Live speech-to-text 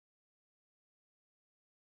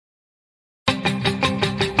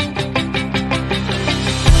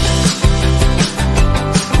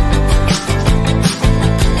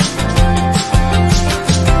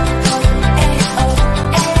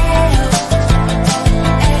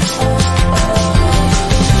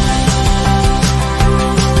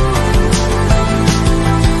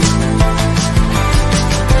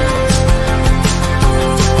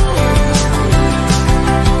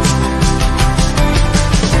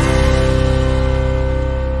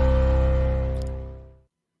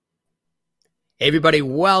Hey everybody,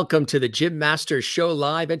 welcome to the Jim Masters Show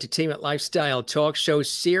Live Entertainment Lifestyle Talk Show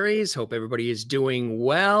Series. Hope everybody is doing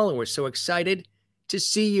well, and we're so excited to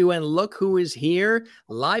see you. And look who is here,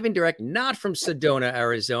 live and direct, not from Sedona,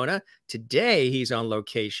 Arizona. Today, he's on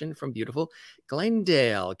location from beautiful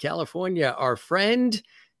Glendale, California. Our friend,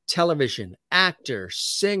 television actor,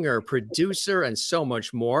 singer, producer, and so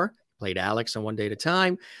much more. Played Alex on One Day at a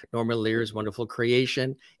Time, Norma Lear's wonderful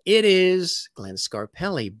creation. It is Glenn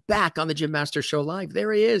Scarpelli back on the Jim Master Show Live.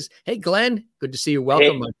 There he is. Hey, Glenn. Good to see you.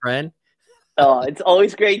 Welcome, my friend. Oh, it's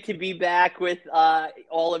always great to be back with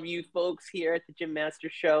all of you folks here at the Jim Master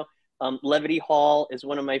Show. Levity Hall is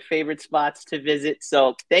one of my favorite spots to visit.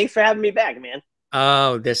 So thanks for having me back, man.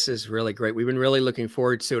 Oh, this is really great. We've been really looking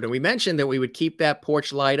forward to it. And we mentioned that we would keep that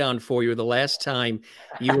porch light on for you the last time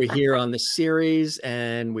you were here on the series,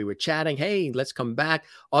 and we were chatting. Hey, let's come back,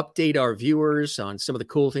 update our viewers on some of the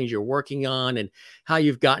cool things you're working on and how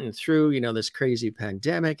you've gotten through, this crazy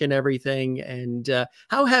pandemic and everything. And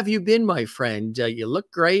how have you been, my friend? You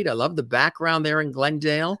look great. I love the background there in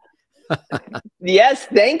Glendale. Yes,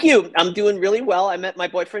 thank you. I'm doing really well. I'm at my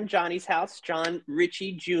boyfriend Johnny's house, John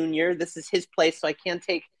Ritchie Jr. This is his place, so I can't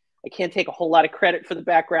take a whole lot of credit for the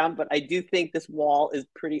background, but I do think this wall is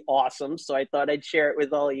pretty awesome. So I thought I'd share it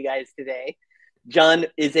with all you guys today. John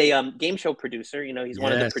is a game show producer. He's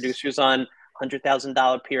one of the producers on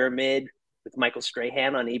 $100,000 Pyramid with Michael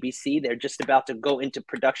Strahan on ABC. They're just about to go into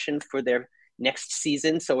production for their next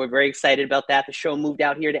season, so we're very excited about that. The show moved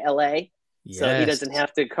out here to LA. Yes. So he doesn't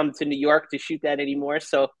have to come to New York to shoot that anymore.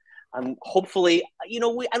 So hopefully, I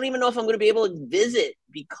don't even know if I'm going to be able to visit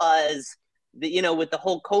because, with the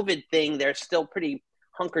whole COVID thing, they're still pretty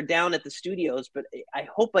hunkered down at the studios. But I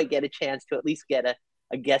hope I get a chance to at least get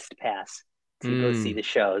a guest pass to go see the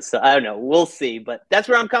shows. So I don't know. We'll see. But that's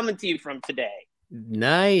where I'm coming to you from today.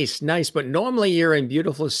 Nice, nice. But normally you're in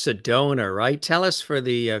beautiful Sedona, right? Tell us, for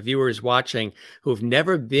the viewers watching who've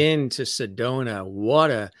never been to Sedona, what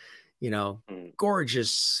a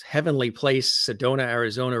gorgeous, heavenly place Sedona,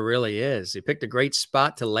 Arizona really is. You picked a great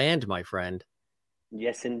spot to land, my friend.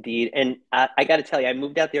 Yes, indeed. And I got to tell you, I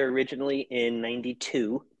moved out there originally in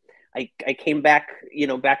 '92. I came back,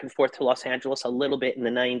 back and forth to Los Angeles a little bit in the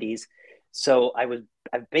 '90s. So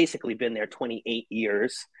I've basically been there 28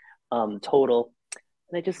 years total.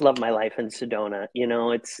 And I just love my life in Sedona.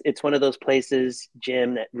 It's one of those places,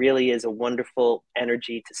 Jim, that really is a wonderful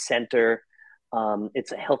energy to center.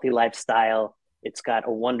 It's a healthy lifestyle. It's got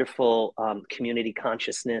a wonderful community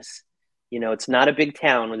consciousness. It's not a big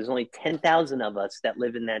town. There's only 10,000 of us that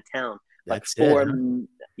live in that town. That's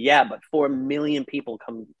but 4 million people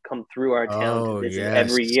come through our town to visit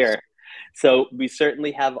every year. So we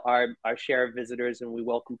certainly have our share of visitors, and we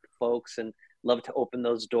welcome folks and love to open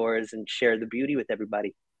those doors and share the beauty with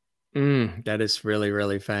everybody. That is really,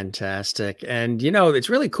 really fantastic. And, it's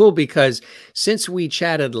really cool because since we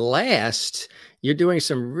chatted last, you're doing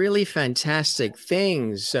some really fantastic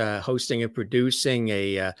things, hosting and producing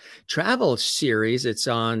a travel series. It's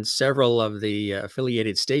on several of the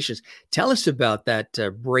affiliated stations. Tell us about that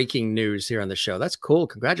breaking news here on the show. That's cool.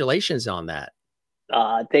 Congratulations on that.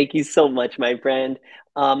 Thank you so much, my friend.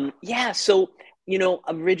 So,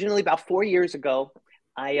 originally about 4 years ago,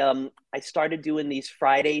 I started doing these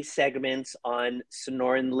Friday segments on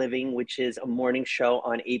Sonoran Living, which is a morning show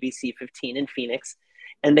on ABC 15 in Phoenix.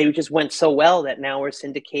 And they just went so well that now we're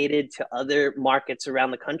syndicated to other markets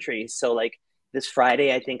around the country. So like this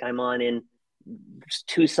Friday, I think I'm on in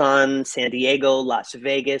Tucson, San Diego, Las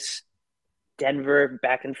Vegas, Denver,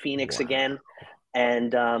 back in Phoenix again.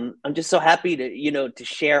 And I'm just so happy to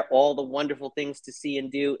share all the wonderful things to see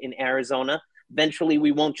and do in Arizona. Eventually,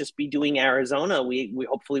 we won't just be doing Arizona. We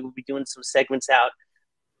hopefully will be doing some segments out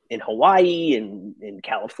in Hawaii and in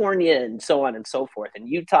California and so on and so forth, in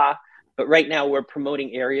Utah. But right now we're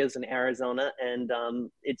promoting areas in Arizona, and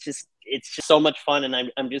it's just so much fun. And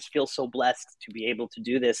I'm just feel so blessed to be able to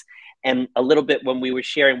do this. And a little bit when we were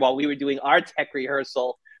sharing, while we were doing our tech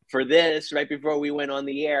rehearsal for this, right before we went on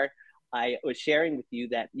the air, I was sharing with you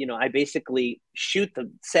that, I basically shoot the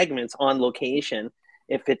segments on location.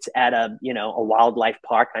 If it's at a wildlife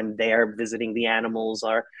park, I'm there visiting the animals,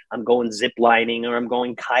 or I'm going zip lining, or I'm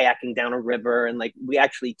going kayaking down a river. And we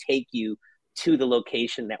actually take you to the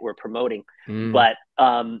location that we're promoting. But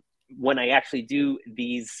when I actually do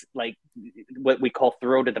these, what we call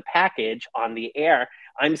throw to the package on the air,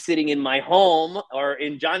 I'm sitting in my home or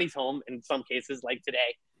in Johnny's home in some cases, like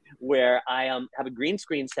today, where I have a green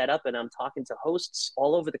screen set up and I'm talking to hosts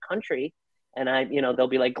all over the country. And they'll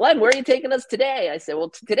be like, Glenn, where are you taking us today? I said, well,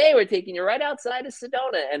 today we're taking you right outside of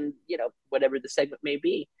Sedona, and, whatever the segment may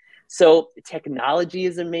be. So technology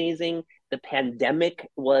is amazing. the pandemic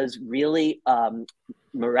was really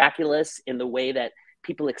miraculous in the way that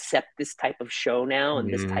people accept this type of show now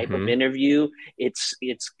and this type of Mm-hmm. interview. It's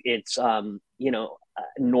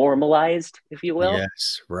normalized, if you will.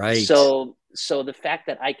 Yes, right. So the fact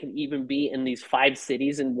that I can even be in these 5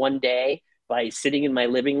 cities in one day by sitting in my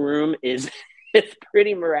living room is it's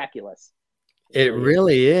pretty miraculous. It It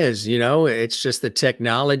really is. really is, it's just the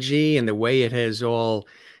technology and the way it has all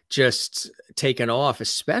just taken off,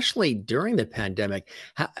 especially during the pandemic.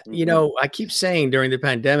 Mm-hmm. I keep saying during the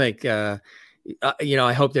pandemic, I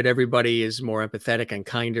hope that everybody is more empathetic and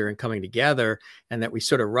kinder and coming together, and that we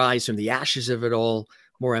sort of rise from the ashes of it all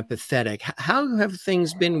more empathetic. How have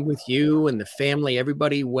things been with you and the family?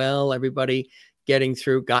 Everybody well? Everybody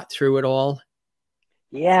got through it all?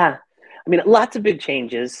 Yeah. I mean, lots of big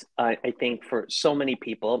changes, I think, for so many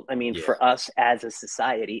people. I mean, Yeah. for us as a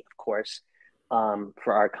society, of course,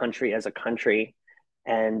 for our country as a country,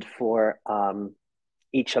 and for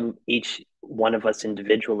each one of us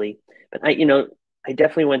individually. But I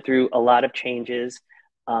definitely went through a lot of changes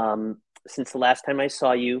since the last time I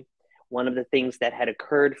saw you. One of the things that had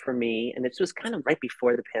occurred for me, and this was kind of right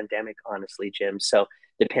before the pandemic, honestly, Jim. So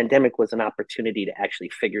the pandemic was an opportunity to actually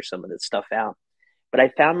figure some of this stuff out. But I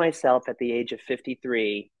found myself at the age of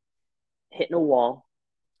 53 hitting a wall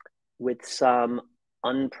with some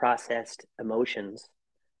unprocessed emotions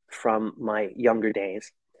from my younger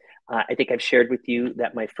days. I think I've shared with you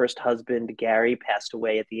that my first husband, Gary, passed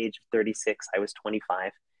away at the age of 36. I was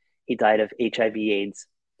 25. He died of HIV/AIDS.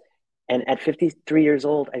 And at 53 years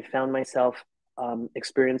old, I found myself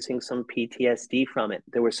experiencing some PTSD from it.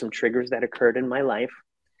 There were some triggers that occurred in my life,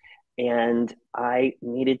 and I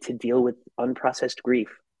needed to deal with unprocessed grief.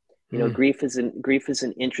 Mm, Grief is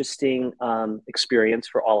an interesting experience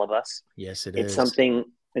for all of us. yes, it It's is. something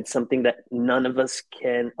it's something that none of us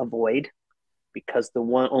can avoid, because the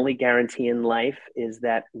one only guarantee in life is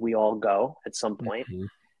that we all go at some point. Mhm.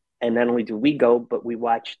 And not only do we go, but we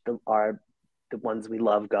watch the ones we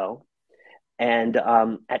love go. And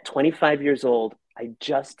at 25 years old, I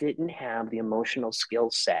just didn't have the emotional skill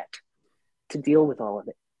set to deal with all of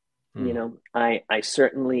it. Mm. I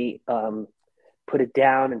certainly put it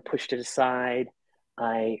down and pushed it aside.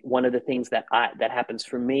 One of the things that happens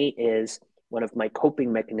for me is, one of my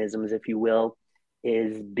coping mechanisms, if you will,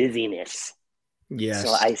 is busyness. So Yes.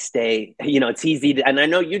 I stay, it's easy to, and I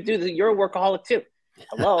know you're a workaholic too.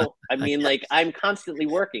 Hello. I mean, like, I'm constantly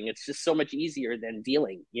working. It's just so much easier than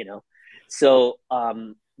dealing. So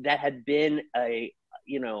that had been a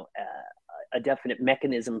definite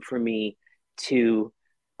mechanism for me to,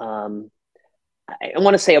 I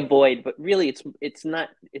want to say avoid, but really it's not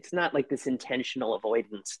like this intentional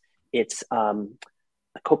avoidance. It's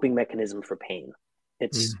a coping mechanism for pain.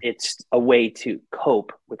 It's Mm. it's a way to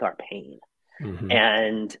cope with our pain. Mhm.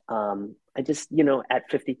 And I just, at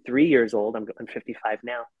 53 years old, I'm 55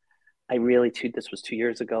 now. I really, too, this was 2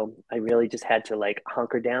 years ago. I really just had to like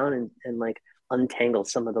hunker down and like untangle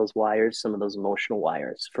some of those wires, some of those emotional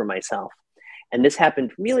wires for myself. And this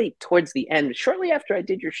happened really towards the end, shortly after I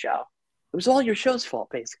did your show. It was all your show's fault,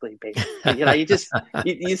 basically.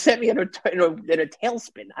 You sent me in a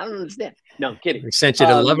tailspin. I don't understand. No, I'm kidding. We sent you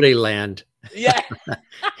to Um, lovely land. yeah,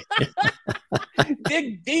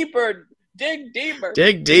 dig deeper, dig deeper.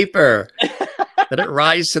 Dig deeper. Let it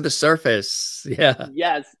rise to the surface. Yeah.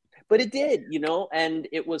 Yes, but it did, and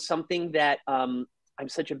it was something that I'm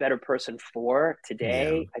such a better person for Yeah.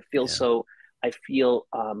 today. Yeah. I feel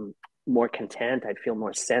more content. I feel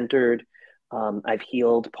more centered. I've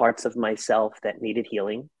healed parts of myself that needed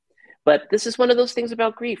healing. But this is one of those things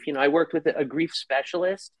about grief. I worked with a grief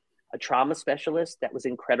specialist, a trauma specialist that was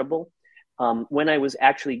incredible. When I was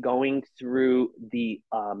actually going through the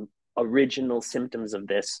original symptoms of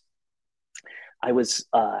this, I was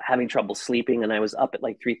having trouble sleeping, and I was up at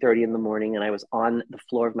like 3:30 in the morning, and I was on the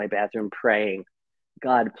floor of my bathroom praying,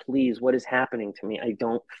 God, please, what is happening to me? I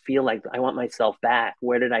don't feel like, I want myself back.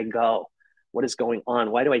 Where did I go? What is going on?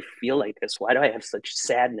 Why do I feel like this? Why do I have such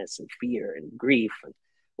sadness and fear and grief? And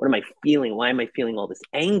what am I feeling? Why am I feeling all this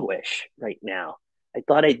anguish right now? I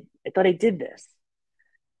thought I did this.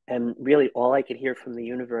 And really all I could hear from the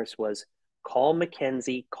universe was, call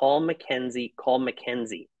Mackenzie, call Mackenzie, call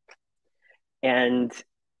Mackenzie. And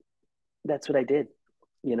that's what I did.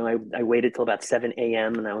 I waited till about 7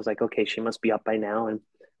 a.m. and I was like, okay, she must be up by now. And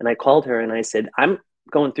I called her and I said, I'm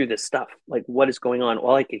going through this stuff. Like, what is going on?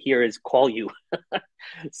 All I could hear is call you.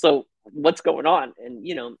 So what's going on? And,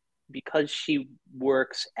 because she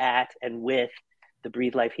works at and with the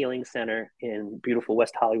Breathe Life Healing Center in beautiful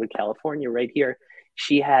West Hollywood, California, right here,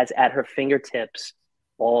 she has at her fingertips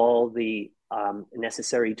all the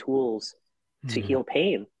necessary tools to Mm. heal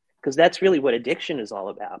pain. because that's really what addiction is all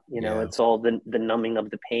about. Yeah. It's all the numbing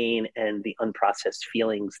of the pain and the unprocessed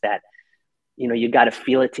feelings that, you got to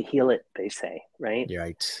feel it to heal it, they say, right?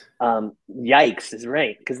 Right. Yikes is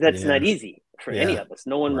right, because that's Yeah. not easy for any Yeah. of us.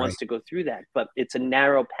 No one Right. wants to go through that, but it's a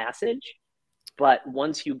narrow passage. But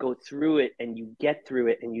once you go through it and you get through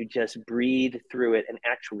it and you just breathe through it and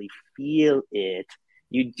actually feel it,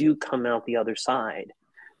 you do come out the other side.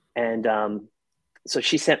 And so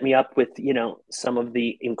she sent me up with, some of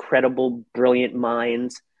the incredible, brilliant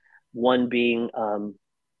minds, one being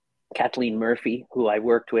Kathleen Murphy, who I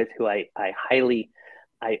worked with, who I highly,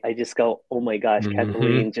 I just go, oh my gosh, Mm-hmm.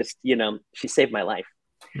 Kathleen, just, she saved my life.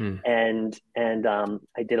 Mm. And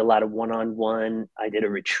I did a lot of one-on-one. I did a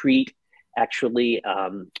retreat actually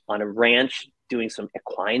on a ranch doing some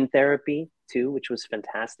equine therapy too, which was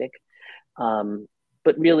fantastic.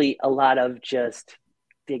 But really a lot of just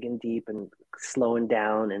digging deep and slowing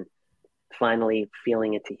down and finally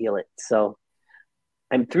feeling it to heal it. So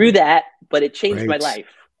I'm through that, but it changed my Right. life.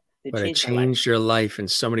 It But it changed my life. changed your life in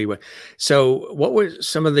so many ways. So what were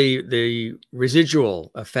some of the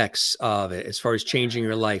residual effects of it as far as changing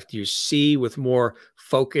your life? Do you see with more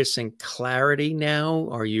focus and clarity now?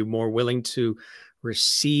 Are you more willing to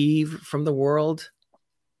receive from the world?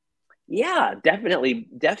 Yeah, definitely,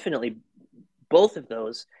 definitely both of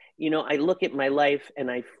those. I look at my life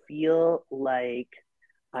and I feel like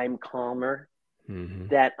I'm calmer, Mm-hmm.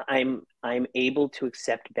 that I'm able to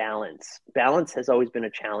accept balance. Balance has always been a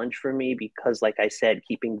challenge for me because, like I said,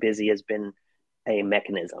 keeping busy has been a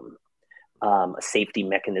mechanism, a safety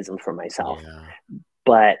mechanism for myself. Yeah.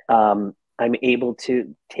 But I'm able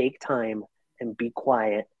to take time and be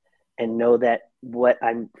quiet and know that what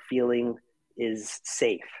I'm feeling is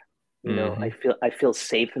safe. Mm-hmm. I feel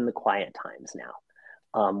safe in the quiet times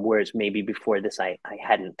now. Whereas maybe before this, I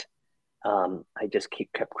hadn't. I just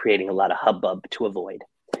kept creating a lot of hubbub to avoid.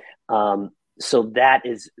 So that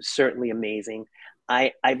is certainly amazing.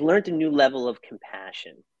 I've learned a new level of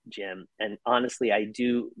compassion, Jim. And honestly, I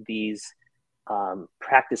do these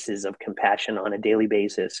practices of compassion on a daily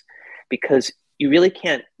basis because you really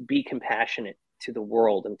can't be compassionate to the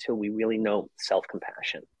world until we really know self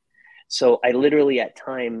compassion. So I literally, at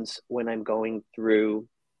times when I'm going through,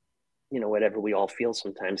 whatever we all feel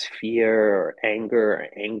sometimes, fear or anger or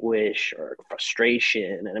anguish or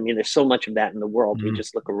frustration. And I mean, there's so much of that in the world. We Mm.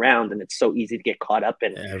 just look around and it's so easy to get caught up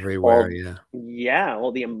in Everywhere. all, Yeah. yeah,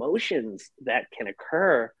 all the emotions that can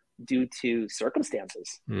occur due to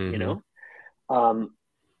circumstances, you Mm-hmm. know? Um,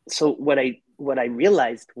 so what I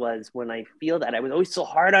realized was when I feel that, I was always so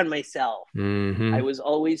hard on myself. I Mm-hmm. was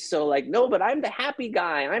always so like, no, but I'm the happy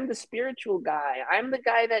guy. I'm the spiritual guy. I'm the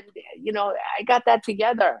guy that, I got that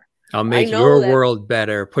together. I'll I make know your that. world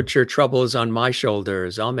better. Put your troubles on my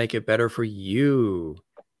shoulders. I'll make it better for you.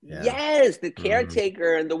 Yeah. Yes, the Mm.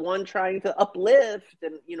 caretaker and the one trying to uplift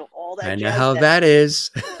and all I that know jazz how that that is.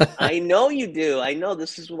 I know you do. I know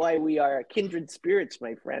this is why we are kindred spirits,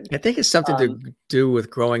 my friend. I think it's something to Um, do with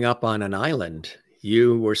growing up on an island.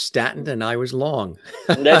 You were Staten and I was Long.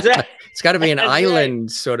 that's right. It's got to be an That's right.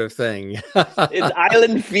 island sort of thing. It's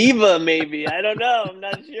island fever, maybe. I don't know. I'm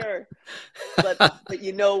not sure. But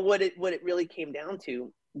what it really came down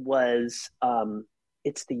to was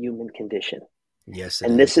it's the human condition. Yes, it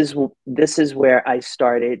And is. this is where I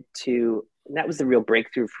started to, and that was the real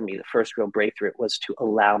breakthrough for me. The first real breakthrough was to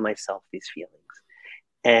allow myself these feelings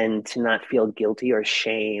and to not feel guilty or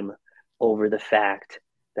shame over the fact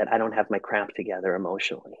that I don't have my crap together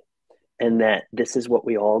emotionally, and that this is what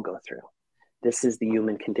we all go through. This is the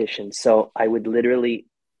human condition. So I would literally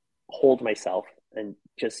hold myself and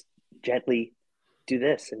just gently do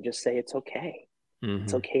this and just say, it's okay.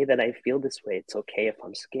 It's Hmm. okay that I feel this way. It's okay if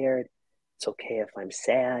I'm scared. It's okay if I'm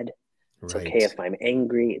sad. It's okay Right. if I'm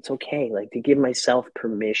angry. It's okay. Like, to give myself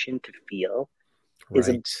permission to feel is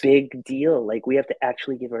a Right. big deal. Like, we have to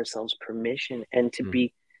actually give ourselves permission and to Mm.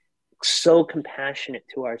 be so compassionate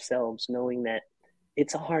to ourselves, knowing that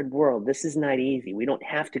it's a hard world. This is not easy. We don't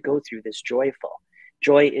have to go through this joyful.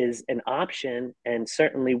 Joy is an option and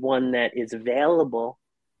certainly one that is available,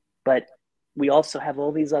 but we also have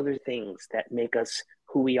all these other things that make us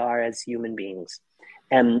who we are as human beings.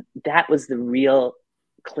 And that was the real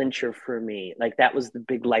clincher for me. Like, that was the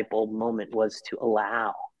big light bulb moment, was to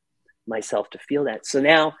allow myself to feel that. So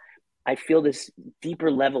now I feel this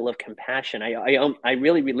deeper level of compassion. I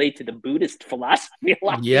really relate to the Buddhist philosophy a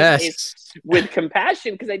lot these days Yes. with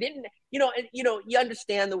compassion, because I didn't, you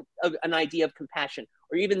understand an idea of compassion,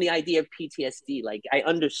 or even the idea of PTSD. Like, I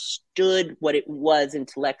understood what it was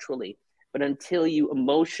intellectually, but until you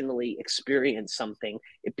emotionally experience something,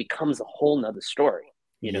 it becomes a whole nother story.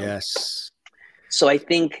 Yes. So I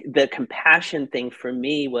think the compassion thing for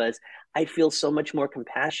me was I feel so much more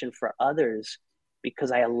compassion for others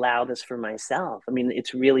because I allow this for myself. I mean,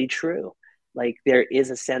 it's really true. Like there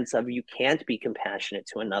is a sense of you can't be compassionate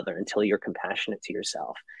to another until you're compassionate to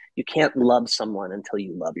yourself. You can't love someone until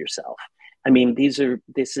you love yourself. I mean, this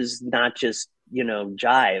is not just,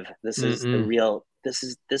 jive. This is the Mm-mm. real, this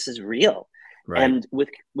is real. Right. And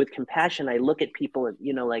with compassion, I look at people and,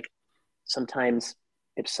 like sometimes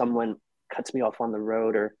if someone cuts me off on the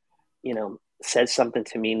road or, says something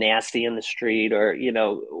to me nasty in the street or,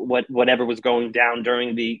 whatever was going down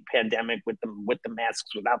during the pandemic with the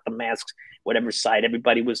masks, without the masks, whatever side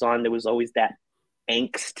everybody was on, there was always that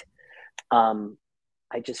angst. Um,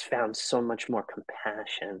 I just found so much more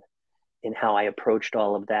compassion in how I approached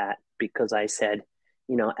all of that because I said,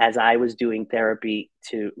 as I was doing therapy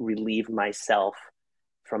to relieve myself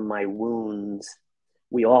from my wounds,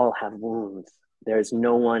 we all have wounds. There's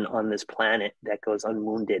no one on this planet that goes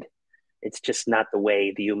unwounded. It's just not the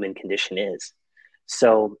way the human condition is.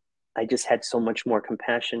 So I just had so much more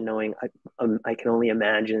compassion knowing I can only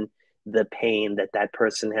imagine the pain that that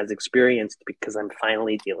person has experienced because I'm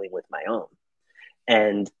finally dealing with my own.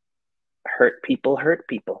 And hurt people,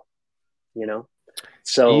 you know?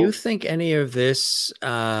 Do you So, think any of this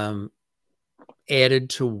added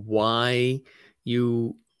to why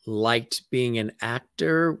you liked being an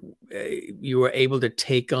actor? You were able to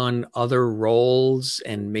take on other roles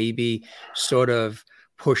and maybe sort of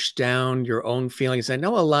push down your own feelings. I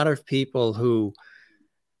know a lot of people who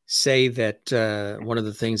say that one of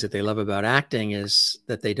the things that they love about acting is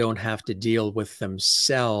that they don't have to deal with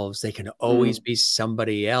themselves. They can always mm, be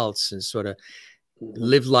somebody else and sort of mhm.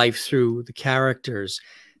 live life through the characters.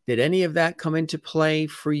 Did any of that come into play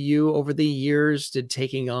for you over the years? Did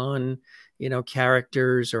taking on,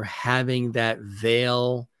 characters or having that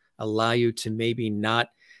veil allow you to maybe not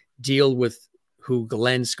deal with who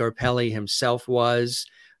Glenn Scarpelli himself was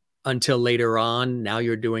until later on? Now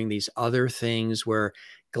you're doing these other things where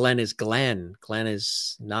Glenn is Glenn. Glenn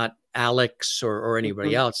is not Alex or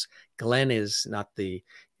anybody Mhm. else. Glenn is not the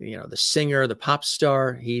singer, the pop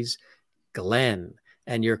star. He's Glenn.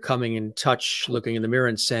 And you're coming in touch, looking in the mirror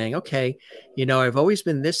and saying, okay, I've always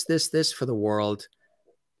been this for the world,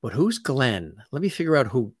 but who's Glenn? Let me figure out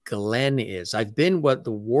who Glenn is. I've been what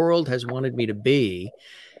the world has wanted me to be.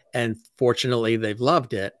 And fortunately, they've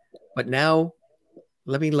loved it. But now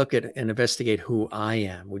let me look at and investigate who I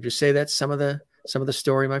am. Would you say that's some of the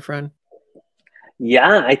story, my friend?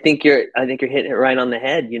 Yeah, I think you're hitting it right on the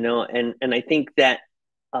head, and I think that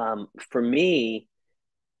for me,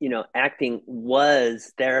 acting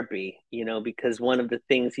was therapy, because one of the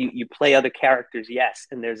things you play other characters, yes,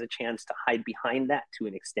 and there's a chance to hide behind that to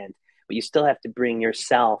an extent, but you still have to bring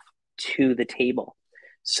yourself to the table.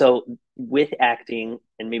 So with acting,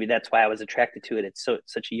 and maybe that's why I was attracted to it at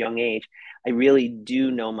such a young age, I really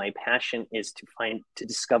do know my passion is to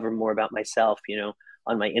discover more about myself.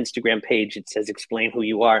 On my Instagram page, it says explain who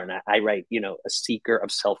you are, and I write, a seeker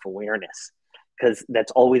of self-awareness because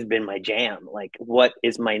that's always been my jam. Like, what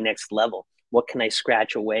is my next level? What can I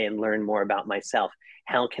scratch away and learn more about myself?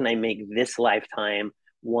 How can I make this lifetime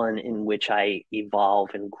one in which I evolve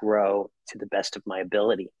and grow to the best of my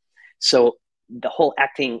ability? So, the whole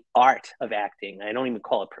art of acting, I don't even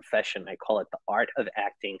call it profession, I call it the art of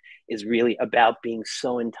acting, is really about being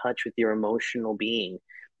so in touch with your emotional being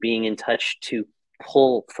in touch to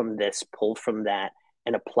pull from this, pull from that,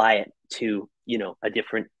 and apply it to,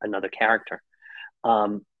 another character.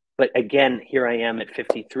 But again, here I am at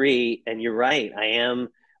 53, and you're right. I am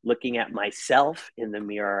looking at myself in the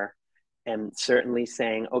mirror and certainly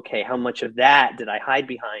saying, okay, how much of that did I hide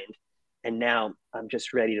behind? And now I'm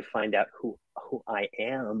just ready to find out who I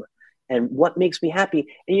am and what makes me happy.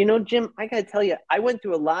 And Jim, I gotta tell you, I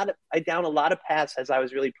down a lot of paths as I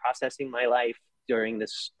was really processing my life during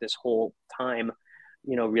this whole time,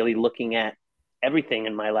 really looking at everything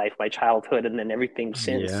in my life, my childhood, and then everything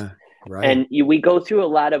since. Yeah, right. And we go through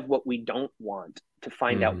a lot of what we don't want to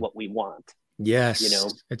find out Mhm. what we want, you Yes,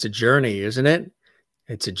 know. it's a journey, isn't it?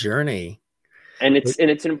 It's a journey. And But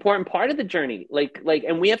it's an important part of the journey.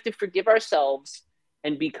 And we have to forgive ourselves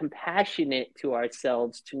and be compassionate to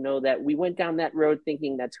ourselves to know that we went down that road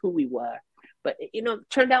thinking that's who we were. But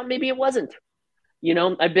turned out maybe it wasn't.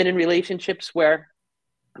 I've been in relationships where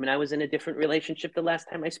I was in a different relationship the last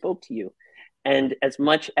time I spoke to you. And as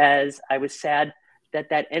much as I was sad that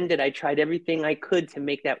that ended, I tried everything I could to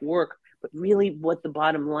make that work. But really, what the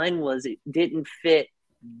bottom line was, it didn't fit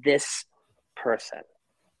this person.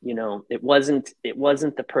 It wasn't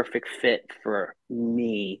the perfect fit for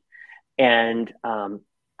me. And I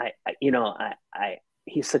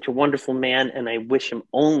he's such a wonderful man, and I wish him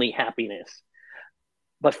only happiness.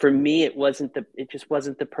 but for me, it just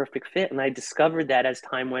wasn't the perfect fit. And I discovered that as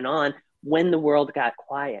time went on, when the world got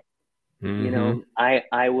quiet. You Hmm. know,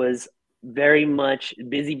 I was very much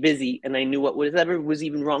busy, and I knew whatever was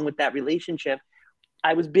even wrong with that relationship,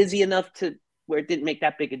 I was busy enough to where it didn't make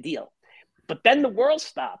that big a deal. But then the world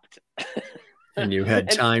stopped. And you had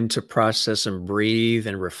And time to process and breathe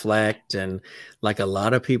and reflect, and like a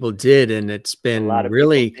lot of people did. And it's a lot been of people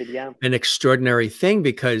really did, yeah. an extraordinary thing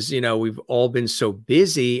because, we've all been so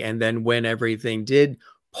busy. And then when everything did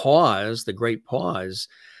pause, the great pause,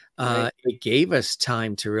 Right, it gave us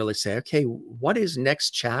time to really say, okay, what is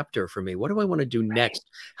next chapter for me? What do I want to do right. next?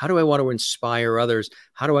 How do I want to inspire others?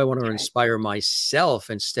 How do I want to That's right. inspire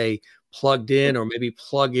myself and stay plugged in, or maybe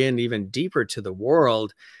plug in even deeper to the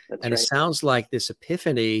world? That's And it right. sounds like this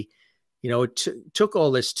epiphany, it took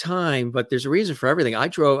all this time, but there's a reason for everything. I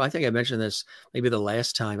think I mentioned this maybe the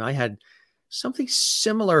last time. I had something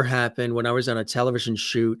similar happen when I was on a television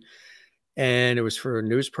shoot, and it was for a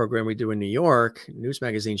news program we do in New York, news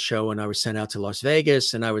magazine show. And I was sent out to Las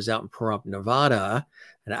Vegas, and I was out in Pahrump, Nevada,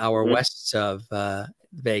 an hour Hmm. west of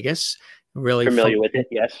Vegas. Really fun, Familiar with it,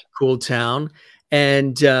 yes. cool town.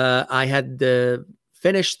 And I had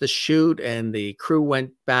finished the shoot, and the crew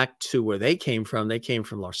went back to where they came from. They came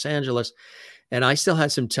from Los Angeles. And I still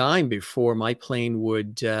had some time before my plane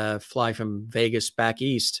would fly from Vegas back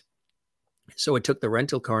east. So I took the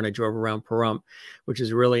rental car and I drove around Pahrump, which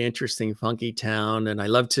is a really interesting, funky town. And I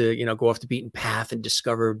love to, go off the beaten path and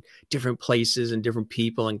discover different places and different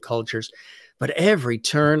people and cultures. But every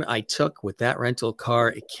turn I took with that rental car,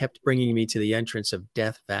 it kept bringing me to the entrance of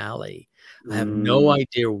Death Valley. I have no Mm.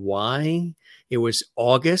 idea why. It was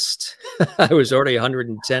August. I was already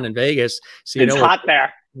 110 in Vegas. So you It's know hot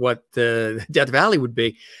there. what the Death Valley would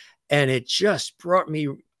be. And it just brought me,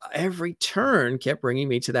 every turn kept bringing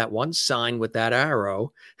me to that one sign with that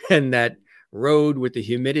arrow and that road with the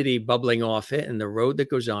humidity bubbling off it, and the road that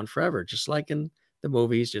goes on forever, just like in the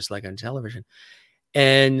movies, just like on television.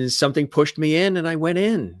 And something pushed me in, and I went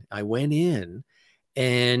in.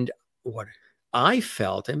 And what I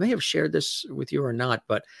felt, I may have shared this with you or not,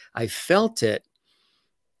 but I felt it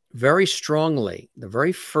very strongly. The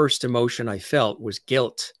very first emotion I felt was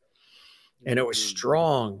guilt, and it was Mm.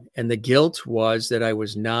 strong. And the guilt was that I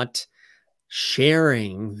was not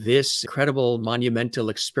sharing this incredible monumental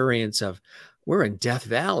experience of, we're in Death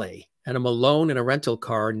Valley and I'm alone in a rental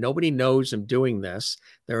car. Nobody knows I'm doing this.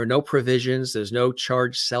 There are no provisions. There's no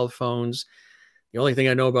charged cell phones. The only thing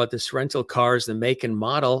I know about this rental car is the make and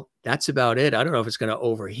model. That's about it. I don't know if it's going to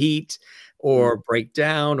overheat Mm. or break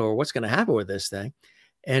down or what's going to happen with this thing.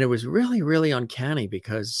 And it was really, really uncanny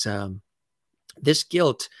because this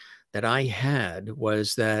guilt that I had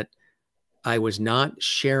was that I was not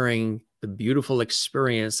sharing the beautiful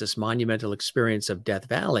experience, this monumental experience of Death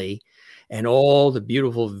Valley and all the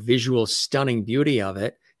beautiful visual, stunning beauty of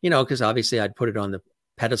it, because obviously I'd put it on the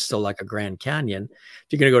pedestal like a Grand Canyon. If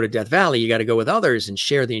you're going to go to Death Valley, you got to go with others and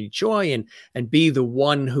share the joy and be the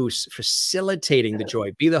one who's facilitating the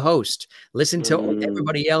joy, be the host, listen to Mm.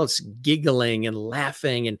 everybody else giggling and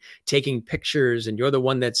laughing and taking pictures. And you're the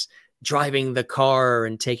one that's driving the car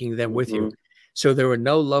and taking them with you. Mhm. So there were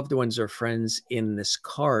no loved ones or friends in this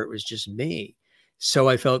car. It was just me. So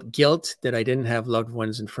I felt guilt that I didn't have loved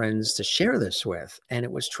ones and friends to share this with. And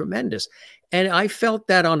it was tremendous. And I felt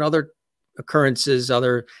that on other occurrences,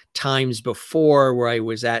 other times before, where I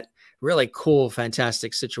was at really cool,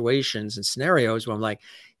 fantastic situations and scenarios where I'm like,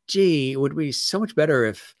 gee, it would be so much better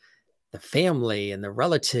if the family and the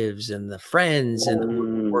relatives and the friends and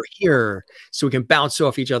Mm. were here so we can bounce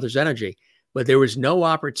off each other's energy. But there was no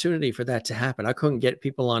opportunity for that to happen. I couldn't get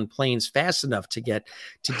people on planes fast enough to get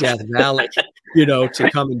to Death Valley, to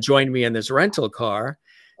come and join me in this rental car.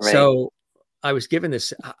 Right. So I was given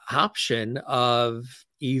this option of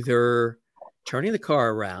either turning the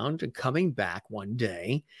car around and coming back one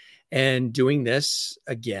day and doing this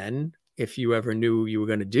again. If you ever knew you were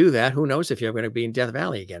going to do that, who knows if you're going to be in Death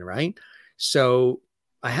Valley again, right? So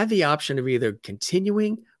I had the option of either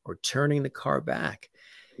continuing or turning the car back.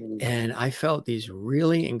 Mm. And I felt these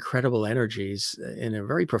really incredible energies in a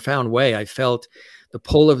very profound way. I felt the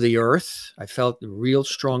pull of the earth. I felt the real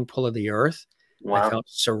strong pull of the earth. I Wow. felt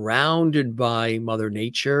surrounded by Mother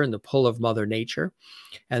Nature and the pull of Mother Nature.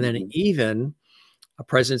 And then Mhm. even a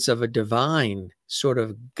presence of a divine sort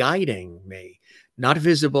of guiding me, not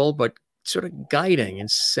visible, but sort of guiding and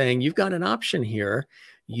saying, you've got an option here.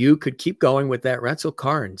 You could keep going with that rental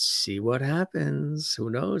car and see what happens. Who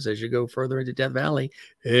knows? As you go further into Death Valley,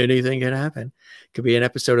 anything can happen. Could be an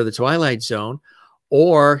episode of The Twilight Zone,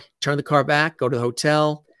 or turn the car back, go to the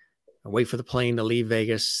hotel, and wait for the plane to leave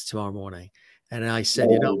Vegas tomorrow morning. And I said,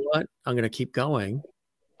 you know Mm. what? I'm going to keep going.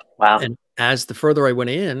 Wow. And as the further I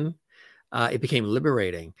went in, it became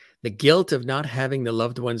liberating. The guilt of not having the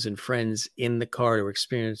loved ones and friends in the car to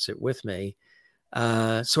experience it with me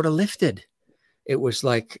sort of lifted. It was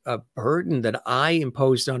like a burden that I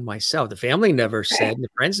imposed on myself. The family never said, the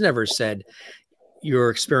friends never said, your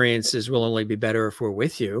experiences will only be better if we're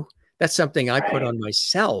with you. That's something I put on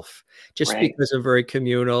myself just because I'm very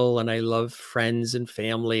communal and I love friends and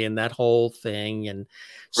family and that whole thing. And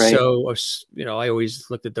so, you know, I always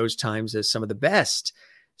looked at those times as some of the best.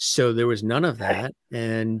 So there was none of that.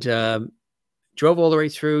 And drove all the way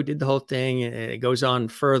through, did the whole thing, and it goes on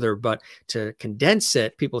further. But to condense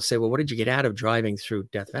it, people say, well, what did you get out of driving through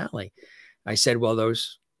Death Valley? I said, well,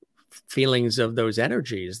 those feelings of those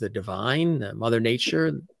energies, the divine, the Mother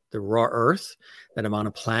Nature, the raw earth, that I'm on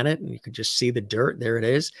a planet and you can just see the dirt. There it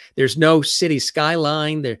is. There's no city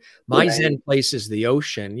skyline there. My Zen place is the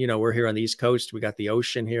ocean. You know, we're here on the East Coast. We got the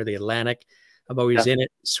ocean here, the Atlantic. I'm always in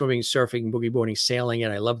it, swimming, surfing, boogie boarding, sailing,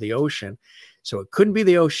 and I love the ocean. So it couldn't be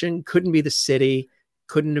the ocean, couldn't be the city,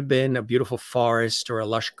 couldn't have been a beautiful forest or a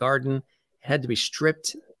lush garden. It had to be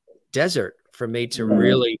stripped desert for me to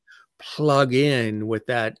really plug in with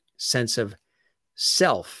that sense of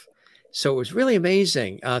self. So it was really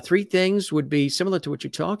amazing. Three things would be similar to what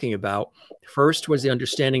you're talking about. First was the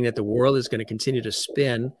understanding that the world is going to continue to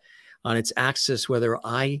spin on its axis, whether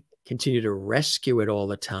I continue to rescue it all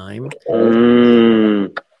the time.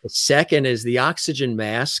 The second is the oxygen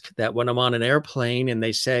mask, that when I'm on an airplane and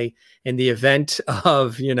they say in the event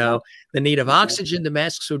of, you know, the need of oxygen, the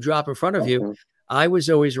masks will drop in front of you. I was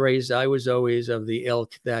always raised, I was always of the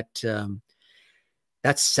ilk that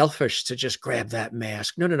that's selfish to just grab that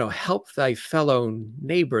mask. No, no, no. Help thy fellow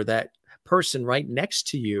neighbor, that person right next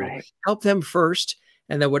to you. Help them first.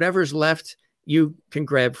 And then whatever's left, you can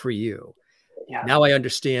grab for you. Now I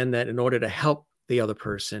understand that in order to help the other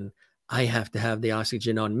person, I have to have the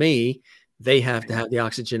oxygen on me. They have to have the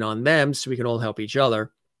oxygen on them so we can all help each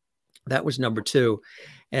other. That was number two.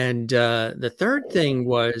 And the third thing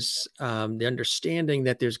was the understanding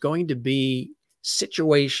that there's going to be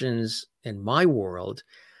situations in my world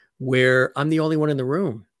where I'm the only one in the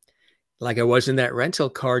room. Like I was in that rental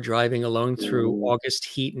car driving alone through August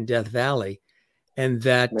heat in Death Valley. And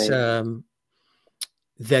that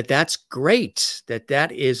that's great,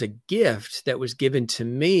 that is a gift that was given to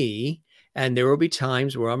me. And there will be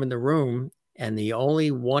times where I'm in the room and the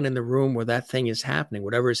only one in the room where that thing is happening,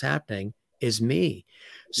 whatever is happening, is me.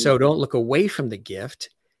 So don't look away from the gift.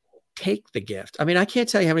 Take the gift. I mean, I can't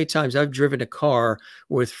tell you how many times I've driven a car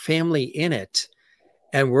with family in it,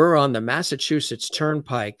 and we're on the Massachusetts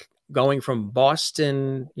Turnpike going from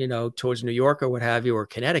Boston, you know, towards New York or what have you, or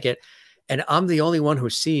Connecticut. And I'm the only one who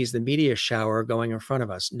sees the meteor shower going in front of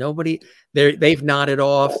us. Nobody, they've nodded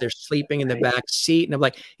off. They're sleeping in the back seat. And I'm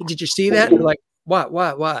like, hey, did you see that? And they're like, what?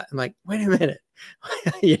 I'm like, wait a minute.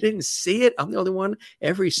 You didn't see it? I'm the only one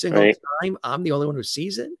every single time. I'm the only one who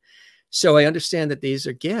sees it. So I understand that these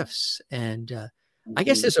are gifts. And I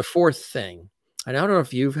guess there's a fourth thing. And I don't know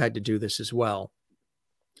if you've had to do this as well.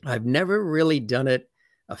 I've never really done it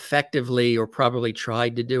effectively or probably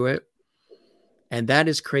tried to do it. And that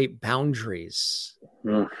is create boundaries,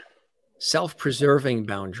 self-preserving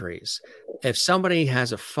boundaries. If somebody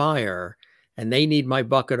has a fire and they need my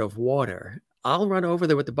bucket of water, I'll run over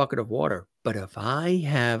there with the bucket of water. But if I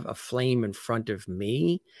have a flame in front of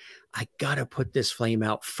me, I got to put this flame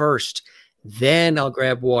out first. Then I'll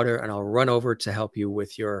grab water and I'll run over to help you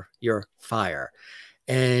with your fire.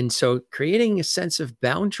 And so creating a sense of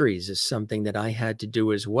boundaries is something that I had to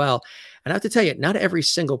do as well. And I have to tell you, not every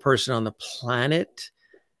single person on the planet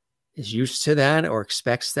is used to that or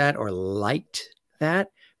expects that or liked that,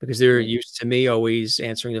 because they're used to me always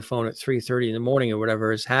answering the phone at 3:30 in the morning or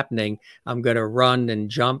whatever is happening. I'm going to run and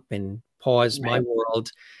jump and pause my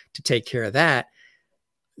world to take care of that.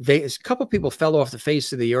 A couple of people fell off the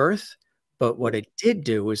face of the earth, but what it did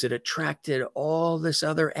do is it attracted all this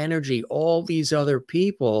other energy, all these other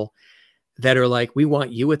people that are like, we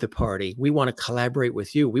want you at the party. We want to collaborate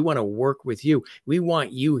with you. We want to work with you. We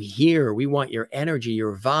want you here. We want your energy,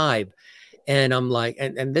 your vibe. And I'm like,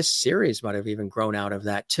 and this series might have even grown out of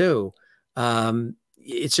that too.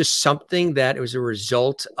 It's just something that it was a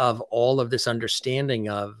result of all of this understanding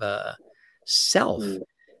of self.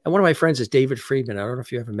 And one of my friends is David Friedman. I don't know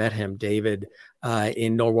if you ever met him, David,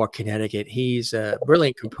 in Norwalk, Connecticut. He's a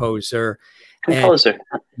brilliant composer. And,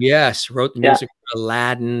 yes, wrote the music for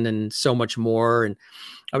Aladdin and so much more. And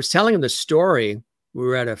I was telling him the story. We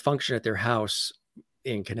were at a function at their house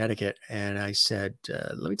in Connecticut. And I said,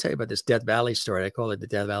 let me tell you about this Death Valley story. I call it the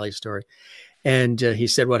Death Valley story. And he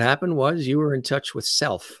said, what happened was you were in touch with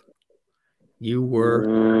self. You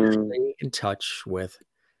were in touch with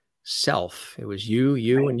self. It was you,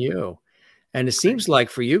 you, Right. and you. And it seems Right. like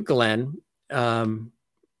for you, Glenn,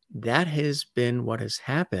 that has been what has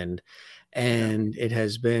happened. Yeah. And it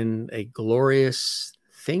has been a glorious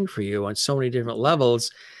thing for you on so many different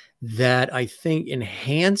levels that I think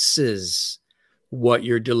enhances what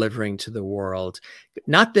you're delivering to the world.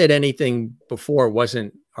 Not that anything before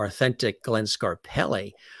wasn't authentic Glenn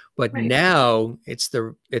Scarpelli, but Right. now it's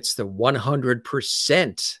the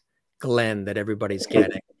 100% Glenn that everybody's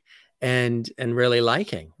getting and really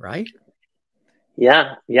liking, right?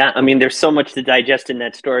 Yeah, yeah. I mean, there's so much to digest in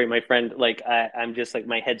that story, my friend. Like, I'm just like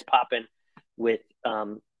my head's popping with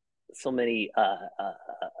so many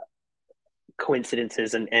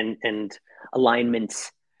coincidences and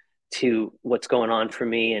alignments to what's going on for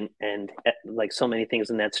me, and like so many things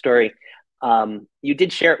in that story. You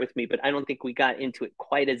did share it with me, but I don't think we got into it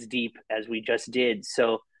quite as deep as we just did.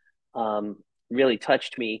 So, um, really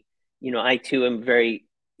touched me. I too am very,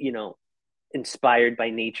 inspired by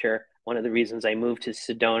nature. One of the reasons I moved to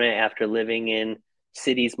Sedona after living in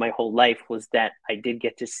cities my whole life was that I did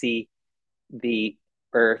get to see the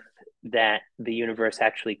earth that the universe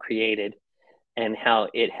actually created and how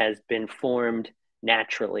it has been formed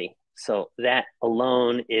naturally. So that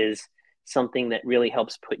alone is something that really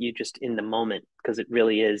helps put you just in the moment, because it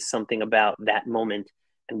really is something about that moment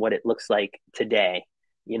and what it looks like today.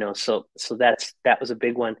 So that was a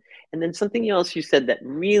big one. And then something else you said that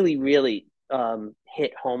really, really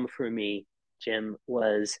hit home for me, Jim,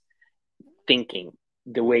 was thinking.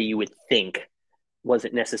 The way you would think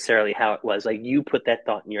wasn't necessarily how it was. Like, you put that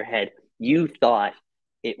thought in your head. You thought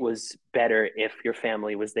it was better if your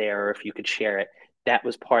family was there or if you could share it. That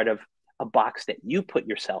was part of a box that you put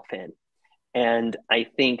yourself in. And I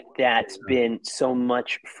think that's been so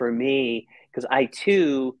much for me, because I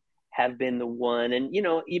too have been the one, and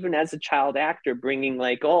even as a child actor, bringing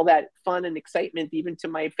like all that fun and excitement even to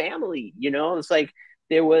my family. It's like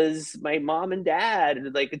there was my mom and dad,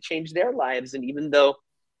 like it changed their lives. And even though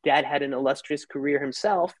dad had an illustrious career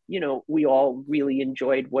himself, we all really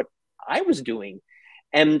enjoyed what I was doing.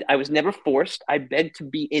 And I was never forced. I begged to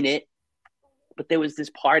be in it. But there was this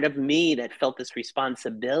part of me that felt this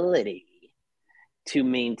responsibility to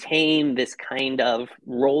maintain this kind of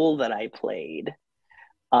role that I played,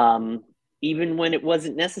 um, even when it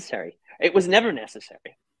wasn't necessary. It was never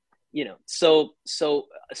necessary.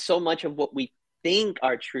 So much of what we think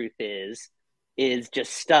our truth is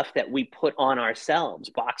just stuff that we put on ourselves,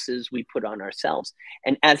 boxes we put on ourselves.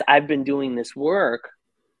 And as I've been doing this work,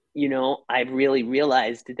 I've really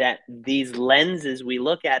realized that these lenses we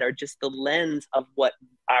look at are just the lens of what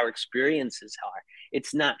our experiences are.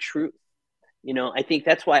 It's not truth. I think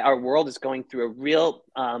that's why our world is going through a real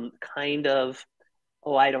kind of,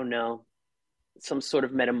 oh, I don't know, some sort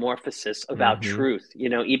of metamorphosis about Mm-hmm. truth.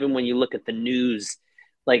 Even when you look at the news,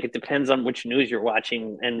 like it depends on which news you're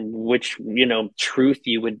watching and which, truth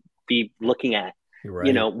you would be looking at. You're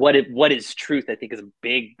right. What is truth, I think, is a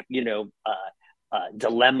big,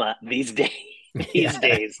 dilemma these days, Yeah. these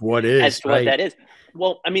days, What as is to what right? that is.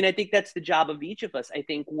 Well, I mean, I think that's the job of each of us. I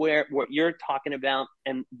think where what you're talking about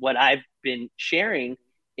and what I've been sharing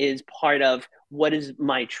is part of what is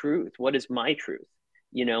my truth. What is my truth?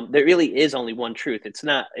 There really is only one truth. It's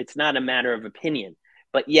not a matter of opinion.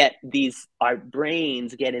 But yet these our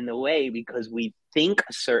brains get in the way because we think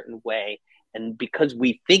a certain way, and because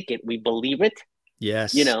we think it, we believe it. You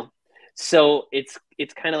Yes. know, so it's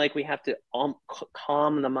kind of like we have to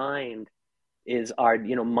calm the mind, is our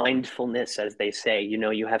mindfulness, as they say.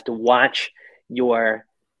 You have to watch your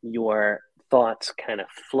your thoughts kind of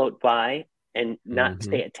float by and not Mm-hmm.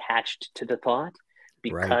 stay attached to the thought,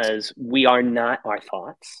 Right. because we are not our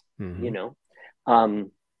thoughts. you Mm-hmm. know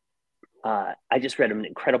um I just read an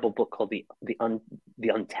incredible book called the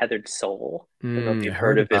Untethered Soul. I don't know if I you've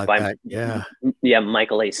heard heard of it, about by that. Yeah.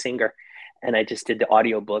 Michael A. Singer. And I just did the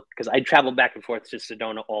audiobook because I travel back and forth to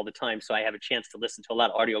Sedona all the time. So I have a chance to listen to a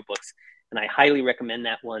lot of audiobooks. And I highly recommend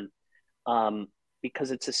that one, um,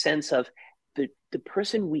 because it's a sense of the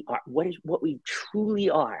person we are, what we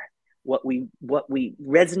truly are, what we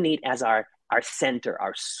resonate as our center,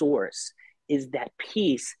 our source, is that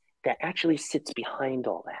piece that actually sits behind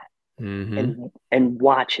all that, Mm-hmm. and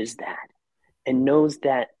watches that, and knows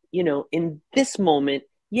that, in this moment,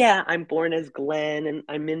 yeah, I'm born as Glenn and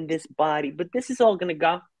I'm in this body, but this is all going to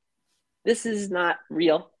go. This is not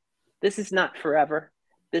real. This is not forever.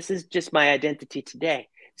 This is just my identity today.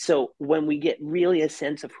 So when we get really a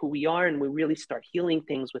sense of who we are and we really start healing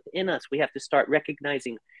things within us, we have to start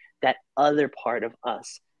recognizing that other part of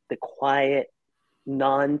us, the quiet,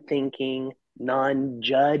 non-thinking,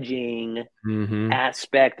 non-judging Mm-hmm.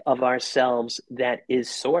 aspect of ourselves that is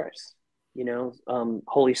source.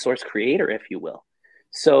 holy source creator, if you will.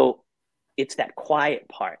 So it's that quiet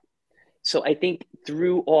part. So I think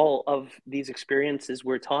through all of these experiences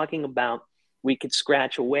we're talking about, we could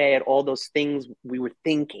scratch away at all those things we were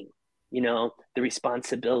thinking, the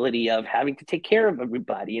responsibility of having to take care of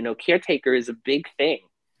everybody. Caretaker is a big thing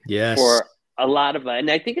Yes. for a lot of us.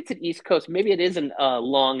 And I think it's an East Coast, maybe it isn't a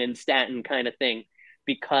Long and Staten kind of thing,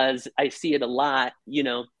 because I see it a lot.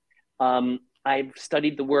 I've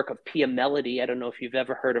studied the work of Pia Melody. I don't know if you've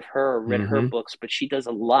ever heard of her or read her books, but she does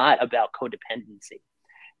a lot about codependency.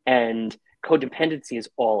 And codependency is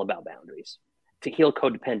all about boundaries. To heal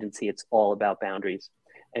codependency, it's all about boundaries.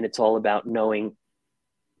 And it's all about knowing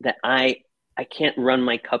that I can't run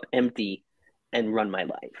my cup empty and run my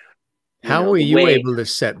life. How were you able to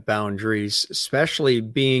set boundaries, especially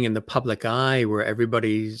being in the public eye where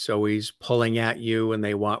everybody's always pulling at you and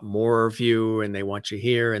they want more of you and they want you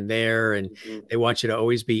here and there and they want you to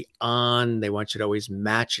always be on. They want you to always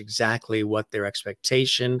match exactly what their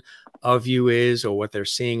expectation of you is or what they're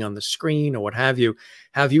seeing on the screen or what have you.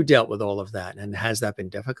 How have you dealt with all of that? And has that been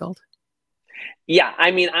difficult? Yeah,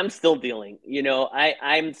 I mean, I'm still dealing.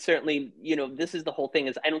 I'm certainly, this is the whole thing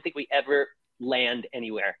is I don't think we ever land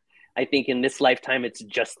anywhere. I think in this lifetime, it's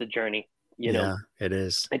just the journey. Yeah, it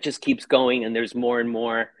is. It just keeps going, and there's more and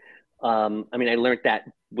more. I mean, I learned that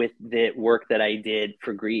with the work that I did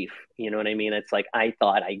for grief. You know what I mean? It's like I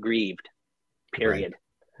thought I grieved, period.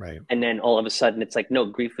 Right. And then all of a sudden, it's like, no,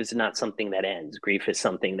 grief is not something that ends. Grief is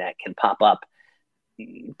something that can pop up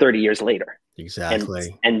 30 years later.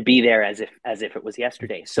 Exactly. And be there as if it was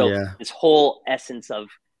yesterday. So this whole essence of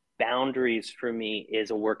boundaries for me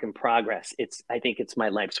is a work in progress. I think it's my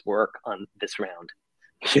life's work on this round.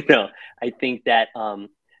 I think that,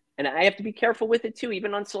 and I have to be careful with it too,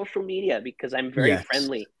 even on social media, because I'm very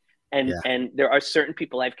friendly. And there are certain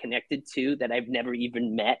people I've connected to that I've never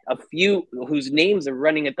even met, a few whose names are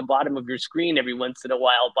running at the bottom of your screen every once in a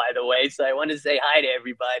while, by the way. So I want to say hi to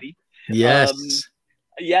everybody. Yes.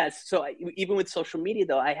 Yes. So even with social media,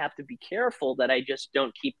 though, I have to be careful that I just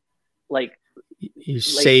don't keep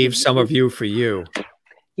save some of you for you.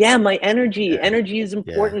 Yeah, my energy is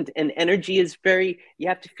important, and energy is you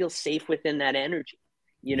have to feel safe within that energy,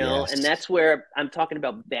 and that's where I'm talking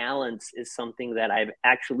about balance is something that I've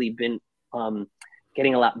actually been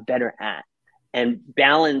getting a lot better at. And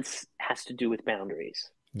balance has to do with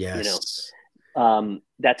boundaries. Yes.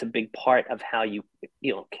 That's a big part of how you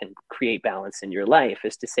can create balance in your life,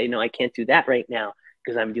 is to say, no, I can't do that right now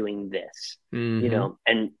because I'm doing this,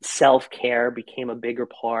 and self-care became a bigger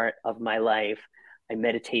part of my life. I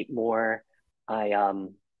meditate more. I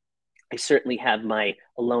certainly have my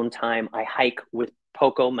alone time. I hike with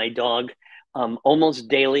Poco, my dog, almost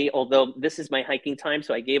daily, although this is my hiking time.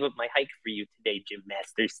 So I gave up my hike for you today, Gym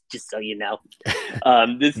Masters, just so you know.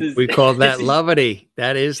 We call that lovity.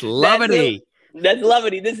 That is lovity. That's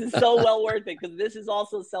lovity. This is so well worth it, because this is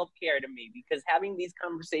also self-care to me, because having these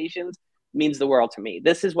conversations means the world to me.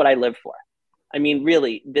 This is what I live for. I mean,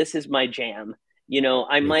 really, this is my jam.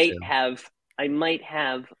 I might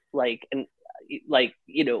have like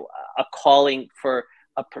a calling for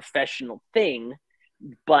a professional thing,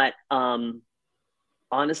 but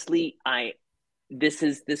honestly, this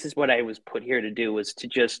is what I was put here to do, was to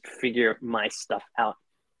just figure my stuff out,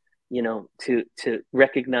 to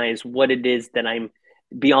recognize what it is that I'm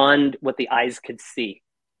beyond what the eyes could see.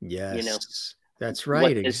 Yes. That's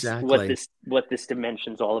right. Exactly. What this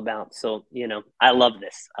dimension's all about. So, I love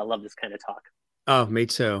this. I love this kind of talk. Oh, me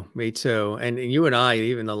too. Me too. And you and I,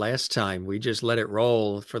 even the last time, we just let it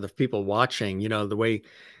roll for the people watching. The way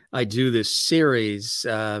I do this series,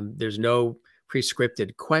 there's no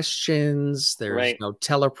pre-scripted questions. There's no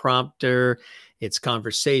teleprompter. It's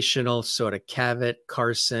conversational, sort of Cavett,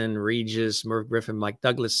 Carson, Regis, Merv Griffin, Mike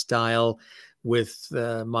Douglas style, with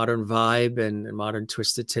modern vibe and modern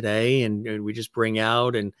twisted today. And we just bring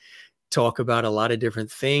out and talk about a lot of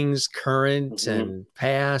different things, current and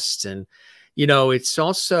past. And, it's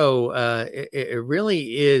also, it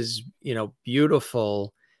really is,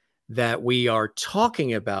 beautiful that we are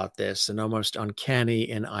talking about this, and almost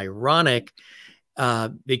uncanny and ironic,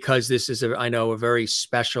 because this is, I know, a very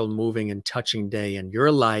special, moving and touching day in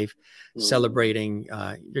your life, celebrating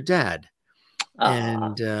your dad.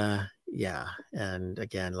 And yeah. And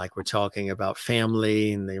again, like we're talking about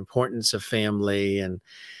family and the importance of family, and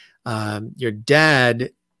your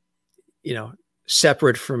dad,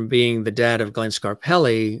 separate from being the dad of Glenn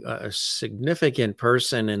Scarpelli, a significant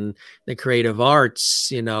person in the creative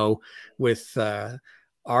arts, with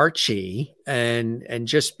Archie, and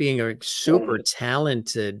just being a super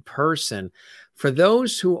talented person. For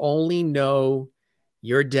those who only know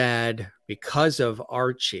your dad because of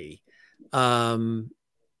Archie, Um,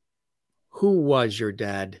 who was your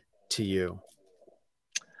dad to you?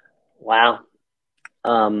 Wow.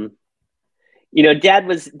 Um, You know, dad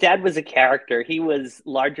was a character. He was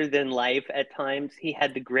larger than life at times. He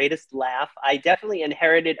had the greatest laugh. I definitely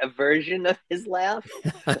inherited a version of his laugh,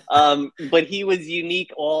 but he was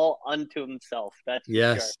unique all unto himself. That's for sure.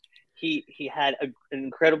 Yes. He had an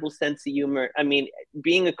incredible sense of humor. I mean,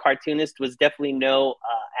 being a cartoonist was definitely no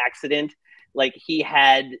accident. Like he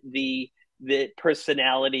had the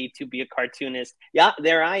personality to be a cartoonist. Yeah,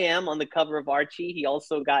 there I am on the cover of Archie. He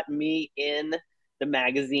also got me in the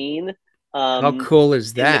magazine, How cool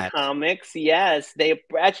is in the that? comics. Yes, they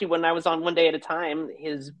actually, when I was on One Day at a Time,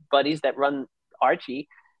 his buddies that run Archie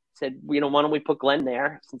said, you know, why don't we put Glenn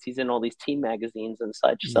there since he's in all these teen magazines and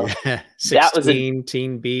such. So Yeah. that was a 16,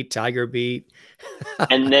 Teen Beat, Tiger Beat.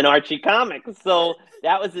 and then Archie Comics. So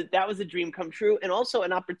that was a dream come true, and also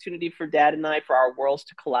an opportunity for Dad and I for our worlds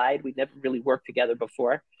to collide. We'd never really worked together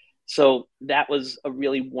before, so that was a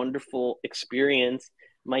really wonderful experience.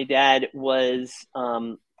 My dad was,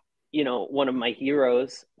 one of my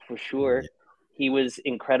heroes for sure. Yeah. He was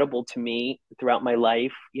incredible to me throughout my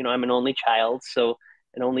life. You know, I'm an only child, so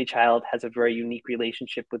an only child has a very unique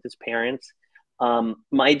relationship with his parents.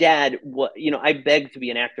 My dad, I begged to be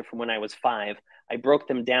an actor from when I was 5. I broke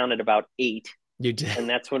them down at about 8, You did. and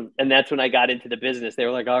that's when I got into the business. They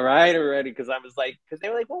were like, "All right, already," because I was like, because they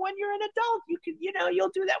were like, "Well, when you're an adult, you can, you'll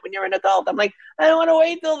do that when you're an adult." I'm like, I don't want to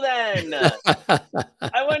wait till then.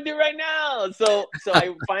 I want to do it right now. So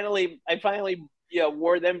I finally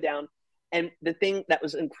wore them down. And the thing that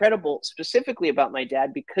was incredible specifically about my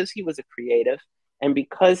dad, because he was a creative and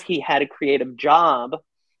because he had a creative job,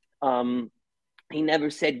 um, he never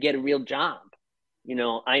said get a real job.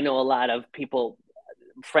 I know a lot of people,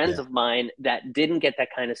 friends Yeah. of mine, that didn't get that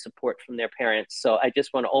kind of support from their parents. So I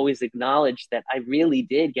just want to always acknowledge that I really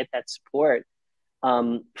did get that support,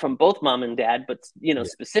 from both mom and dad, but Yeah.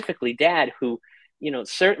 specifically dad, who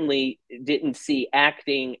certainly didn't see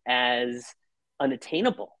acting as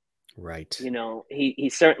unattainable. Right. He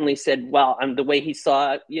certainly said, well, I'm the way he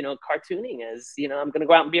saw cartooning as, I'm going to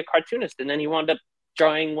go out and be a cartoonist, and then he wound up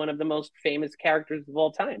drawing one of the most famous characters of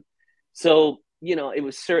all time. So it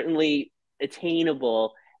was certainly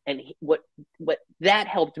attainable, and what that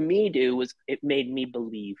helped me do was it made me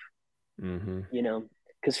believe. Mm-hmm.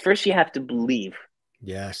 Because first you have to believe.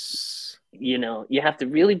 Yes. You have to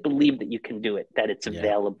really believe that you can do it, that it's Yeah.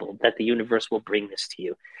 available, that the universe will bring this to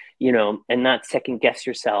you, and not second guess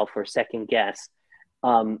yourself or second guess.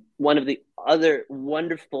 One of the other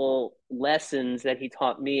wonderful lessons that he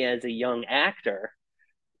taught me as a young actor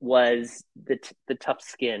was the tough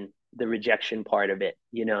skin, the rejection part of it,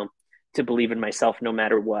 to believe in myself no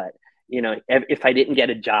matter what. If I didn't get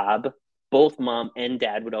a job, both mom and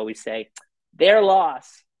dad would always say, their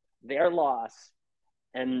loss, their loss.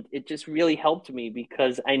 And it just really helped me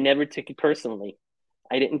because I never took it personally.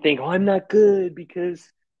 I didn't think, oh, I'm not good because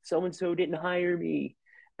so and so didn't hire me.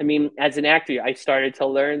 I mean, as an actor, I started to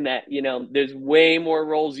learn that, there's way more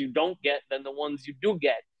roles you don't get than the ones you do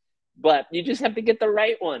get, but you just have to get the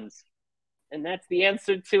right ones. And that's the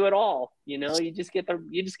answer to it all. You just get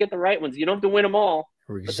the right ones. You don't have to win them all,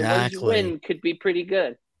 but the ones you Exactly. win could be pretty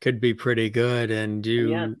good. Could be pretty good. And Yeah.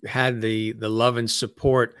 you had the love and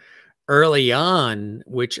support early on,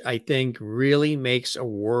 which I think really makes a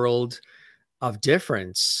world of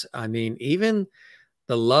difference. I mean, even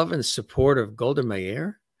the love and support of Golda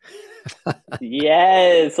Meir.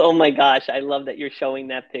 Yes. Oh my gosh. I love that you're showing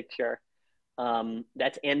that picture.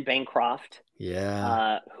 That's Anne Bancroft,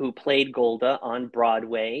 Yeah. who played Golda on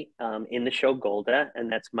Broadway, in the show Golda,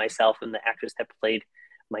 and that's myself and the actress that played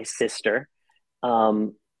my sister.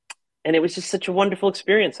 Um, and it was just such a wonderful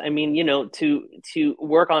experience. I mean, to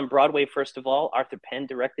work on Broadway, first of all, Arthur Penn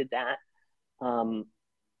directed that. Um,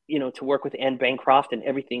 to work with Anne Bancroft and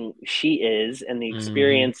everything she is, and the Hmm.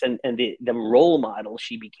 experience and the role model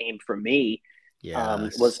she became for me,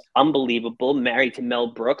 was Yes. unbelievable. Married to Mel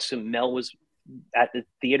Brooks, and Mel was at the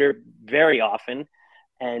theater very often,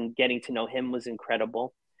 and getting to know him was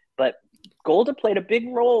incredible. But Golda played a big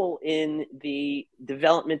role in the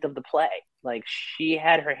development of the play. Like, she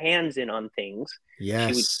had her hands in on things. She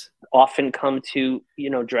would Yes. often come to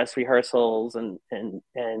dress rehearsals and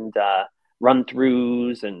run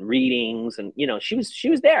throughs and readings, and she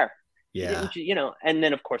was there. She Yeah. didn't, and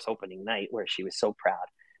then of course opening night, where she was so proud.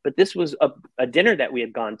 But this was a dinner that we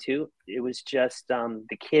had gone to. It was just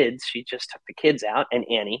the kids. She just took the kids out, and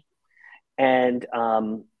Annie, and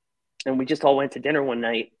we just all went to dinner one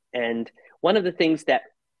night. And one of the things that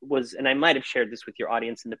was, and I might have shared this with your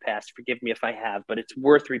audience in the past, forgive me if I have, but it's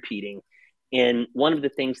worth repeating. And one of the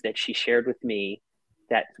things that she shared with me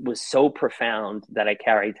that was so profound that I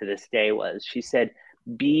carry to this day was, she said,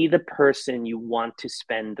 be the person you want to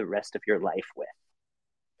spend the rest of your life with.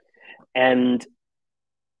 And,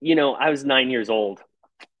 you know, I was 9 years old.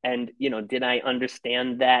 And, you know, did I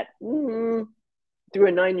understand that? Through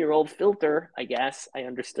a 9-year-old filter, I guess I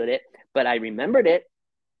understood it, but I remembered it.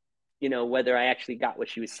 You know, whether I actually got what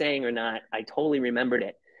she was saying or not, I totally remembered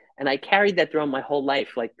it. And I carried that throughout my whole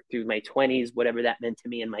life, like through my 20s, whatever that meant to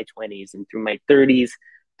me in my 20s, and through my 30s,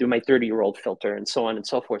 through my 30-year-old filter, and so on and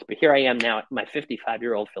so forth. But here I am now at my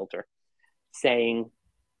 55-year-old filter saying,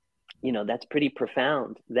 you know, that's pretty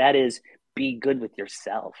profound. That is, be good with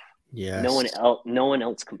yourself. Yes. No one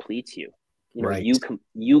else completes you. You know, Right.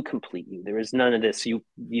 you complete you. There is none of this you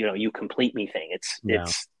know, you complete me thing. No.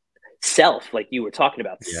 It's self, like you were talking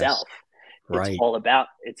about. Yes. Self. Right.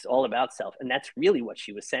 It's all about self. And that's really what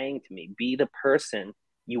she was saying to me. Be the person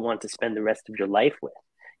you want to spend the rest of your life with,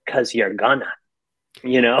 because you're gonna,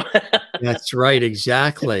 you know. That's right.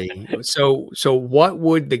 Exactly. So what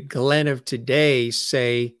would the Glenn of today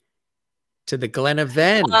say to the Glenn of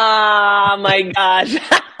then? Ah, my gosh.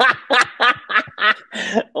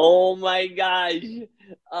 Oh my gosh.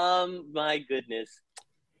 My goodness.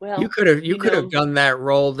 Well, You could have done that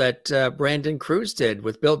role that Brandon Cruz did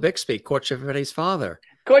with Bill Bixby, Courtship of Eddie's father.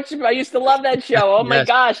 Courtship, I used to love that show. Oh my Yes.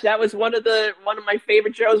 gosh, that was one of my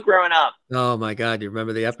favorite shows growing up. Oh my God. You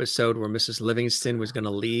remember the episode where Mrs. Livingston was going to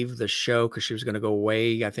leave the show because she was going to go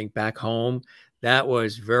away, I think, back home? That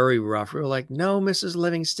was very rough. We were like, no, Mrs.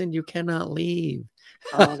 Livingston, you cannot leave.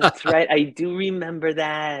 Oh, that's right. I do remember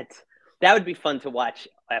that. That would be fun to watch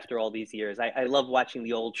after all these years. I love watching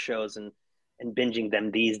the old shows and binging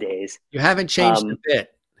them these days. You haven't changed a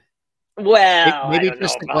bit. Well, I Maybe don't know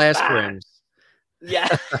just the about glass that. rims. Yeah.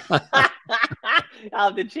 I'll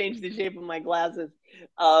have to change the shape of my glasses.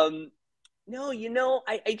 No, you know,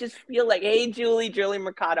 I just feel like, hey, Julie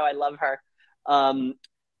Mercado, I love her.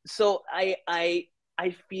 So I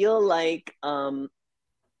feel like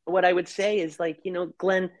what I would say is, like, you know,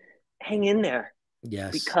 Glenn, hang in there.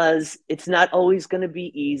 Yes. Because it's not always going to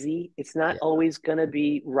be easy. It's not always going to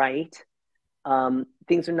be right.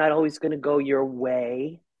 Things are not always going to go your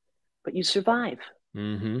way, but you survive,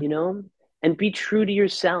 you know, and be true to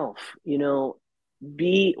yourself, you know,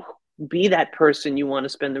 be that person you want to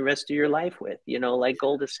spend the rest of your life with, you know, like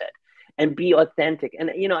Golda said, and be authentic.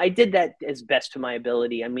 And, you know, I did that as best to my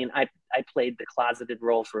ability. I mean, I played the closeted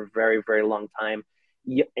role for a very, very long time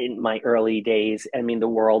in my early days. I mean, the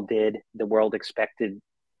world expected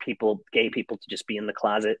gay people to just be in the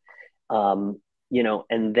closet. You know,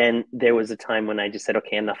 and then there was a time when I just said,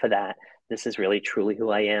 okay, enough of that. This is really truly who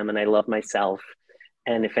I am, and I love myself.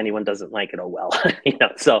 And if anyone doesn't like it, oh well. You know,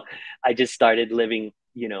 so I just started living,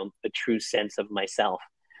 you know, a true sense of myself.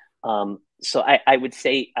 So I would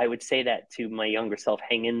say that to my younger self: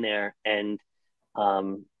 hang in there and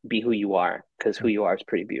be who you are, because who you are is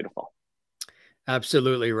pretty beautiful.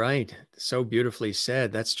 Absolutely right. So beautifully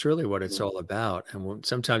said. That's truly what it's all about. And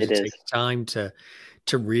sometimes it takes time to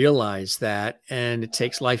realize that, and it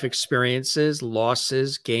takes life experiences,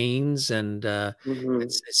 losses, gains, and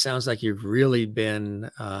it sounds like you've really been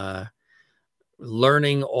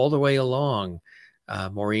learning all the way along.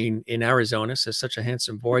 Maureen in Arizona says, such a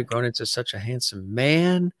handsome boy grown into such a handsome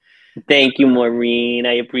man. Thank you, Maureen.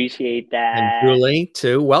 I appreciate that. And Julie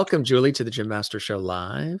too. Welcome, Julie, to the Jim Master Show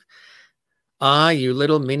Live. Ah, you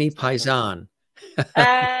little mini paisan.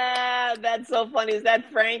 That's so funny. Is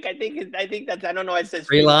that Frank? I think that's, I don't know. It says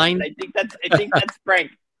Free line. I think that's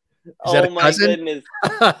Frank. Oh my goodness.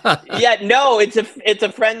 Yeah, no, it's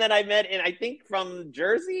a friend that I met, and I think from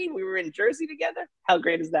Jersey. We were in Jersey together. How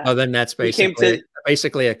great is that? Oh, then that's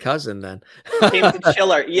basically a cousin then. Came to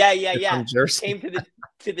Chiller. Yeah. From Jersey. Came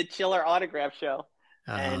to the Chiller autograph show.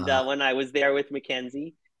 And when I was there with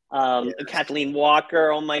Mackenzie. Yes. Kathleen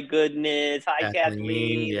Walker. Oh my goodness. Hi,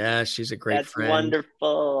 Kathleen. Yeah, she's a great friend. That's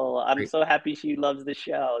wonderful. I'm so happy she loves the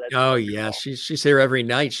show. That's wonderful. Yeah, she's here every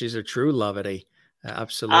night. She's a true lovety.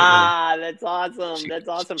 Absolutely. Ah, that's awesome. That's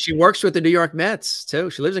awesome. She works with the New York Mets too.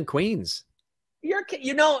 She lives in Queens.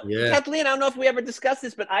 Kathleen, I don't know if we ever discussed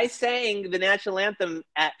this, but I sang the national anthem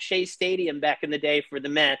at Shea Stadium back in the day for the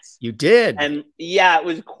Mets. You did? And yeah, it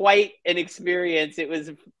was quite an experience. It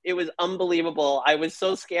was unbelievable. I was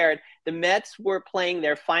so scared. The Mets were playing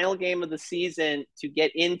their final game of the season to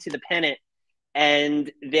get into the pennant,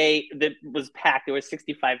 and it was packed. There were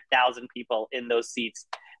 65,000 people in those seats.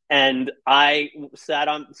 And I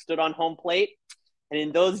stood on home plate. And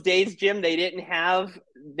in those days, Jim, they didn't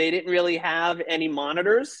really have any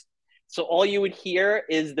monitors. So all you would hear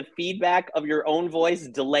is the feedback of your own voice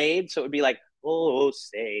delayed. So it would be like, oh,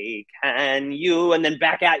 say, can you? And then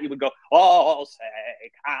back out, you would go, oh,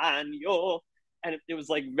 say, can you? And it was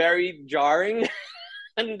like very jarring.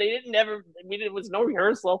 And it was no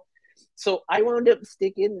rehearsal. So I wound up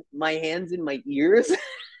sticking my hands in my ears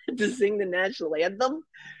to sing the national anthem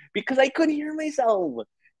because I couldn't hear myself.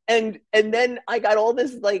 And then I got all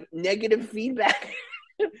this like negative feedback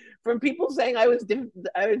from people saying I was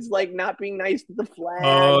like not being nice to the flag,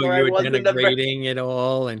 Oh, or you I were wasn't a very, denigrating it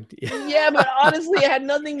all, and yeah, but honestly, it had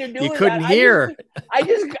nothing to do you with couldn't that. hear.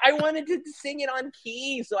 I wanted to sing it on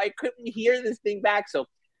key, so I couldn't hear this thing back. So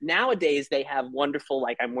nowadays they have wonderful,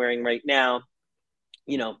 like I'm wearing right now,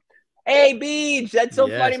 you know, hey Beach, that's so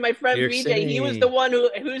funny. Yes, My New friend York BJ, he was the City. one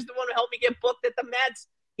who's the one who helped me get booked at the Mets.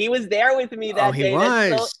 He was there with me Oh, that he day. That's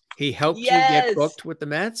so, was. He helped you get yes. booked with the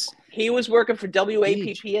Mets? He was working for Beach.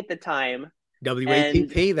 WAPP at the time. And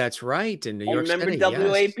WAPP, that's right, in New I York remember City,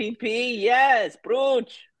 yes. WAPP. Yes,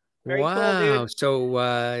 Bruch. Very cool, Wow. dude.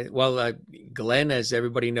 So, Glenn, as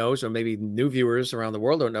everybody knows, or maybe new viewers around the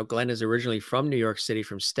world don't know, Glenn is originally from New York City,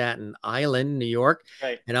 from Staten Island, New York.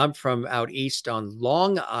 Right. And I'm from out east on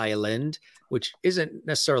Long Island, which isn't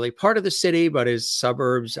necessarily part of the city, but is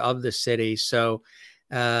suburbs of the city. So,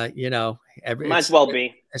 Might as well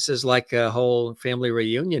be. this is like a whole family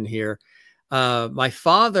reunion here. My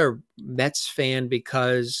father, Mets fan,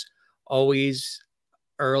 because always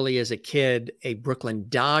early as a kid, a Brooklyn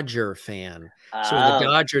Dodger fan. So when the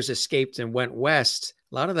Oh. Dodgers escaped and went west,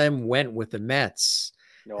 a lot of them went with the Mets.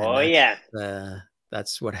 And Oh yeah.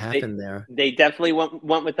 that's what happened there. They definitely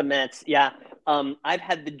went with the Mets. Yeah. I've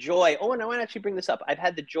had the joy. Oh, and I want to actually bring this up. I've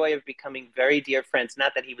had the joy of becoming very dear friends.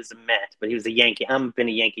 Not that he was a Met, but he was a Yankee. I've been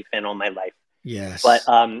a Yankee fan all my life. Yes. But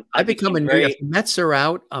I become a New York. If the Mets are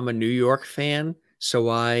out, I'm a New York fan.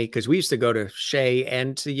 So because we used to go to Shea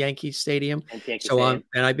and to Yankee Stadium.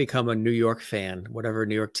 And I become a New York fan. Whatever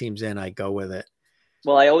New York team's in, I go with it.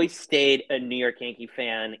 Well, I always stayed a New York Yankee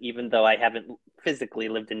fan, even though I haven't physically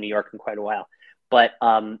lived in New York in quite a while. But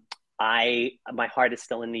my heart is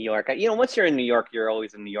still in New York. Once you're in New York, you're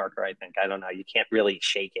always a New Yorker, I think. I don't know. You can't really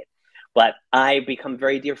shake it. But I become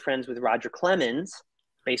very dear friends with Roger Clemens,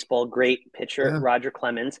 baseball great pitcher, Roger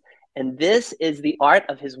Clemens. And this is the art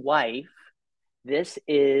of his wife. This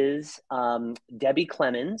is Debbie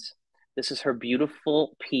Clemens. This is her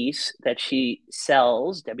beautiful piece that she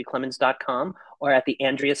sells, debbieclemens.com, or at the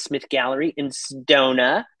Andrea Smith Gallery in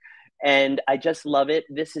Sedona. And I just love it.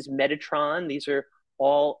 This is Metatron. These are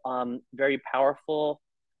all very powerful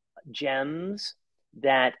gems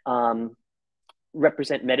that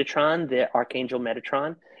represent Metatron, the Archangel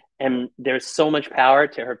Metatron. And there's so much power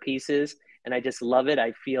to her pieces. And I just love it.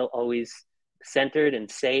 I feel always centered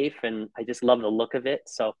and safe. And I just love the look of it.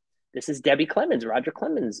 So this is Debbie Clemens, Roger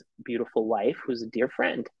Clemens' beautiful wife, who's a dear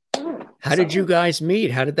friend. How did you guys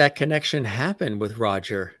meet? How did that connection happen with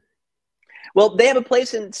Roger? Well, they have a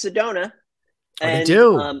place in Sedona. And they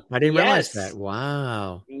do. I didn't realize that.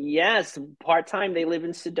 Wow. Yes, part-time. They live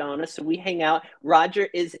in Sedona, so we hang out. Roger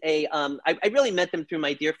is I really met them through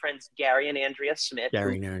my dear friends Gary and Andrea Smith,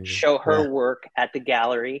 who show her work at the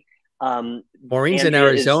gallery. Maureen's in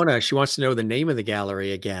Arizona. She wants to know the name of the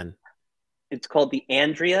gallery again. It's called the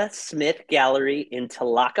Andrea Smith Gallery in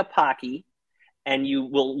Tlaquepaque, and you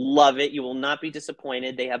will love it. You will not be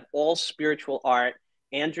disappointed. They have all spiritual art.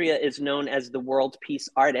 Andrea is known as the world peace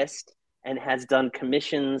artist and has done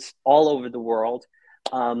commissions all over the world.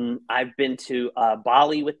 I've been to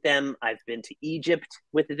Bali with them. I've been to Egypt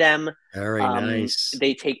with them. Very nice.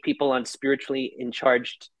 They take people on to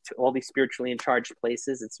all these spiritually in charged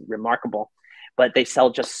places. It's remarkable. But they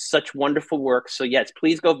sell just such wonderful work. So yes,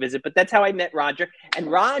 please go visit. But that's how I met Roger.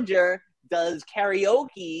 And Roger does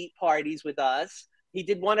karaoke parties with us. He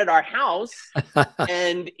did one at our house.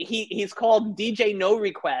 And he's called DJ No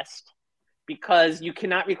Request, because you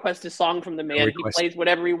cannot request a song from the man. He plays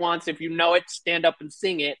whatever he wants. If you know it, stand up and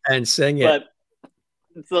sing it.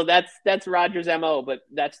 So that's Roger's MO, but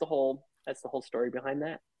that's the whole story behind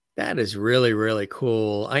that. That is really, really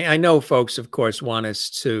cool. I know folks, of course, want us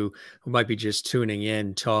to, who might be just tuning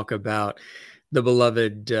in, talk about the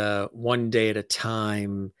beloved One Day at a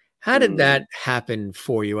Time. How did that happen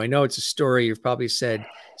for you? I know it's a story you've probably said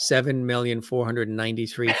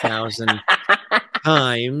 7,493,000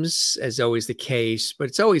 times, as always the case, but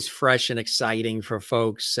it's always fresh and exciting for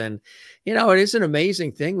folks. And, it is an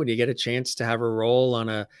amazing thing when you get a chance to have a role on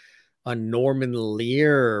a Norman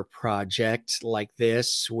Lear project like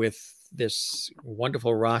this, with this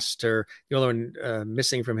wonderful roster. The only one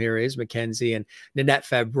missing from here is Mackenzie, and Nanette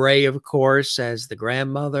Fabray, of course, as the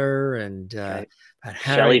grandmother, and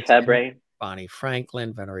Shelley Fabray, Bonnie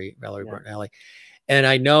Franklin, Valerie Bertinelli. And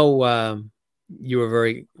I know you were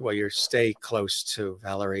very well. You stay close to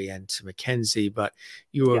Valerie and to Mackenzie, but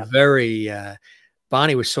you were Yeah. very.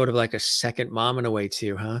 Bonnie was sort of like a second mom in a way to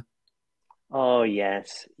you, huh? Oh,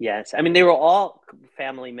 yes, yes. I mean, they were all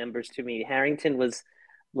family members to me. Harrington was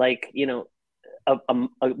like, a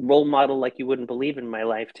role model like you wouldn't believe in my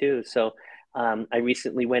life too. So I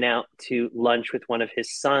recently went out to lunch with one of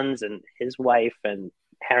his sons and his wife and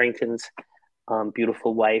Harrington's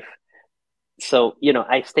beautiful wife. So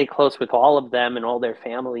I stay close with all of them and all their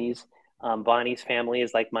families. Bonnie's family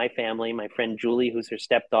is like my family. My friend Julie, who's her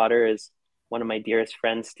stepdaughter, is one of my dearest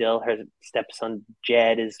friends still. Her stepson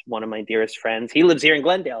Jed is one of my dearest friends. He lives here in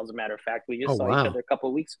Glendale, as a matter of fact. We Oh, just saw each wow. other a couple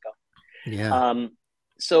of weeks ago. Yeah.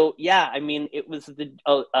 So yeah, I mean, it was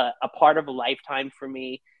a part of a lifetime for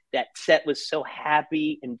me. That set was so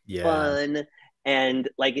happy and Yeah. fun, and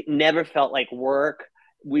like it never felt like work.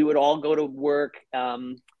 We would all go to work.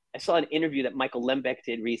 I saw an interview that Michael Lembeck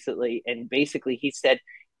did recently, and basically he said,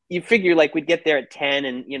 "You figure like we'd get there at 10,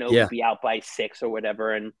 and Yeah. we'd be out by 6 or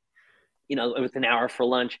whatever, and it was an hour for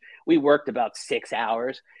lunch. We worked about 6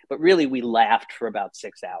 hours, but really we laughed for about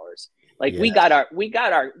 6 hours. Like Yes. we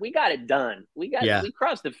got it done. Yeah. We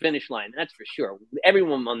crossed the finish line. That's for sure.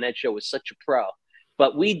 Everyone on that show was such a pro,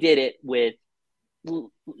 but we did it with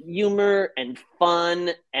humor and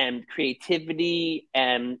fun and creativity,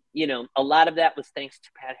 and a lot of that was thanks to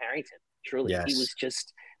Pat Harrington. Truly, Yes.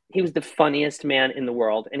 he was the funniest man in the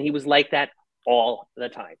world, and he was like that all the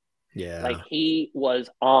time. Like Yeah. he was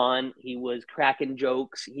cracking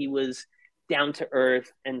jokes, he was down to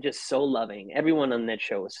earth and just so loving. Everyone on that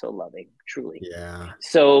show was so loving, truly. Yeah.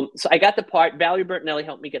 So I got the part. Valerie Bertinelli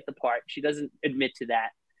helped me get the part. She doesn't admit to that,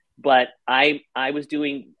 but I was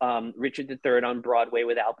doing Richard III on Broadway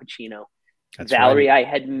with Al Pacino. That's right. Valerie I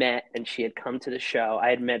had met, and she had come to the show. I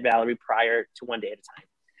had met Valerie prior to One Day at a Time,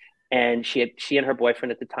 and she and her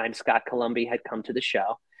boyfriend at the time, Scott Columbia, had come to the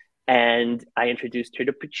show. And I introduced her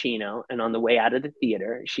to Pacino. And on the way out of the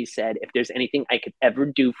theater, she said, "If there's anything I could ever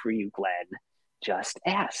do for you, Glenn, just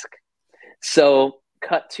ask." So,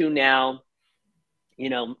 cut to now, you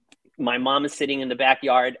know, my mom is sitting in the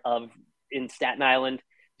backyard in Staten Island.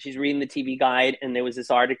 She's reading the TV guide, and there was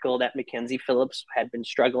this article that Mackenzie Phillips had been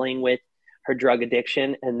struggling with her drug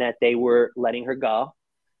addiction, and that they were letting her go,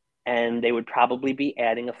 and they would probably be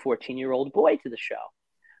adding a 14-year-old boy to the show.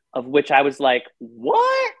 Of which I was like,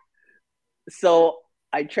 "What?" So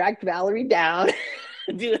I tracked Valerie down,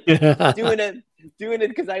 doing it, doing it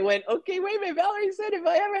because I went, "Okay, wait a minute." Valerie said, "If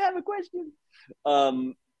I ever have a question,"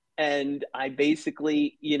 um, and I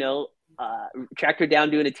basically, tracked her down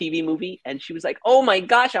doing a TV movie, and she was like, "Oh my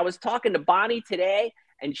gosh, I was talking to Bonnie today,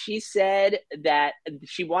 and she said that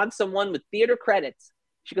she wants someone with theater credits."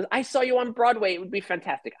 She goes, "I saw you on Broadway. It would be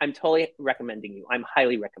fantastic. I'm totally recommending you. I'm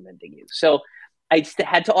highly recommending you." So I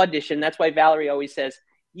had to audition. That's why Valerie always says,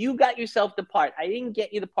 "You got yourself the part. I didn't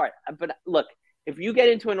get you the part." But look, if you get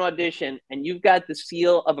into an audition and you've got the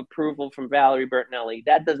seal of approval from Valerie Bertinelli,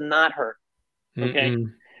 that does not hurt. Okay.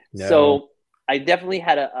 Mm-mm. No. So I definitely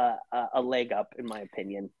had a leg up, in my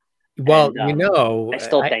opinion. Well, And I uh,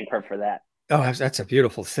 still I thank her for that. oh, that's a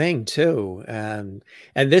beautiful thing too. And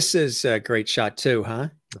this is a great shot too, huh?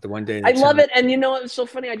 With the One Day at a I love Time. it. And it was so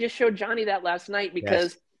funny. I just showed Johnny that last night Yes.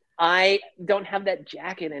 because I don't have that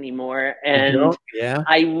jacket anymore. You And don't? Yeah.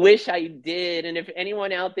 I wish I did. And if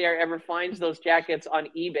anyone out there ever finds those jackets on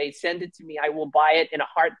eBay, send it to me. I will buy it in a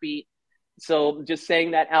heartbeat. So just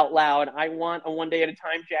saying that out loud, I want a One Day at a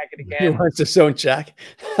Time jacket He again. wants his own jack.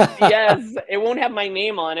 Yes, it won't have my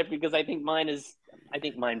name on it because I think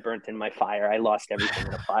mine burnt in my fire. I lost everything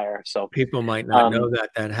in a fire. So, People might not know um, that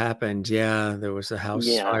that happened. Yeah, there was a house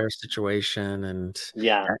yeah, fire situation, and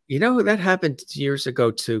yeah. that happened years ago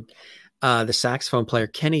to the saxophone player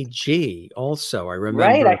Kenny G. Also, I Right.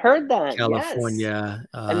 I remember heard that. Yes. California.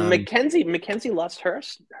 And Mackenzie lost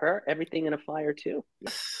her everything in a fire too.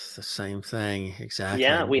 Yeah. The same thing exactly.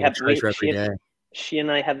 Yeah, We gotta treasure every day. she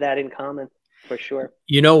and I have that in common for sure.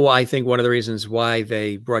 I think one of the reasons why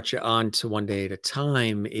they brought you on to One Day at a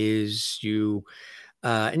Time is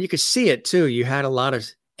and you could see it too. You had a lot of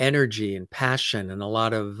energy and passion and a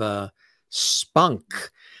lot of spunk,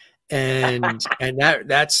 and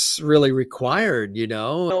that's really required.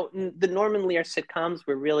 So the Norman Lear sitcoms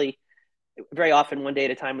were really very often One Day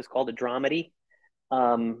at a Time was called a dramedy.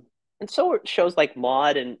 And so were shows like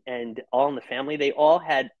Maude and All in the Family. They all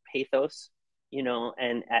had pathos,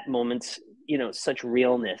 and at moments, such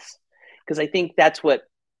realness. Because I think that's what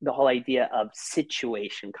the whole idea of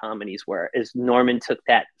situation comedies were, is Norman took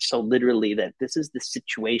that so literally, that this is the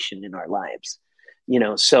situation in our lives.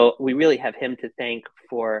 So we really have him to thank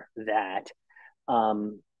for that.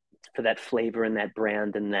 Um, for that flavor and that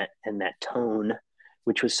brand and that tone,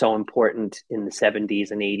 which was so important in the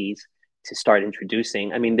 70s and 80s to start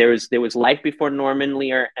introducing. I mean, there was life before Norman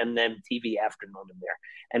Lear and then TV after Norman Lear,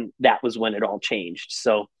 and that was when it all changed.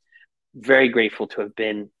 So very grateful to have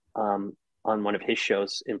been on one of his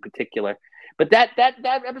shows in particular. But that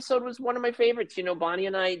episode was one of my favorites. You know, Bonnie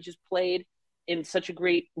and I just played in such a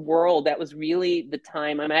great world. That was really the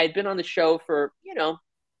time. I mean, I had been on the show for, you know,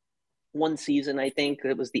 one season. I think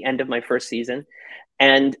it was the end of my first season,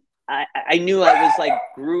 and I knew I was like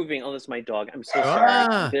grooving. Oh, that's my dog. I'm so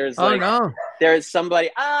sorry. There's no. There's somebody.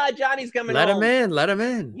 Johnny's coming home. Him in. Let him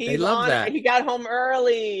in. They love that. He got home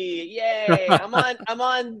early. Yay. I'm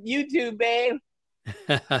on YouTube, babe.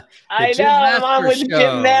 I know. I'm on with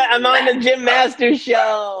Jim. I'm on the Jim Master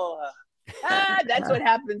show. That's what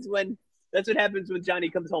happens when Johnny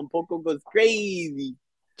comes home. Poco goes crazy.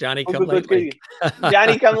 Johnny come lately.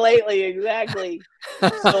 Johnny come lately, exactly.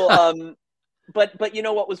 So but you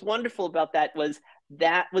know what was wonderful about that was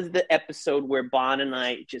the episode where Bon and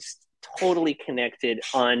I just totally connected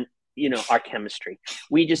on, you know, our chemistry.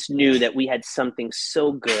 We just knew that we had something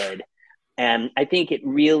so good, and I think it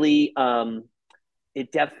really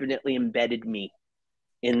it definitely embedded me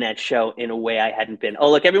in that show in a way I hadn't been. Oh,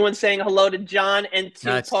 look, everyone's saying hello to John and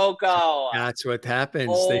to Poco. That's what happens.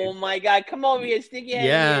 Oh my God, come over here, stick your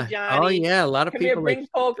head in here, Johnny. Oh yeah, a lot of come people here, bring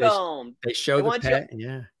Poco home. They show the pet.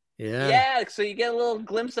 Yeah. So you get a little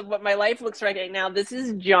glimpse of what my life looks like right now. This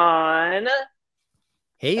is John.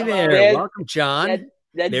 Hey there, welcome, John.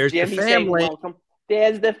 There's Jim. The family. Welcome.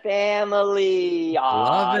 There's the family.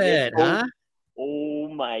 Love it, huh? Oh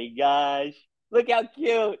my gosh. Look how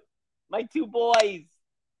cute. My two boys.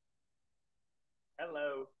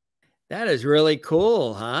 Hello. That is really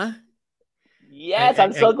cool, huh? Yes,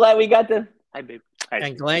 I'm so glad we got to. Hi, babe.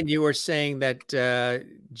 And Glenn, you were saying that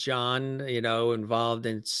John, you know, involved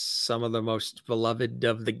in some of the most beloved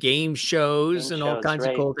of the game shows and all kinds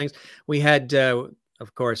of cool things. We had,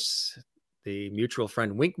 of course, the mutual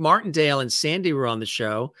friend Wink Martindale and Sandy were on the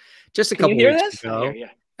show just a couple weeks ago.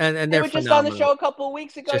 And they were just on the show a couple of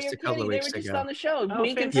weeks ago. Just a couple of weeks ago. They were just on the show. Oh,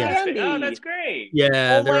 Wink and Sandy. Oh, that's great.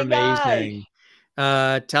 Yeah, they're amazing.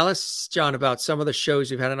 Tell us, John, about some of the shows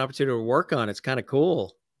you've had an opportunity to work on. It's kind of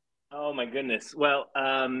cool. Oh my goodness. Well,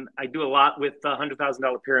 I do a lot with the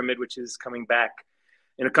 $100,000 Pyramid, which is coming back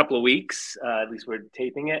in a couple of weeks. At least we're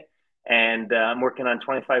taping it. And I'm working on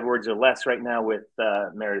 25 Words or Less right now with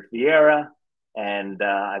Meredith Vieira. And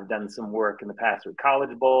I've done some work in the past with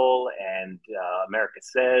College Bowl and America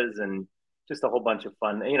Says, and just a whole bunch of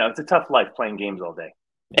fun. You know, it's a tough life playing games all day.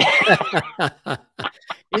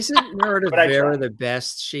 Isn't Meredith Vieira the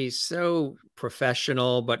best? She's so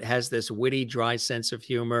professional, but has this witty, dry sense of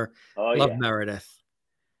humor. Love Meredith.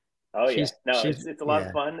 Oh, yeah. No, it's a lot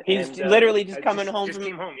of fun. He's literally just coming home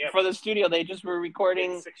for the studio. They just were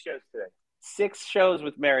recording 6 shows today. 6 shows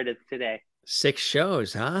with Meredith today. 6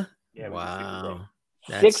 shows, huh? Yeah, wow.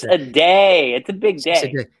 6 a day. It's a big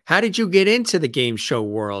day. How did you get into the game show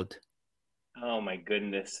world? Oh, my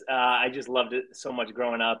goodness. I just loved it so much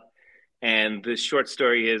growing up. And the short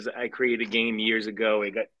story is I created a game years ago.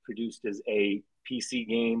 It got produced as a PC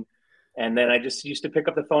game. And then I just used to pick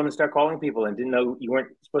up the phone and start calling people and didn't know you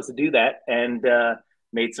weren't supposed to do that. And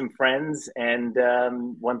made some friends. And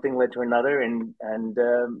one thing led to another and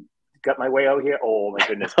got my way out here. Oh, my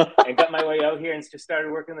goodness. And got my way out here and just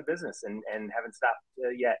started working the business and haven't stopped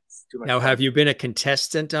yet. It's too much now, fun. Have you been a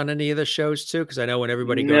contestant on any of the shows too? Because I know when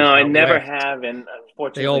everybody goes. No, I never have. And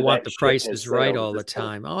unfortunately, they all want the Price is Right all the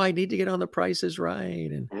time. Oh, I need to get on the Price is Right.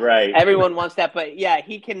 And right. Everyone wants that. But yeah,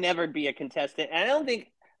 he can never be a contestant. And I don't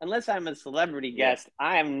think, unless I'm a celebrity guest,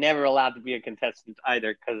 I am never allowed to be a contestant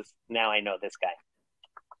either because now I know this guy.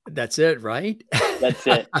 That's it, right? That's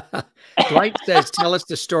it. Dwight says, tell us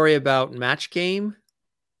the story about Match Game.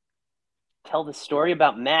 Tell the story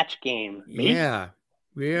about Match Game. Me? Yeah.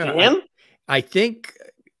 To him? I think,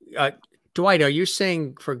 Dwight, are you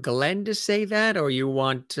saying for Glenn to say that, or you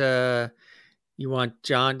want John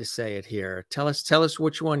to say it here? Tell us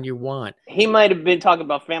which one you want. He might have been talking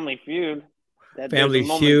about Family Feud. Family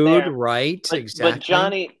Feud, right? Exactly. But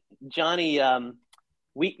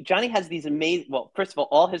Johnny has these amazing. Well, first of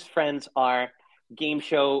all his friends are game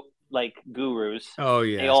show like gurus. Oh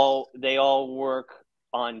yeah, they all work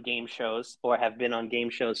on game shows or have been on game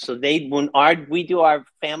shows. So we do our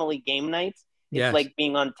family game nights, it's like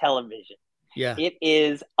being on television. Yeah, it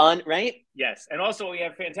is right. Yes, and also we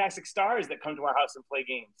have fantastic stars that come to our house and play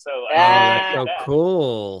games. So that's so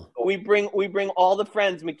cool. We bring all the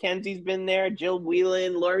friends. Mackenzie's been there. Jill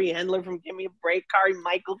Whelan, Laurie Hendler from Give Me a Break, Kari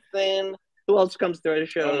Michelson. Who else comes to our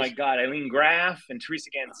shows? Oh my God, Eileen Graff and Teresa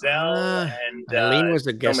Ganzel and Eileen was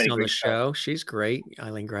a so guest many on the great show. She's great.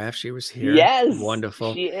 Eileen Graff, she was here. Yes,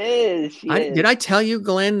 Wonderful. she is. Did I tell you,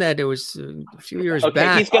 Glenn, that it was a few years Okay,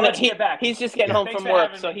 back? He's just getting home from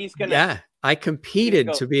work, so he's gonna. Yeah, I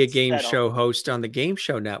competed to be a game settle. show host on the Game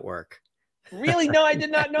Show Network. Really? No, I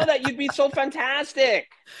did not know that. You'd be so fantastic.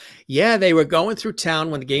 Yeah, they were going through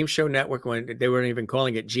town when the Game Show Network, when they weren't even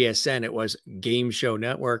calling it GSN, it was Game Show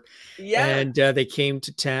Network. Yeah. And they came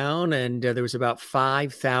to town, and there was about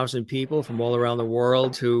 5,000 people from all around the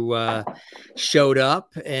world who showed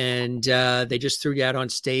up, and they just threw you out on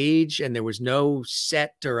stage, and there was no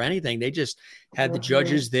set or anything. They just had the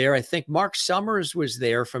judges there. I think Mark Summers was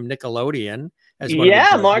there from Nickelodeon.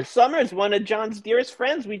 Yeah, Mark Summers, one of John's dearest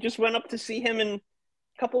friends. We just went up to see him a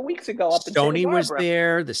couple of weeks ago. Up in Sony was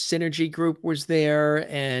there. The Synergy Group was there,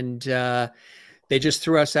 and they just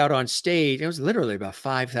threw us out on stage. It was literally about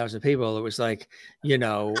 5,000 people. It was like, you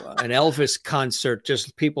know, an Elvis concert,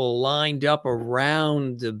 just people lined up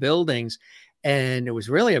around the buildings. And it was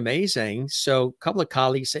really amazing. So a couple of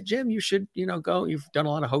colleagues said, Jim, you should, you know, go. You've done a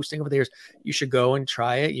lot of hosting over the years. You should go and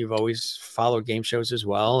try it. You've always followed game shows as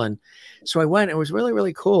well. And so I went. It was really,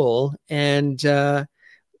 really cool. And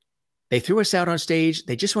they threw us out on stage.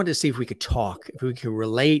 They just wanted to see if we could talk, if we could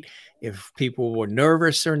relate, if people were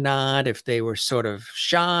nervous or not, if they were sort of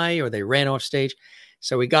shy or they ran off stage.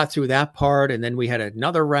 So we got through that part, and then we had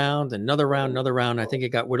another round, another round, another round. I think it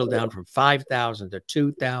got whittled down from 5,000 to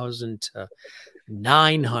 2,000 to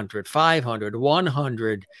 900, 500,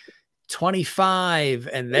 100, 25.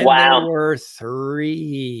 And then there were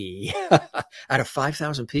 3 out of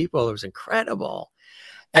 5,000 people. It was incredible.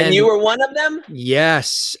 And you were one of them?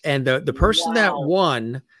 Yes. And the person that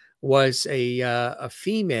won was a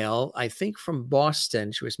female, I think from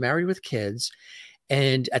Boston. She was married with kids.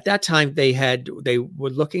 And at that time, they were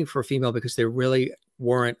looking for a female because there really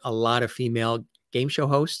weren't a lot of female game show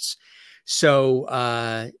hosts.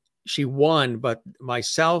 So she won, but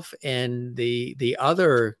myself and the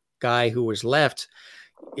other guy who was left,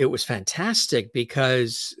 it was fantastic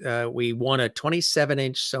because we won a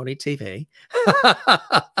 27-inch Sony TV,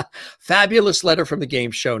 fabulous letter from the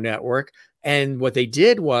Game Show Network. And what they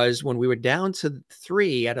did was, when we were down to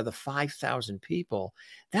 3 out of the 5,000 people,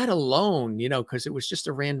 that alone, you know, because it was just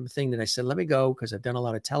a random thing that I said, let me go, because I've done a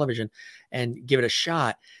lot of television, and give it a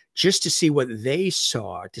shot just to see what they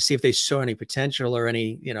saw, to see if they saw any potential or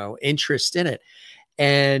any, you know, interest in it.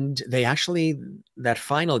 And they actually, that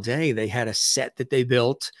final day, they had a set that they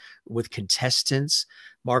built with contestants,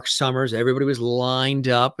 Mark Summers, everybody was lined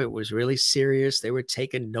up. It was really serious. They were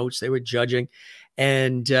taking notes. They were judging.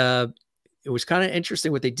 And it was kind of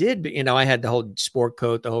interesting what they did. But, you know, I had the whole sport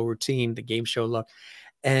coat, the whole routine, the game show look.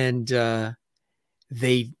 And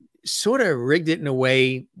they sort of rigged it in a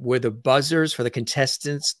way where the buzzers for the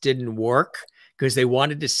contestants didn't work, because they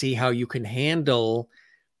wanted to see how you can handle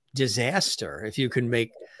disaster, if you can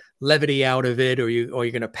make levity out of it, or you're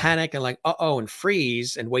going to panic and like, uh-oh, and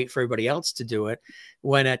freeze and wait for everybody else to do it.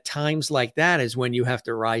 When at times like that is when you have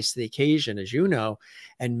to rise to the occasion, as you know,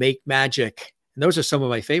 and make magic. And those are some of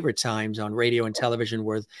my favorite times on radio and television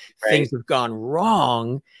where things have gone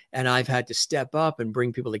wrong, and I've had to step up and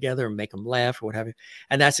bring people together and make them laugh or what have you.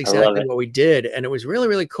 And that's exactly what we did. And it was really,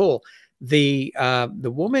 really cool. The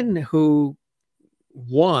woman who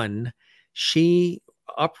won, she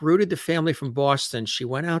uprooted the family from Boston. She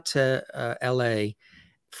went out to LA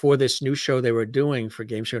for this new show they were doing for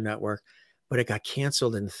Game Show Network, but it got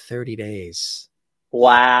canceled in 30 days.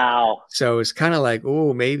 Wow. So it's kind of like,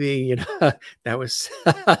 oh, maybe, you know, that was,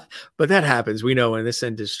 but that happens. We know in this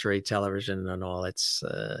industry, television and all, it's,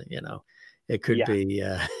 you know, it could be.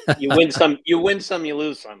 You win some, you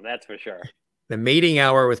lose some. That's for sure. The Mating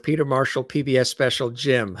Hour with Peter Marshall, PBS special,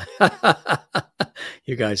 Jim.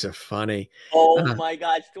 You guys are funny. Oh my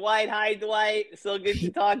gosh. Dwight. Hi, Dwight. So good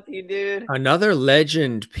to talk to you, dude. Another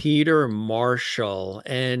legend, Peter Marshall.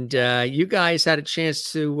 And you guys had a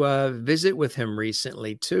chance to visit with him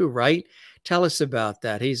recently too, right? Tell us about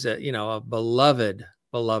that. He's a, you know, a beloved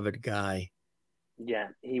guy. Yeah,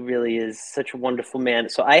 he really is such a wonderful man.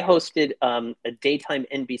 So I hosted a daytime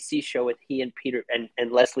NBC show with he and Peter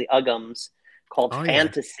and Leslie Uggams called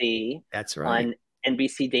Fantasy. Yeah. That's right. On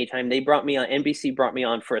NBC daytime. They brought me on, NBC brought me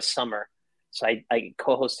on for a summer. So I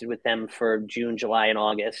co-hosted with them for June, July, and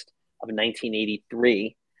August of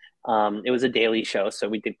 1983. It was a daily show, so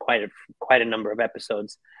we did quite a number of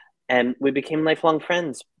episodes, and we became lifelong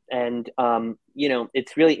friends. And you know,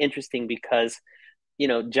 it's really interesting because, you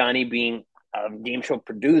know, Johnny being a game show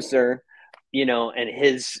producer, you know, and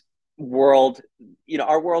his world, you know,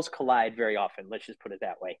 our worlds collide very often. Let's just put it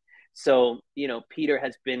that way. So, you know, Peter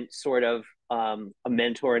has been sort of a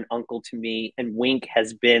mentor and uncle to me, and Wink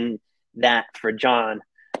has been that for John.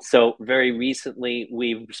 So very recently,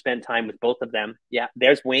 we've spent time with both of them. Yeah,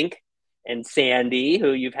 there's Wink and Sandy,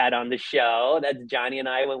 who you've had on the show. That's Johnny and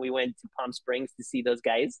I when we went to Palm Springs to see those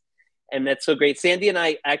guys. And that's so great. Sandy and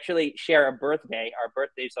I actually share a birthday. Our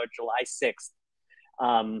birthdays are July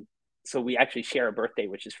 6th. So we actually share a birthday,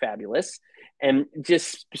 which is fabulous. And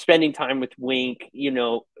just spending time with Wink, you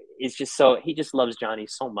know, is just so, he just loves Johnny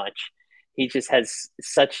so much. He just has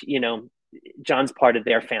such, you know, John's part of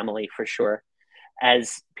their family for sure,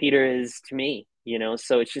 as Peter is to me, you know.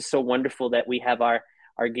 So it's just so wonderful that we have our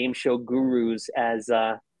game show gurus as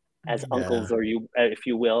uncles, or if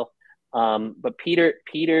you will. But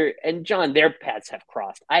Peter and John, their paths have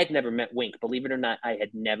crossed. I had never met Wink. Believe it or not, I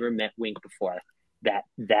had never met Wink before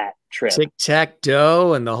that trip.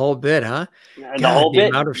 Tic-tac-toe and the whole bit, huh? And the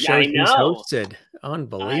amount of shows he's hosted.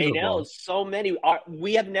 Unbelievable. I know. So many.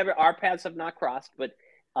 Our paths have not crossed, but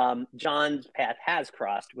John's path has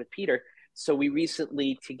crossed with Peter. So we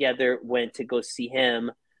recently together went to go see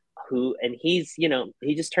him, and he's, you know,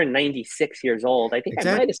 he just turned 96 years old. I think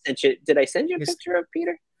I might have sent you. Did I send you a picture of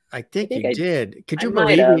Peter? I think you did. Could you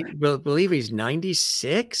believe he's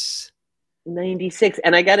 96? 96.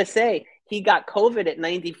 And I got to say, he got COVID at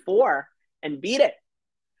 94 and beat it.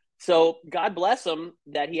 So God bless him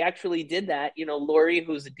that he actually did that. You know, Lori,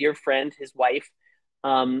 who's a dear friend, his wife,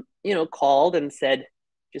 you know, called and said,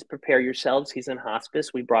 just prepare yourselves. He's in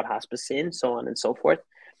hospice. We brought hospice in, so on and so forth.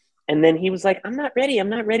 And then he was like, I'm not ready. I'm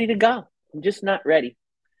not ready to go. I'm just not ready.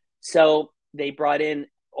 So they brought in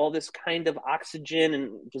all this kind of oxygen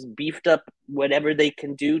and just beefed up whatever they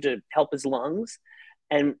can do to help his lungs.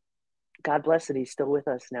 And God bless it, he's still with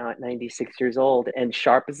us now at 96 years old and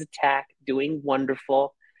sharp as a tack, doing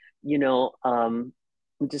wonderful. You know, I'm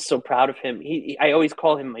just so proud of him. I always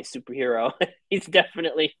call him my superhero. He's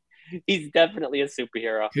definitely a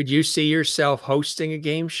superhero. Could you see yourself hosting a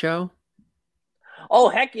game show? Oh,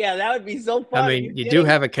 heck yeah, that would be so fun. I mean, you do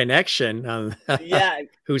have a connection on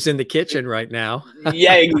who's in the kitchen right now.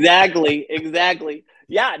 Yeah, exactly.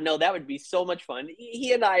 Yeah, no, that would be so much fun.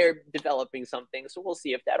 He and I are developing something, so we'll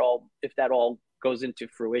see if that all goes into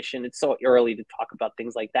fruition. It's so early to talk about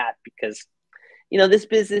things like that because, you know, this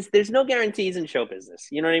business, there's no guarantees in show business.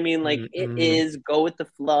 You know what I mean? Like it is go with the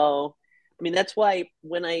flow. I mean, that's why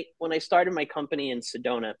when I started my company in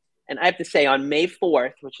Sedona, and I have to say on May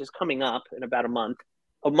 4th, which is coming up in about a month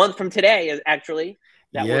from today is actually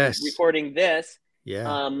that we're recording this.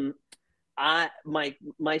 Yeah.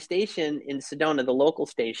 My station in Sedona, the local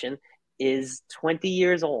station, is 20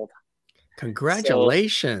 years old.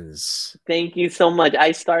 Congratulations. So, thank you so much.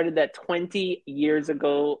 I started that 20 years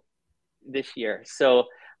ago this year. So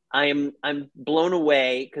I'm blown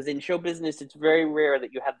away because in show business, it's very rare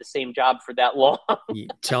that you have the same job for that long.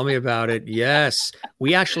 Tell me about it. Yes.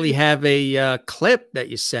 We actually have a clip that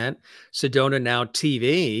you sent, Sedona Now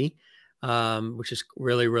TV, which is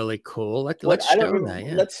really, really cool. Let's show that.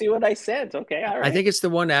 Yeah. Let's see what I sent. Okay. All right. I think it's the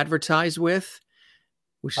one advertised with,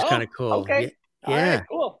 which is kind of cool. Okay. Yeah. All right,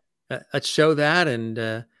 cool. Let's show that. And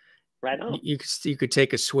right on. You could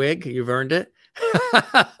take a swig. You've earned it.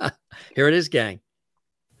 Here it is, gang.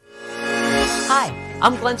 Hi,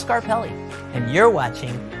 I'm Glenn Scarpelli, and you're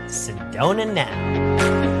watching Sedona Now.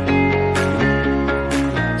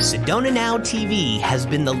 Sedona Now TV has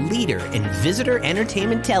been the leader in visitor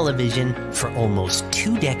entertainment television for almost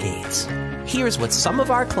 2 decades. Here's what some of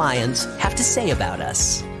our clients have to say about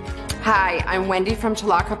us. Hi, I'm Wendy from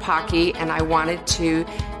Tlaquepaque, and I wanted to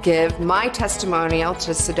give my testimonial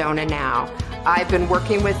to Sedona Now. I've been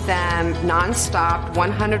working with them nonstop,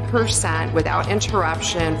 100% without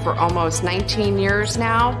interruption for almost 19 years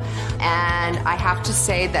now. And I have to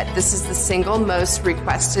say that this is the single most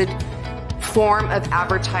requested form of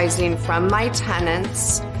advertising from my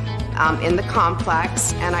tenants in the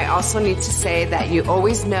complex. And I also need to say that you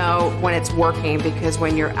always know when it's working because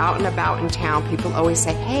when you're out and about in town, people always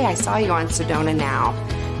say, hey, I saw you on Sedona Now.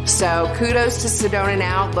 So kudos to Sedona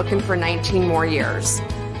Now, looking for 19 more years.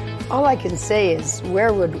 All I can say is,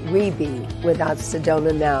 where would we be without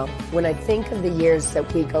Sedona Now? When I think of the years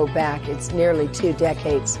that we go back, it's nearly 2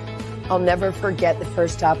 decades. I'll never forget the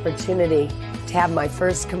first opportunity to have my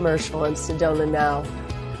first commercial on Sedona Now.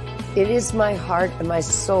 It is my heart and my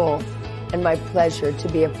soul and my pleasure to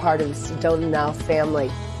be a part of the Sedona Now family.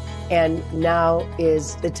 And now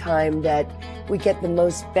is the time that we get the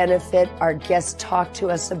most benefit. Our guests talk to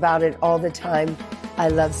us about it all the time. I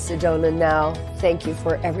love Sedona Now. Thank you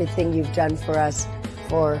for everything you've done for us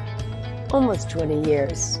for almost 20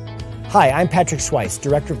 years. Hi, I'm Patrick Schweiss,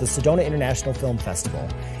 director of the Sedona International Film Festival,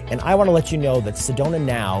 and I want to let you know that Sedona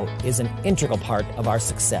Now is an integral part of our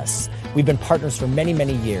success. We've been partners for many,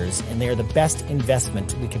 many years, and they are the best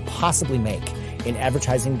investment we could possibly make in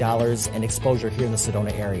advertising dollars and exposure here in the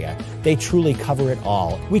Sedona area. They truly cover it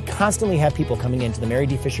all. We constantly have people coming into the Mary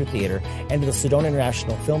D. Fisher Theater and to the Sedona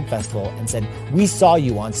International Film Festival and said, "We saw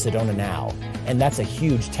you on Sedona Now," and that's a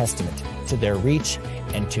huge testament to their reach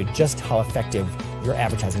and to just how effective your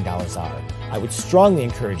advertising dollars are. I would strongly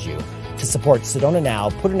encourage you to support Sedona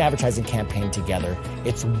Now, put an advertising campaign together.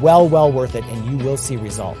 It's well worth it, and you will see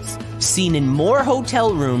results. Seen in more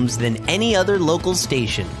hotel rooms than any other local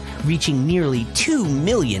station, reaching nearly 2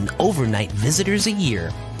 million overnight visitors a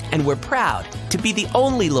year. And we're proud to be the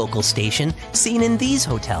only local station seen in these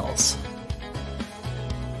hotels.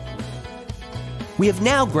 We have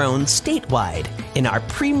now grown statewide in our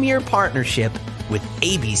premier partnership with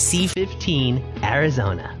ABC 15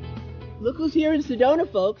 Arizona. Look who's here in Sedona,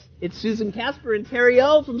 folks. It's Susan Casper and Terry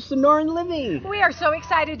O from Sonoran Living. We are so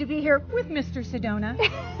excited to be here with Mr. Sedona.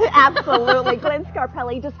 Absolutely. Glenn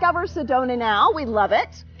Scarpelli, Discover Sedona Now. We love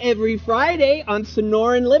it. Every Friday on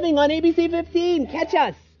Sonoran Living on ABC 15. Catch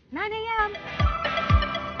us. 9 a.m.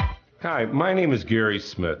 Hi, my name is Gary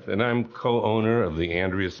Smith, and I'm co-owner of the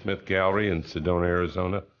Andrea Smith Gallery in Sedona,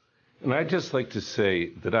 Arizona. And I'd just like to say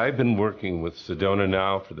that I've been working with Sedona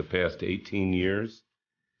Now for the past 18 years,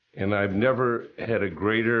 and I've never had a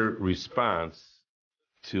greater response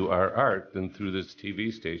to our art than through this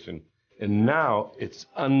TV station. And now it's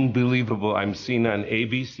unbelievable. I'm seen on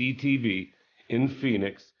ABC TV in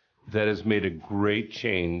Phoenix. That has made a great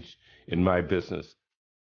change in my business.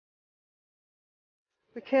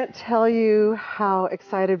 We can't tell you how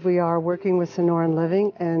excited we are working with Sonoran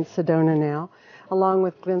Living and Sedona Now, along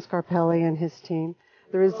with Glenn Scarpelli and his team.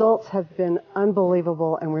 The results have been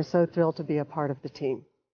unbelievable, and we're so thrilled to be a part of the team.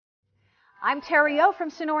 I'm Terry O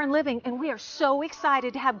from Sonoran Living, and we are so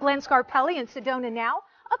excited to have Glenn Scarpelli and Sedona Now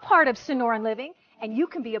a part of Sonoran Living, and you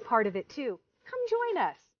can be a part of it too. Come join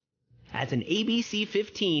us. As an ABC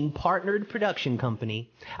 15 partnered production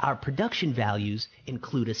company, our production values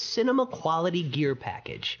include a cinema quality gear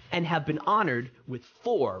package and have been honored with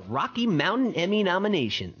 4 Rocky Mountain Emmy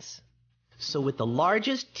nominations. So with the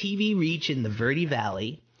largest TV reach in the Verde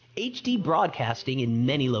Valley, HD broadcasting in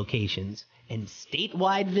many locations, and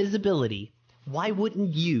statewide visibility, why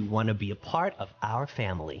wouldn't you want to be a part of our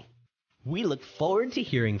family? We look forward to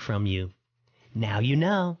hearing from you. Now you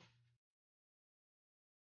know.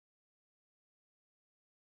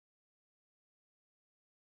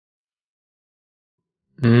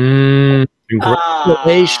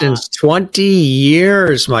 Congratulations. 20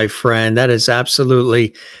 years, my friend. That is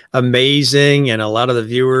absolutely amazing. And a lot of the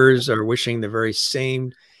viewers are wishing the very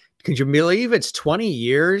same. Can you believe it's 20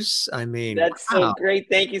 years? I mean, that's so great.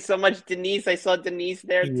 Thank you so much, Denise. I saw Denise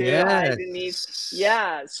there too. Yes. Hi, Denise.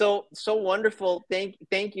 Yeah, so wonderful.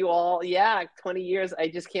 Thank you all. Yeah, 20 years. I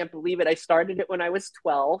just can't believe it. I started it when I was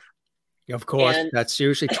 12. Of course, that's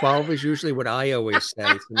usually 12 is usually what I always say.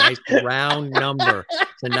 It's a nice round number.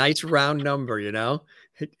 It's a nice round number, you know.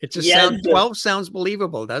 It just sounds 12 sounds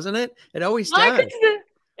believable, doesn't it? It always does.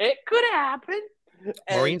 It could happen.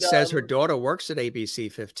 Maureen says her daughter works at ABC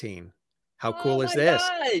 15. How cool is this?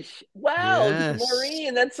 Gosh. Wow, yes.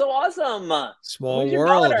 Maureen, that's so awesome. Small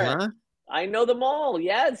world, huh? I know them all.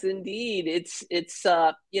 Yes, indeed. It's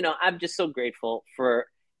you know, I'm just so grateful for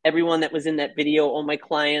everyone that was in that video, all my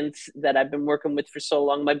clients that I've been working with for so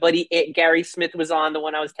long. My buddy Gary Smith was on, the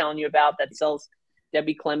one I was telling you about, that sells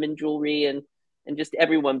Debbie Clement jewelry, and just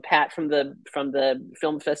everyone, Pat from the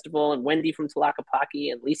film festival, and Wendy from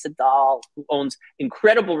Tlaquepaque, and Lisa Dahl, who owns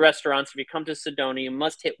incredible restaurants. If you come to Sedona, you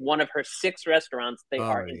must hit one of her 6 restaurants. They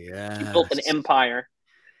are she built an empire.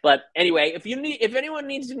 But anyway, if anyone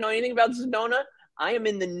needs to know anything about Sedona, I am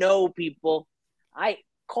in the know, people. I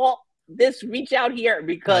reach out here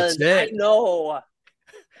because I know.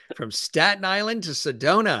 From Staten Island to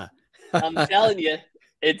Sedona. I'm telling you,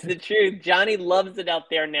 it's the truth. Johnny loves it out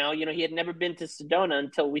there now. You know, he had never been to Sedona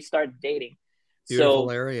until we started dating.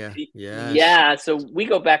 Beautiful area. Yes. Yeah. So we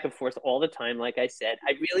go back and forth all the time. Like I said,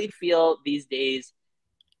 I really feel these days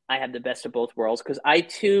I have the best of both worlds, because I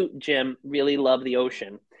too, Jim, really love the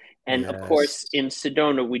ocean. And of course, in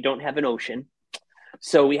Sedona, we don't have an ocean.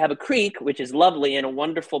 So we have a creek, which is lovely and a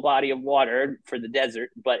wonderful body of water for the desert,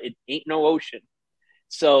 but it ain't no ocean.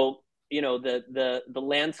 So, you know, the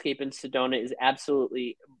landscape in Sedona is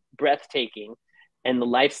absolutely breathtaking, and the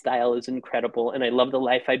lifestyle is incredible. And I love the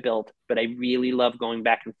life I built, but I really love going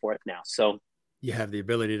back and forth now. So you have the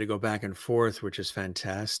ability to go back and forth, which is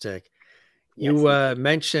fantastic. You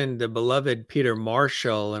mentioned the beloved Peter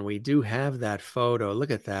Marshall, and we do have that photo.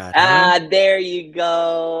 Look at that. Ah, there you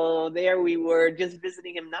go. There we were, just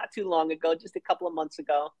visiting him not too long ago, just a couple of months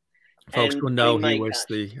ago. Folks And will know he my was gosh.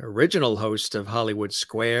 the original host of Hollywood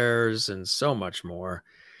Squares and so much more.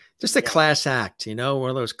 Just a Yeah. class act, you know, one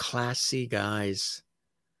of those classy guys.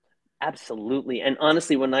 Absolutely. And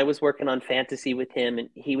honestly, when I was working on fantasy with him and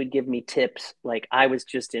he would give me tips, like I was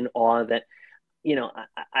just in awe that, you know,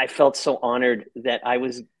 I felt so honored that I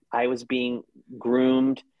was being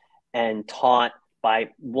groomed and taught by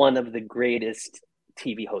one of the greatest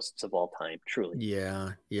TV hosts of all time, truly.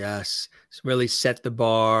 Yeah, yes. It's really set the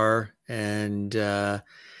bar and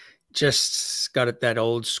just got it that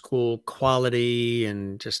old school quality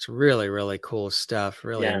and just really, really cool stuff.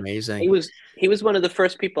 Really amazing. He was one of the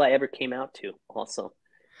first people I ever came out to also.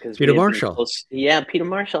 Because Peter Marshall. Yeah, Peter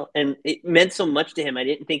Marshall. And it meant so much to him. I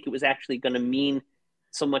didn't think it was actually going to mean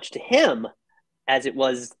so much to him as it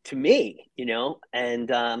was to me, you know.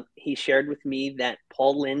 And he shared with me that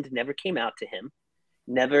Paul Lynde never came out to him.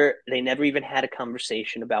 They never even had a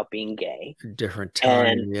conversation about being gay. Different time,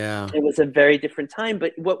 and yeah. It was a very different time.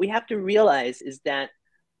 But what we have to realize is that,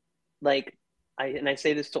 like, I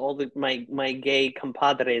say this to all my gay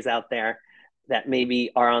compadres out there that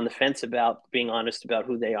maybe are on the fence about being honest about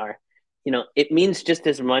who they are. You know, it means just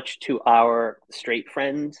as much to our straight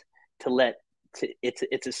friends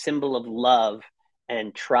it's a symbol of love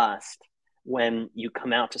and trust when you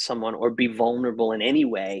come out to someone or be vulnerable in any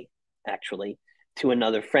way, actually, to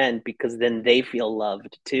another friend, because then they feel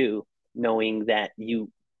loved too, knowing that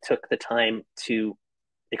you took the time to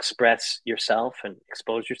express yourself and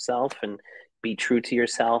expose yourself and be true to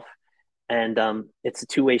yourself. And it's a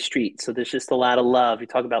two-way street. So there's just a lot of love. You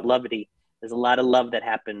talk about levity. There's a lot of love that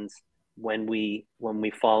happens when we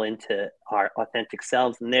fall into our authentic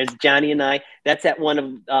selves. And there's Johnny and I. That's at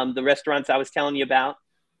one of the restaurants I was telling you about,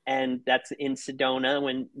 and that's in Sedona.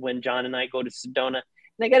 When John and I go to Sedona,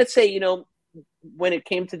 and I got to say, you know, when it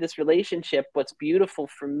came to this relationship, what's beautiful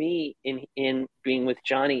for me in being with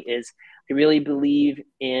Johnny is I really believe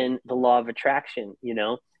in the law of attraction. You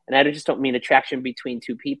know. And I just don't mean attraction between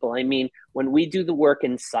two people. I mean, when we do the work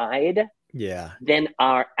inside, then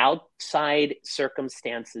our outside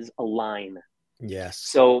circumstances align. Yes.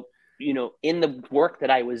 So, you know, in the work that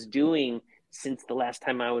I was doing since the last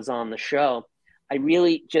time I was on the show, I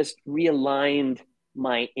really just realigned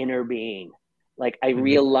my inner being. Like I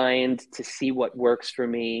realigned to see what works for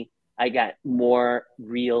me. I got more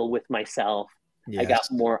real with myself. I got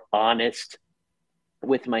more honest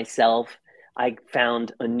with myself. I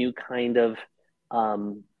found a new kind of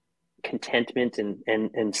contentment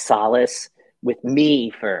and solace with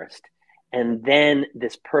me first. And then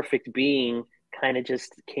this perfect being kind of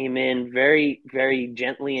just came in very, very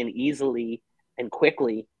gently and easily and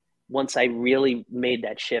quickly once I really made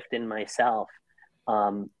that shift in myself.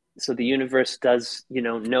 So the universe does, you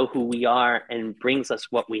know who we are and brings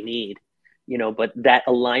us what we need, you know, but that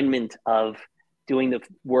alignment of doing the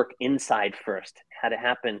work inside first had to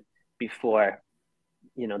happen before,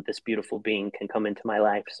 you know, this beautiful being can come into my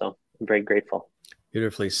life. So I'm very grateful.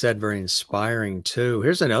 Beautifully said. Very inspiring too.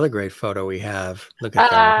 Here's another great photo we have. Look at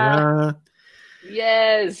that.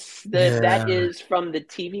 Yes. That is from the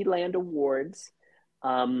TV Land Awards.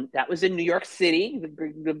 That was in New York City,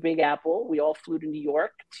 the Big Apple. We all flew to New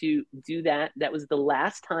York to do that. That was the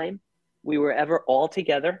last time we were ever all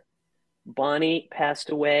together. Bonnie passed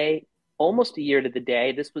away almost a year to the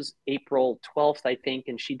day. This was April 12th, I think,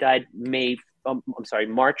 and she died March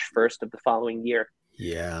 1st of the following year.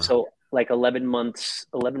 Yeah. So like 11 months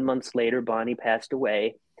later, Bonnie passed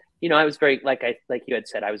away. You know, I was very, like you had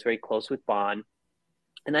said, I was very close with Bon,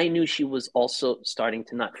 and I knew she was also starting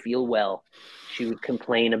to not feel well. She would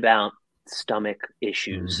complain about stomach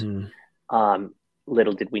issues.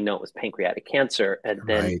 Little did we know it was pancreatic cancer. And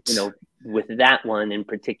then, you know, with that one in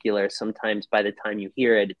particular, sometimes by the time you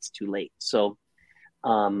hear it, it's too late. So,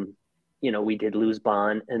 you know, we did lose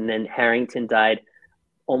Bon, and then Harrington died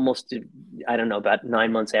almost, I don't know, about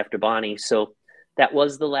 9 months after Bonnie. So that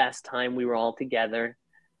was the last time we were all together.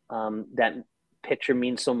 That picture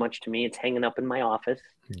means so much to me. It's hanging up in my office,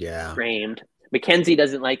 framed. Mackenzie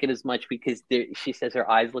doesn't like it as much because she says her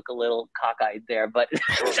eyes look a little cockeyed there, but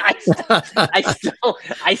I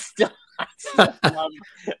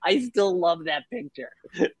still love that picture.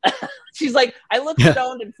 She's like, I look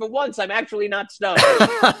stoned, and for once, I'm actually not stoned.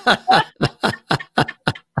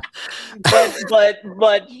 but I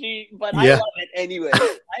love it anyway.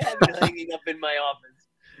 I have it hanging up in my office.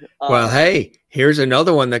 Well, hey, here's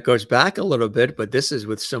another one that goes back a little bit, but this is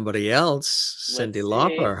with somebody else, Cyndi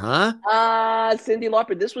Lauper, huh? Cyndi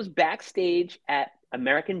Lauper. This was backstage at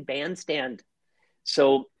American Bandstand.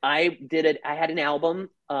 So I did it. I had an album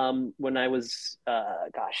when I was,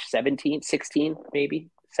 17, 16, maybe,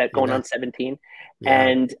 going on 17. Yeah.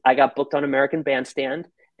 And I got booked on American Bandstand.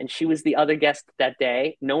 And she was the other guest that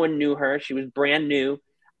day. No one knew her. She was brand new.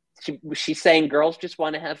 She sang Girls Just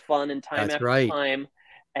Want to Have Fun and Time That's After right. Time.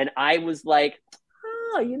 And I was like,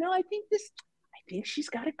 oh, I think she's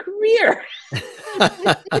got a career.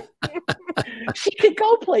 She could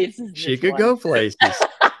go places. She could go places.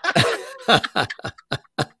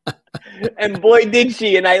 And boy, did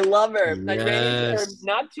she. And I love her. I ran into her Yes.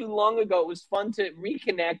 not too long ago. It was fun to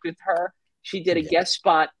reconnect with her. She did a guest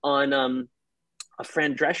spot on a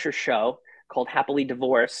Fran Drescher show called Happily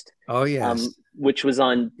Divorced. Oh, yes. Which was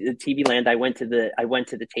on TV Land. I went to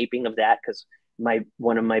the taping of that because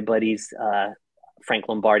one of my buddies, Frank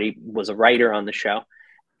Lombardi, was a writer on the show.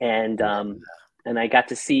 And I got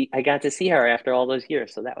to see her after all those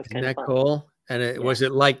years. So that was kind of fun. Cool? And was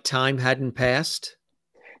it like time hadn't passed?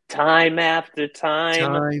 Time after time.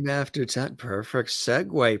 Time after time. Perfect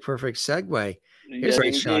segue. Perfect segue. Here's Yes, a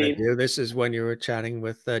great shot of indeed. you. This is when you were chatting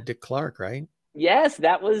with Dick Clark, right? Yes,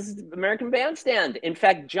 that was American Bandstand. In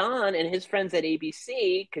fact, John and his friends at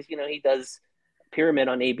ABC, because he does Pyramid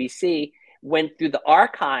on ABC, went through the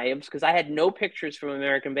archives because I had no pictures from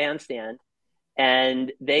American Bandstand.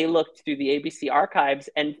 And they looked through the ABC archives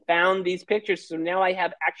and found these pictures. So now I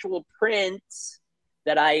have actual prints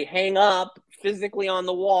that I hang up physically on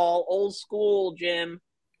the wall, old school, Jim.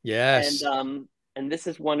 Yes. And this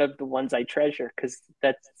is one of the ones I treasure because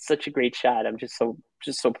that's such a great shot. I'm just so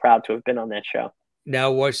proud to have been on that show.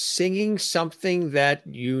 Now, was singing something that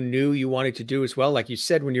you knew you wanted to do as well? Like you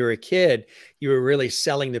said, when you were a kid, you were really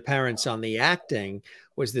selling the parents on the acting.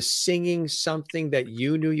 Was the singing something that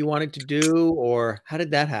you knew you wanted to do, or how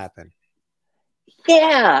did that happen?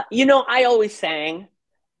 Yeah. I always sang.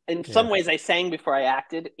 In some ways, I sang before I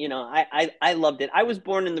acted. I loved it. I was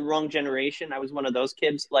born in the wrong generation. I was one of those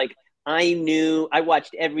kids. Like, I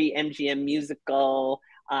watched every MGM musical.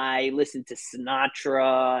 I listened to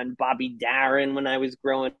Sinatra and Bobby Darin when I was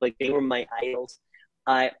growing. Like, they were my idols.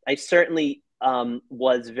 I certainly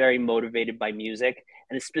was very motivated by music,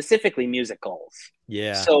 and specifically musicals.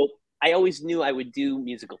 Yeah. So I always knew I would do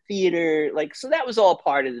musical theater. So that was all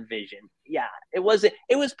part of the vision. Yeah, it was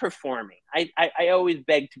performing. I always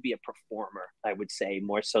begged to be a performer, I would say,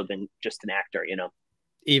 more so than just an actor,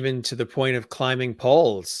 Even to the point of climbing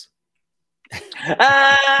poles.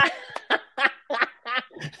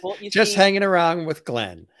 Well, just hanging around with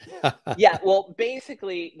Glenn. Yeah, well,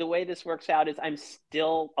 basically, the way this works out is I'm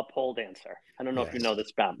still a pole dancer. I don't know if you know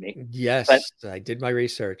this about me. Yes, but I did my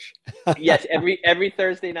research. Yes, every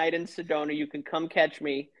Thursday night in Sedona, you can come catch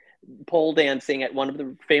me pole dancing at one of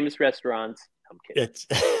the famous restaurants. I'm kidding.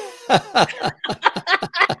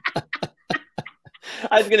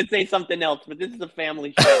 I was going to say something else, but this is a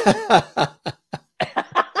family show.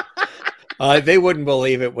 They wouldn't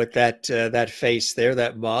believe it with that face there,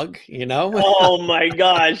 that mug, Oh my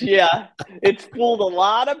gosh, yeah. It's fooled a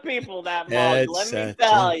lot of people, that mug, let me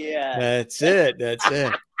tell you. That's it.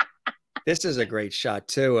 This is a great shot,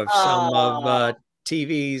 too, of some of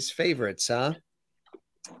TV's favorites, huh?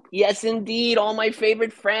 Yes, indeed. All my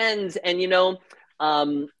favorite friends. And,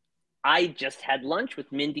 I just had lunch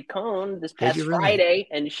with Mindy Cohn this past Friday,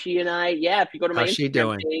 and she and I, if you go to my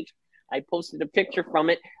Instagram page, I posted a picture from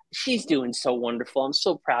it. She's doing so wonderful. I'm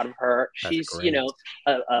so proud of her. She's,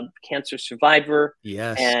 a cancer survivor.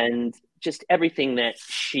 Yes. And just everything that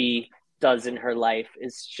she does in her life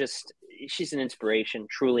is she's an inspiration,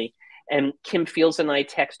 truly. And Kim Fields and I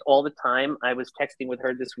text all the time. I was texting with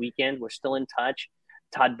her this weekend. We're still in touch.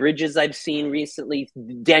 Todd Bridges I've seen recently.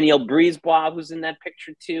 Danielle Brisebois, who's in that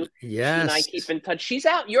picture too. Yes. She and I keep in touch. She's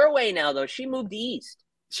out your way now, though. She moved east.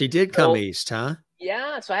 She did come east, huh?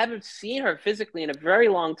 Yeah, so I haven't seen her physically in a very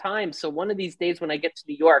long time. So one of these days when I get to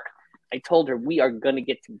New York, I told her we are going to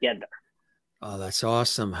get together. Oh, that's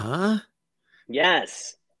awesome, huh?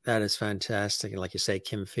 Yes. That is fantastic. And like you say,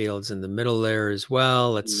 Kim Fields in the middle there as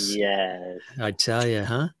well. Yes. I tell you,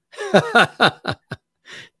 huh?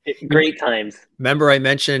 Great times. Remember I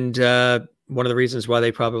mentioned one of the reasons why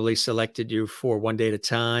they probably selected you for One Day at a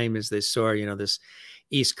Time is they saw, this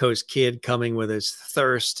East Coast kid coming with his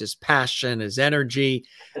thirst, his passion, his energy,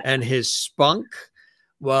 and his spunk.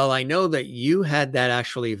 Well, I know that you had that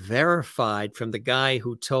actually verified from the guy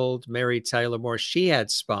who told Mary Tyler Moore she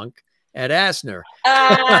had spunk, Ed Asner.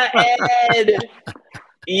 Ed!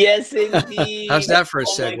 Yes, indeed. How's that for a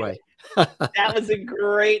segue? That was a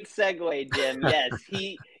great segue, Jim. Yes,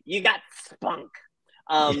 you got spunk.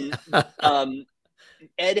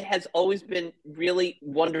 Ed has always been really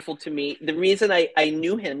wonderful to me. The reason I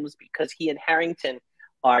knew him was because he and Harrington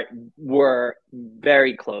were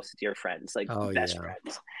very close, dear friends, like best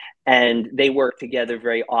friends. And they worked together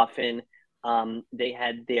very often. They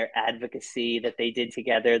had their advocacy that they did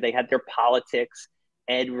together. They had their politics.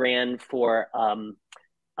 Ed ran for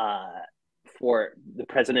the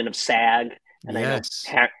president of SAG. And I know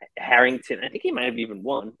Harrington, I think he might have even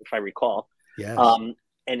won, if I recall. Yes.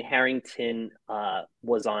 And Harrington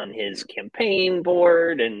was on his campaign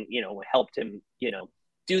board and, helped him,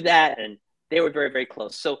 do that. And they were very, very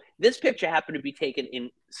close. So this picture happened to be taken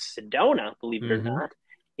in Sedona, believe it or not,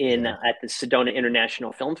 at the Sedona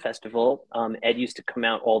International Film Festival. Ed used to come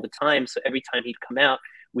out all the time. So every time he'd come out,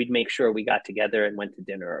 we'd make sure we got together and went to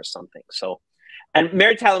dinner or something. So, and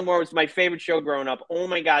Mary Tyler Moore was my favorite show growing up. Oh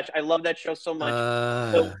my gosh, I love that show so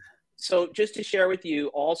much. So just to share with you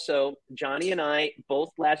also, Johnny and I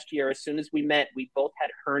both last year, as soon as we met, we both had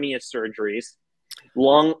hernia surgeries,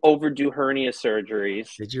 long overdue hernia surgeries.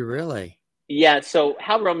 Did you really? Yeah. So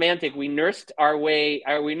how romantic. We nursed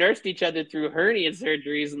each other through hernia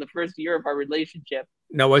surgeries in the first year of our relationship.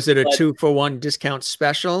 No, was it a 2-for-1 discount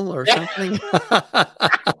special or something?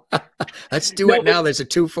 Let's do it now. There's a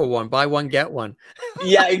 2-for-1. Buy one, get one.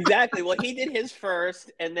 Yeah, exactly. Well, he did his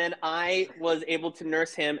first, and then I was able to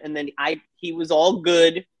nurse him, and then he was all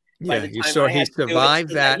good. Yeah, you saw he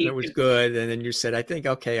survived that, and it was good. And then you said, "I think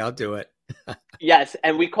okay, I'll do it." Yes,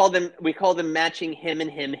 and we called them matching him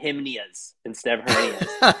and hymnias instead of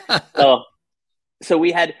hernias. So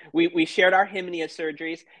we shared our hymnia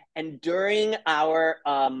surgeries, and during our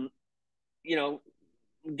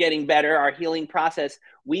getting better, our healing process,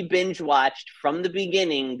 we binge watched from the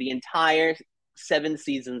beginning the entire 7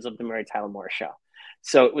 seasons of the Mary Tyler Moore Show.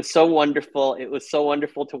 So it was so wonderful. It was so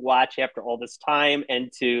wonderful to watch after all this time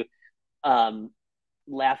and to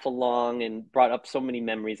laugh along, and brought up so many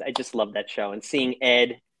memories. I just love that show, and seeing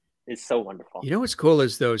Ed is so wonderful. You know what's cool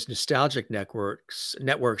is those nostalgic networks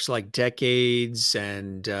like Decades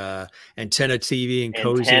and Antenna TV and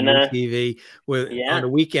Cozy TV. On the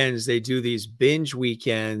weekends, they do these binge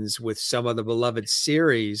weekends with some of the beloved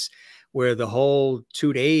series where the whole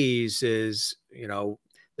 2 days is, the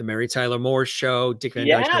Mary Tyler Moore Show, Dick Van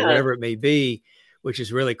Dyke Show, whatever it may be, which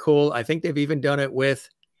is really cool. I think they've even done it with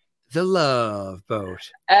The Love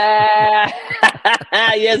Boat. Yes,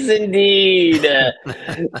 indeed.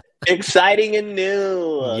 Exciting and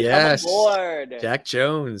new. Yes. Come aboard. Jack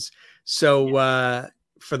Jones. So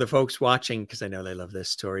for the folks watching, because I know they love this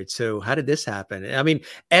story too, how did this happen? I mean,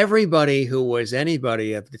 everybody who was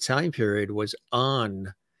anybody of the time period was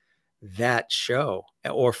on that show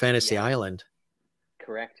or Fantasy Island.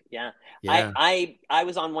 Correct. Yeah. I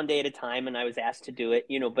was on One Day at a Time, and I was asked to do it,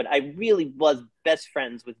 but I really was best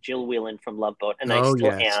friends with Jill Whelan from Love Boat, and I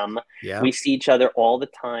still am. Yeah. We see each other all the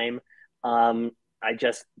time. I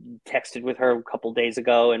just texted with her a couple days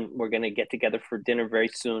ago, and we're going to get together for dinner very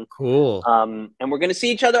soon. Cool. And we're going to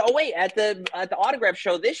see each other. Oh wait, at the autograph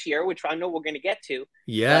show this year, which I know we're going to get to.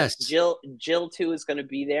 Yes. Jill too is going to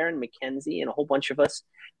be there, and Mackenzie and a whole bunch of us.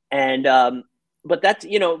 And but that's,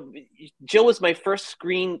 Jill was my first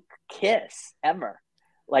screen kiss ever.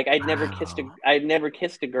 Like I'd never kissed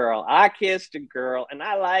a girl. I kissed a girl, and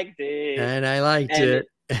I liked it. And I liked it.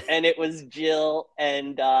 And it was Jill,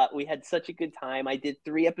 and we had such a good time. I did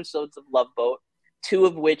 3 episodes of Love Boat, 2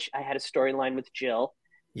 of which I had a storyline with Jill,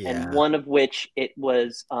 and 1 of which it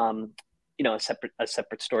was, a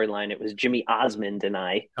separate storyline. It was Jimmy Osmond and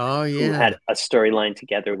I, who had a storyline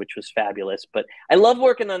together, which was fabulous. But I love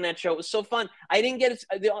working on that show. It was so fun. I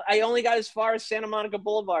only got as far as Santa Monica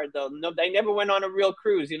Boulevard, though. No, I never went on a real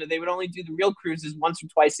cruise. They would only do the real cruises once or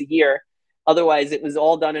twice a year. Otherwise, it was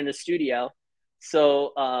all done in a studio.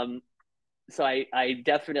 So, I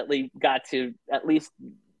definitely got to at least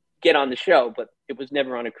get on the show, but it was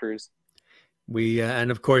never on a cruise.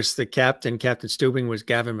 And of course, Captain Stubing, was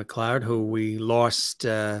Gavin McLeod, who we lost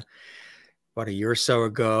about a year or so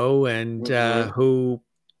ago, and who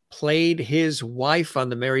played his wife on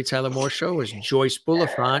the Mary Tyler Moore Show was Joyce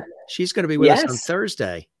Bulifant. She's going to be with us on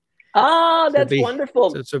Thursday. Oh, that's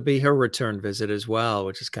wonderful. So this will be her return visit as well,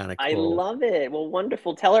 which is kind of cool. I love it. Well,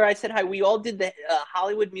 wonderful. Tell her I said hi. We all did the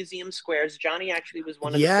Hollywood Museum Squares. Johnny actually was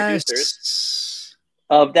one of the producers.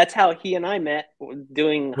 That's how he and I met,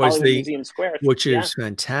 doing Hollywood Museum Squares. Which is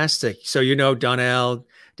fantastic. So Donnell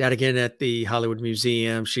Dadigan at the Hollywood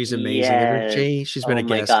Museum. She's amazing, isn't she? She's been a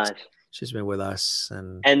guest. Gosh. She's been with us.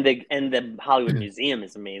 And the Hollywood Museum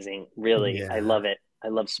is amazing. Really. I love it. I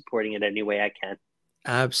love supporting it any way I can.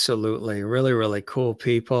 Absolutely. Really, really cool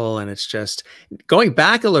people. And it's just going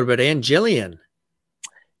back a little bit, Ann Jillian.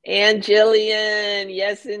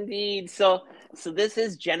 Yes, indeed. So So this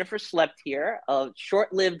is Jennifer Slept Here, a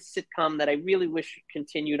short-lived sitcom that I really wish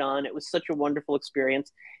continued on. It was such a wonderful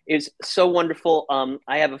experience. It was so wonderful.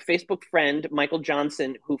 I have a Facebook friend, Michael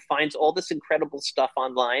Johnson, who finds all this incredible stuff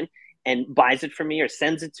online and buys it for me or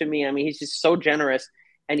sends it to me. I mean, he's just so generous.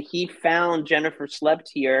 And he found Jennifer Slept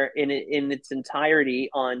Here in its entirety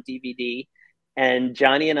on DVD. And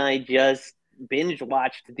Johnny and I just binge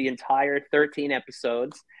watched the entire 13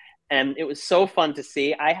 episodes. And it was so fun to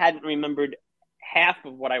see. I hadn't remembered half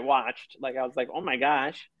of what I watched. Like, I was like, oh my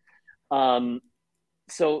gosh.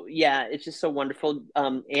 So yeah, it's just so wonderful.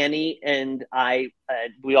 Annie and I,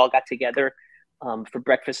 we all got together for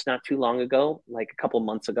breakfast not too long ago, like a couple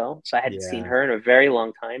months ago. So I hadn't seen her in a very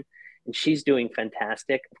long time. And she's doing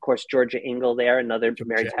fantastic. Of course, Georgia Engel there, another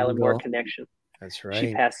Mary Tyler Moore connection. That's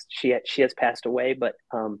right. She has passed away, but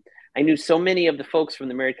I knew so many of the folks from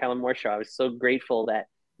the Mary Tyler Moore show. I was so grateful that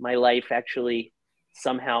my life actually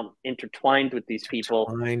somehow intertwined with these people.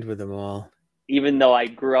 Intertwined with them all. Even though I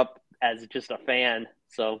grew up as just a fan.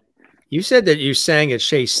 So you said that you sang at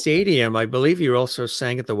Shea Stadium. I believe you also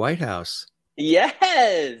sang at the White House.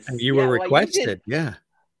 Yes. And you were requested. Yeah.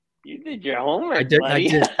 You did your homework. I did. Buddy.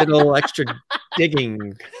 I just did a little extra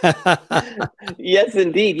digging. Yes,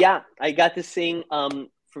 indeed. Yeah, I got to sing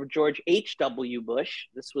for George H.W. Bush.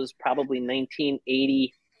 This was probably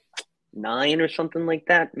 1989 or something like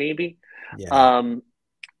that, maybe. Yeah.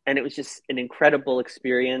 And it was just an incredible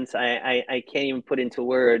experience. I can't even put into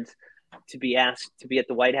words to be asked to be at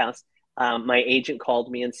the White House. My agent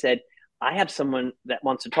called me and said, "I have someone that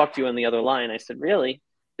wants to talk to you on the other line." I said, "Really?"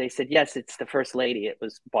 They said, "Yes, it's the first lady." It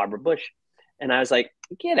was Barbara Bush. And I was like,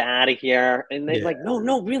 "Get out of here." And they're like,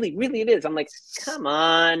 no, really it is. I'm like, "Come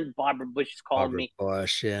on, Barbara Bush is calling me."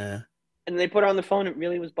 Bush, yeah. And they put her on the phone. It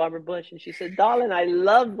really was Barbara Bush. And she said, "Darling, I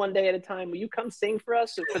love One Day at a Time. Will you come sing for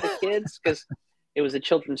us or for the kids?" Because it was a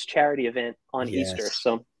children's charity event on Easter.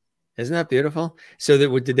 So isn't that beautiful? So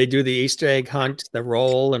did they do the Easter egg hunt, the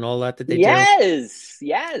roll and all that they do? Yes.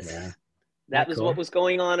 Yeah. That was cool. What was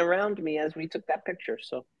going on around me as we took that picture.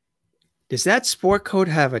 So does that sport coat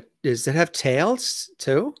does it have tails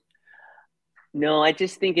too? No, I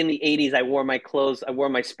just think in the 80s I wore my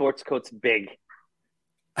sports coats big.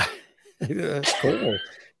 That's cool.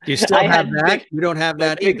 Do you still have that? You don't have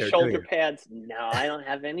that big either, shoulder pads. No, I don't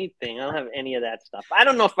have anything. I don't have any of that stuff. I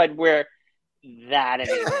don't know if I'd wear that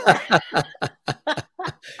anymore.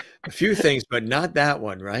 A few things, but not that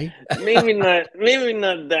one, right? Maybe not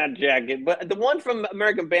that jacket, but the one from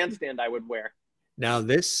American Bandstand I would wear. Now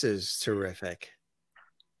this is terrific.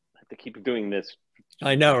 I have to keep doing this.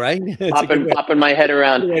 I know, right? Popping my head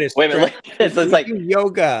around. Wait a minute. It's like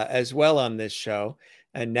yoga as well on this show.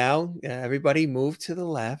 And now everybody move to the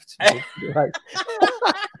left.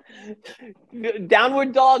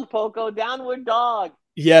 Downward dog, Poco. Downward dog.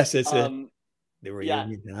 Yes, it's the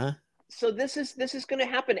reunion, huh? So this is going to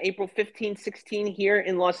happen April 15, 16 here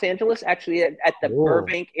in Los Angeles, actually at the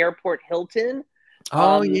Burbank Airport Hilton.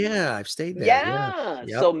 Oh, yeah. I've stayed there. Yeah.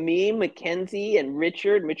 Yep. So me, Mackenzie, and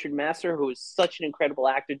Richard Masser, who is such an incredible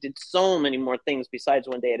actor, did so many more things besides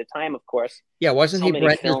One Day at a Time, of course. Yeah. Wasn't he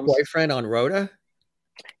Brenda's boyfriend on Rhoda?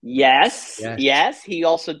 Yes. He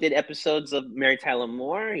also did episodes of Mary Tyler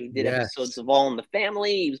Moore. He did episodes of All in the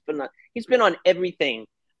Family. He's been on everything.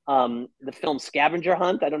 The film Scavenger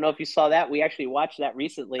Hunt. I don't know if you saw that. We actually watched that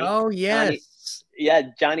recently. Oh, yes.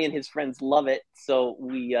 Johnny and his friends love it. So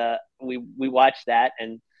we watched that,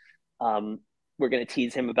 and we're going to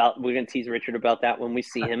tease Richard about that when we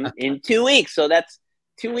see him in 2 weeks. So that's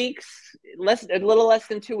 2 weeks, a little less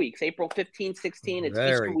than 2 weeks, April 15, 16. It's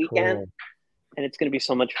Very Easter weekend, cool. And it's going to be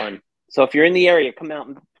so much fun. So if you're in the area, come out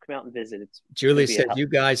and visit. Julie said, "You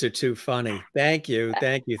guys are too funny." Thank you.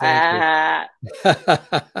 Thanks,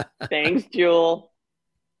 Jewel.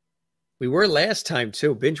 We were last time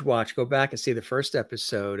too. Binge watch. Go back and see the first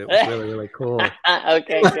episode. It was really, really cool.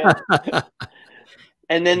 Okay, good.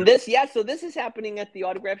 And then this is happening at the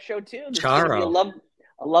autograph show too. This Charo.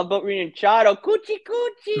 A Love Boat reunion. Charo. Coochie.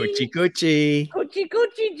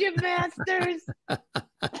 Jim Masters.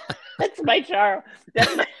 That's my Charo.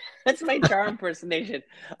 That's my Charo impersonation.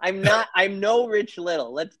 I'm no Rich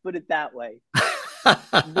Little. Let's put it that way.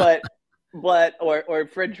 But or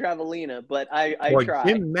Fred Travelina, but I try.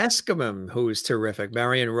 Jim Mescamem, who's terrific.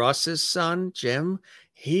 Marion Ross's son, Jim.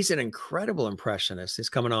 He's an incredible impressionist. He's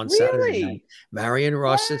coming on Saturday night. Marion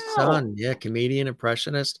Ross's son, comedian,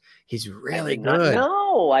 impressionist. He's really good.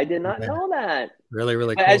 No, I did not know that. Really,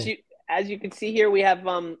 really cool. As you can see here, we have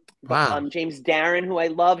James Darren, who I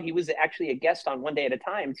love. He was actually a guest on One Day at a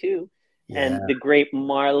Time too. and the great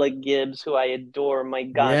Marla Gibbs, who I adore. My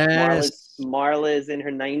gosh, Yes. Marla is in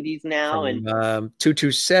her 90s now, From, and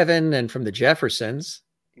 227 and from the Jeffersons.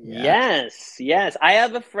 Yes, yes. I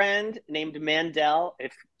have a friend named Mandel,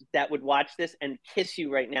 if that would watch this and kiss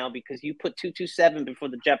you right now because you put 227 before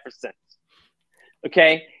the Jeffersons.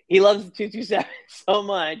 Okay? He loves 227 so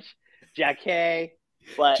much. Jack Hay.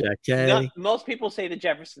 But most people say the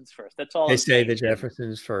Jeffersons first. That's all They I'm say saying. the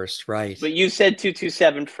Jeffersons first, right. But you said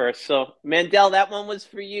 227 first. So, Mandel, that one was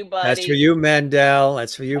for you, buddy. That's for you, Mandel.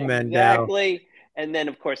 That's for you, Mandel. Exactly. And then,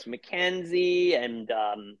 of course, Mackenzie and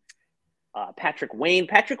Patrick Wayne.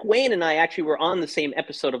 Patrick Wayne and I actually were on the same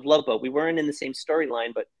episode of Love Boat. We weren't in the same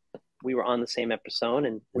storyline, but we were on the same episode.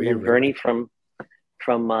 And then Vernie from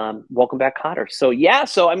Welcome Back, Kotter. So yeah,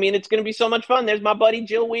 I mean, it's going to be so much fun. There's my buddy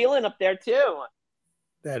Jill Whelan up there too.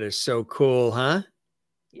 That is so cool, huh?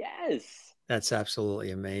 Yes. That's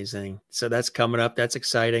absolutely amazing. So that's coming up. That's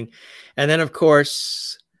exciting. And then, of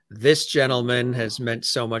course, this gentleman has meant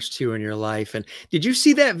so much to you in your life. And did you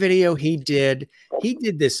see that video he did? He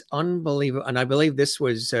did this unbelievable, and I believe this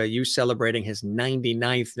was you celebrating his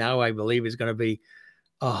 99th. Now I believe is going to be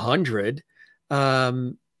 100.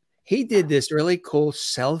 He did this really cool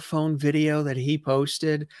cell phone video that he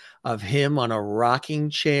posted of him on a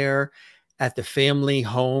rocking chair at the family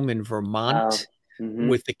home in Vermont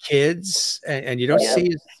with the kids, and you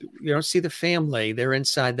don't see the family. They're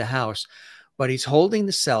inside the house. But he's holding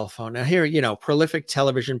the cell phone. Now here, prolific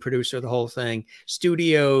television producer, the whole thing,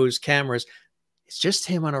 studios, cameras. It's just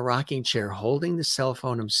him on a rocking chair holding the cell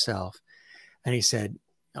phone himself. And he said,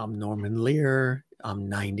 I'm Norman Lear. I'm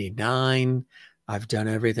 99. I've done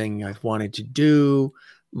everything I've wanted to do.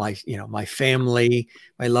 My family,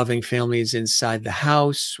 my loving family is inside the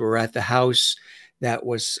house. We're at the house that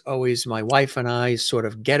was always my wife and I's sort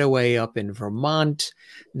of getaway up in Vermont.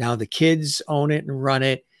 Now the kids own it and run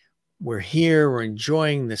it. We're here. We're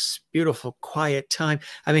enjoying this beautiful, quiet time.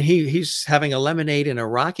 I mean, he's having a lemonade in a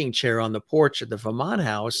rocking chair on the porch at the Vermont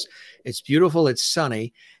house. It's beautiful. It's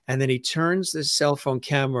sunny. And then he turns the cell phone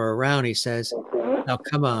camera around. He says, now,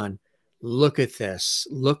 come on, look at this.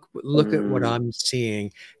 Look at what I'm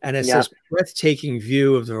seeing. And it's this breathtaking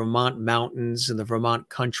view of the Vermont mountains and the Vermont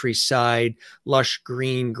countryside, lush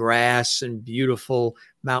green grass and beautiful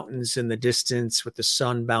mountains in the distance with the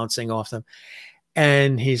sun bouncing off them.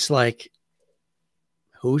 And he's like,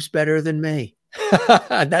 who's better than me?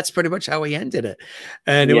 That's pretty much how he ended it.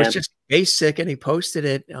 And it was just basic. And he posted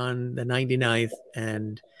it on the 99th.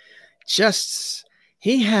 And just,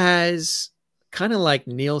 he has kind of like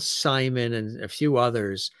Neil Simon and a few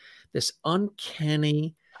others, this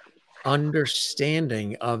uncanny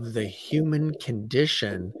understanding of the human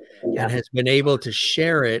condition and has been able to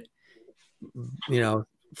share it,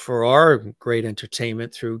 for our great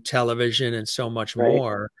entertainment through television and so much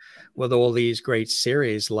more with all these great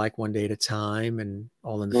series like One Day at a Time and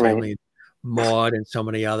All in the Family, Maude, and so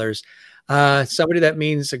many others. Somebody that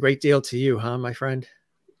means a great deal to you, huh, my friend?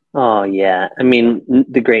 Oh, yeah. I mean,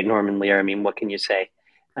 the great Norman Lear. I mean, what can you say?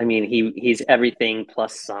 I mean, he's everything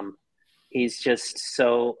plus some. He's just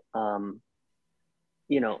so,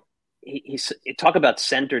 he's talk about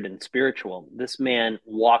centered and spiritual. This man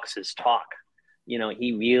walks his talk.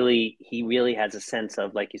 He really has a sense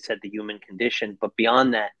of, like you said, the human condition. But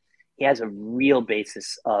beyond that, he has a real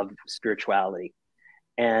basis of spirituality.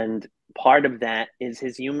 And part of that is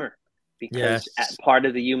his humor, because part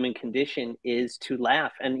of the human condition is to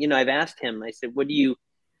laugh. And, I've asked him, I said, what do you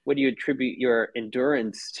attribute your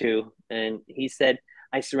endurance to? And he said,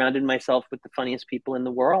 I surrounded myself with the funniest people in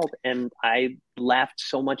the world. And I laughed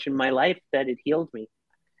so much in my life that it healed me.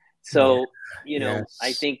 So,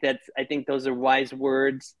 I think those are wise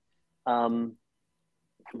words and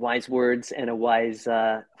a wise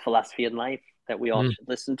philosophy in life that we all should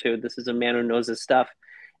listen to. This is a man who knows his stuff.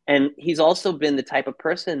 And he's also been the type of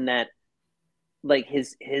person that, like,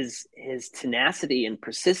 his tenacity and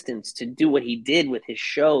persistence to do what he did with his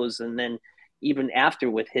shows, and then even after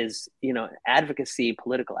with his,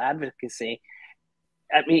 political advocacy.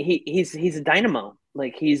 I mean, he's a dynamo.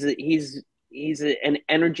 Like, he's an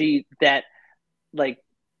energy that, like,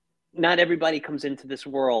 not everybody comes into this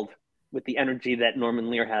world with the energy that Norman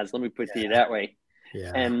Lear has. Let me put it that way.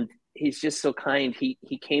 Yeah. And he's just so kind. He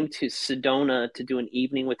came to Sedona to do an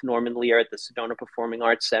evening with Norman Lear at the Sedona Performing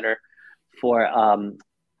Arts Center for an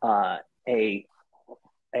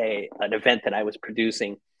event that I was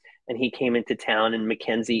producing. And he came into town, and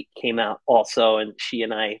Mackenzie came out also, and she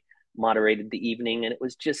and I moderated the evening. And it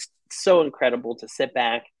was just so incredible to sit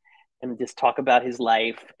back and just talk about his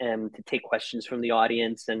life and to take questions from the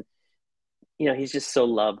audience. And, he's just so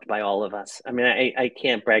loved by all of us. I mean, I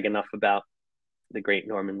can't brag enough about the great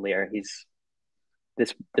Norman Lear.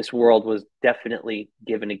 This world was definitely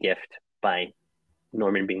given a gift by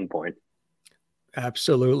Norman being born.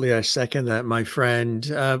 Absolutely. I second that, my friend.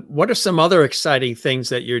 What are some other exciting things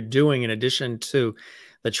that you're doing in addition to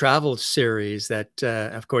the travel series that,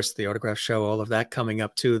 of course, the autograph show, all of that coming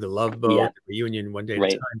up too, the Love Boat, Yeah. the reunion one day at a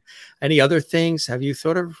Right. time. Any other things? Have you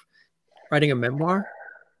thought of writing a memoir?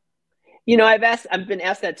 You know, I've been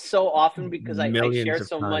asked that so often because I share Millions of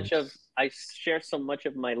so much of times. I share so much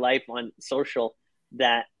of my life on social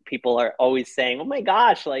that people are always saying, "Oh my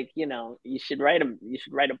gosh, like, you know, you should write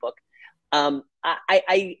a book." I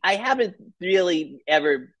haven't really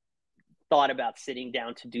ever thought about sitting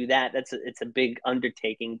down to do that. It's a big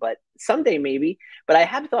undertaking, but someday maybe. But I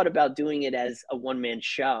have thought about doing it as a one-man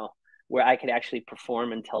show where I could actually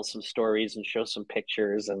perform and tell some stories and show some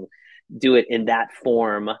pictures and do it in that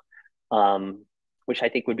form, which I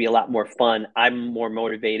think would be a lot more fun. I'm more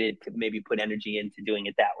motivated to maybe put energy into doing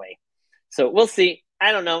it that way. So we'll see.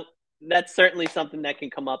 I don't know. That's certainly something that can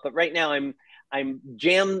come up. But right now I'm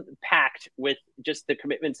jam packed with just the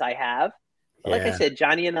commitments I have. But like I said,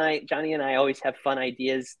 Johnny and I always have fun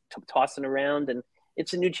ideas tossing around, and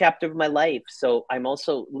it's a new chapter of my life. So I'm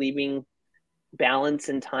also leaving balance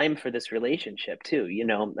and time for this relationship too. You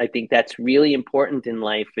know, I think that's really important in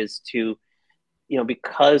life is to, you know,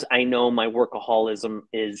 because I know my workaholism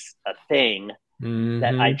is a thing,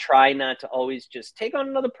 that I try not to always just take on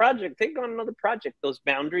another project. Those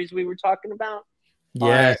boundaries we were talking about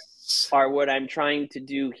are what I'm trying to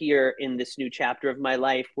do here in this new chapter of my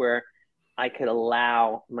life, where I could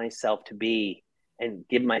allow myself to be and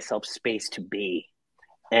give myself space to be.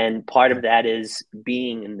 And part of that is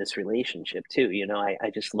being in this relationship too. You know, I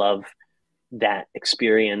just love that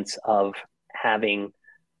experience of having,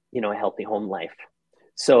 you know, a healthy home life.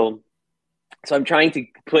 So I'm trying to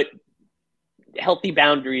put healthy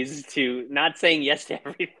boundaries to not saying yes to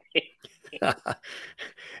everything.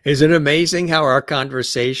 Is it amazing how our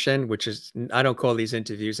conversation, which is, I don't call these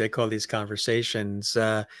interviews, I call these conversations,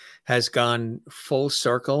 has gone full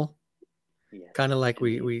circle? Yeah, kind of like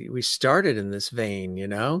we started in this vein, you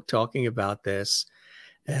know, talking about this,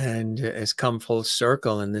 and has come full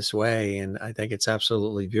circle in this way. And I think it's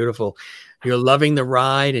absolutely beautiful. You're loving the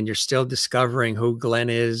ride and you're still discovering who Glenn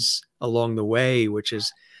is along the way, which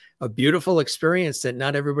is a beautiful experience that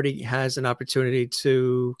not everybody has an opportunity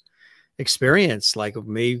to experience. Like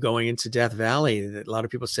me going into Death Valley, a lot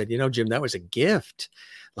of people said, you know, Jim, that was a gift.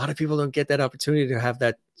 A lot of people don't get that opportunity to have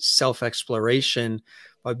that self-exploration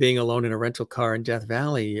by being alone in a rental car in Death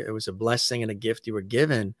Valley. It was a blessing and a gift you were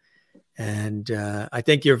given. And I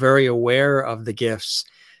think you're very aware of the gifts.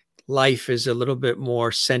 Life is a little bit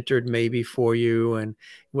more centered maybe for you. And,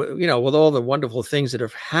 you know, with all the wonderful things that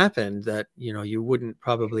have happened that, you know, you wouldn't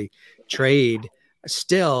probably trade,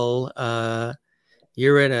 still,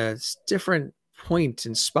 you're in a different point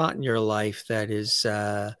and spot in your life that is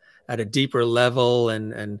at a deeper level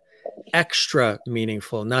and extra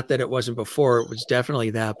meaningful. Not that it wasn't before, it was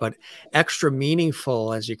definitely that, but extra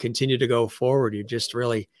meaningful as you continue to go forward. You're just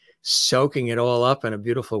really soaking it all up in a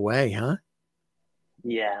beautiful way, huh?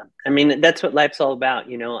 Yeah. I mean, that's what life's all about.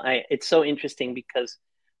 You know, it's so interesting because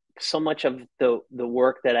so much of the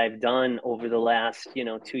work that I've done over the last, you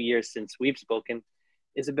know, 2 years since we've spoken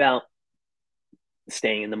is about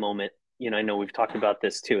staying in the moment. You know, I know we've talked about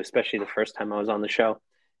this too, especially the first time I was on the show,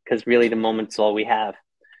 because really the moment's all we have.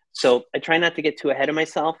 So I try not to get too ahead of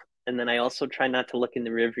myself. And then I also try not to look in the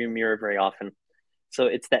rearview mirror very often. So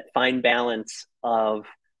it's that fine balance of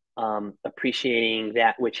appreciating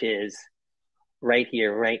that which is right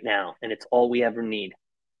here, right now. And it's all we ever need.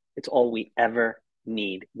 It's all we ever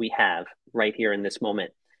need. We have right here in this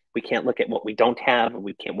moment. We can't look at what we don't have.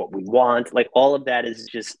 We can't what we want. Like all of that is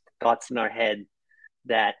just thoughts in our head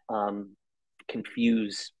that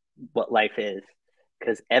confuse what life is,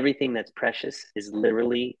 because everything that's precious is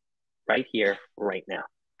literally right here, right now.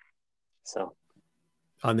 So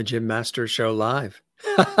on the Jim Masters Show live.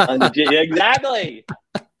 Exactly.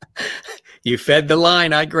 You fed the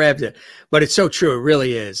line, I grabbed it. But it's so true. It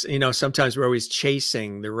really is. You know, sometimes we're always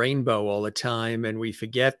chasing the rainbow all the time, and we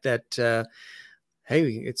forget that, hey,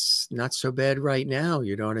 it's not so bad right now.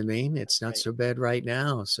 You know what I mean? It's not so bad right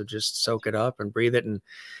now. So just soak it up and breathe it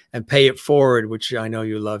and pay it forward, which I know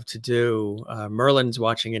you love to do. Merlin's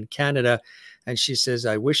watching in Canada, and she says,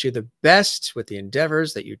 I wish you the best with the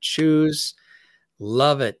endeavors that you choose.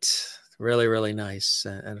 Love it. Really, really nice.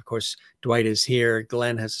 And of course, Dwight is here.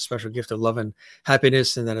 Glenn has a special gift of love and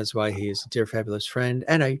happiness, and that is why he is a dear, fabulous friend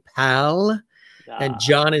and a pal. And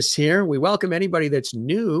John is here. We welcome anybody that's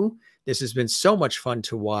new. This has been so much fun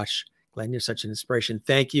to watch Glenn, you're such an inspiration.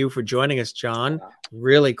 Thank you for joining us, John.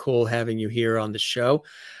 Really cool having you here on the show.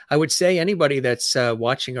 I would say anybody that's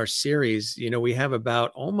watching our series, you know, we have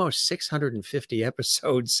about almost 650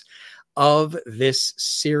 episodes of this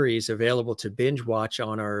series available to binge watch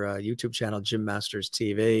on our YouTube channel, Gym Masters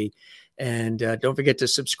TV. And don't forget to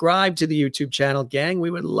subscribe to the YouTube channel, gang.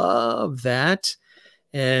 We would love that.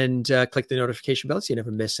 And click the notification bell so you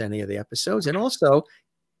never miss any of the episodes. And also,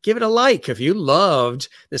 give it a like if you loved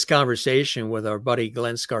this conversation with our buddy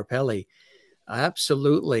Glenn Scarpelli.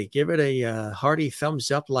 Absolutely. Give it a hearty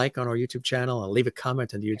thumbs up like on our YouTube channel and leave a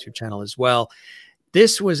comment on the YouTube channel as well.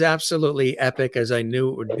 This was absolutely epic, as I knew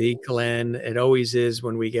it would be, Glenn. It always is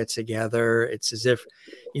when we get together. It's as if,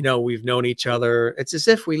 you know, we've known each other. It's as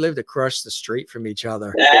if we lived across the street from each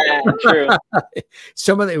other. Yeah, true.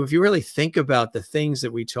 Some of the, if you really think about the things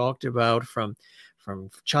that we talked about from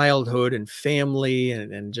childhood and family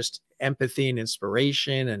and just empathy and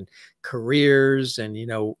inspiration and careers. And, you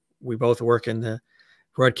know, we both work in the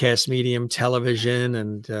broadcast medium, television,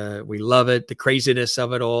 and we love it, the craziness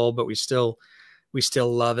of it all, but we still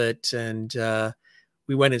love it. And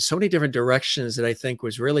we went in so many different directions that I think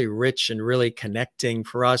was really rich and really connecting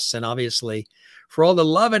for us. And obviously for all the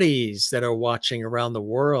lovities that are watching around the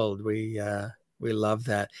world, we love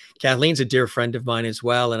that. Kathleen's a dear friend of mine as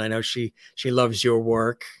well. And I know she loves your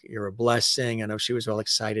work. You're a blessing. I know she was all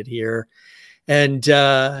excited here. And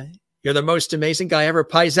you're the most amazing guy ever.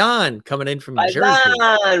 Paisan coming in from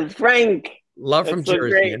Jersey. Frank. Love from so Jersey.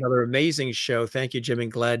 great. Another amazing show. Thank you, Jim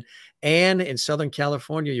and Glenn. Anne in Southern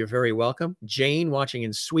California, you're very welcome. Jane watching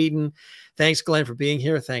in Sweden. Thanks, Glenn, for being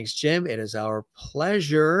here. Thanks, Jim. It is our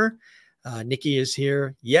pleasure. Nikki is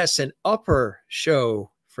here. Yes, an upper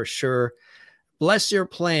show for sure. Bless your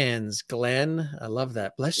plans, Glenn. I love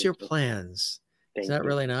that. Bless your plans. Is that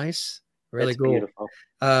really nice? Really cool. Beautiful.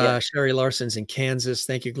 Yeah. Sherry Larson's in Kansas.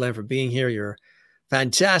 Thank you, Glenn, for being here. You're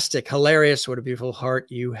fantastic, hilarious. What a beautiful heart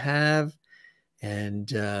you have. And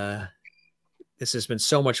this has been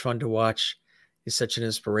so much fun to watch. It's such an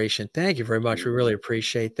inspiration. Thank you very much. We really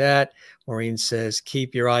appreciate that. Maureen says,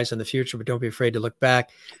 keep your eyes on the future, but don't be afraid to look back.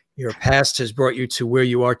 Your past has brought you to where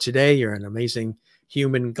you are today. You're an amazing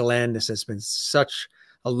human, Glenn. This has been such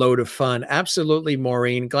a load of fun. Absolutely,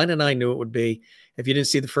 Maureen. Glenn and I knew it would be. If you didn't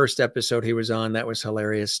see the first episode he was on, that was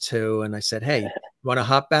hilarious too. And I said, hey, you want to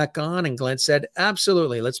hop back on? And Glenn said,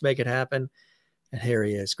 absolutely. Let's make it happen. And here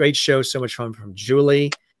he is. Great show. So much fun from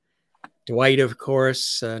Julie. Dwight, of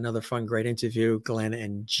course. Another fun, great interview. Glenn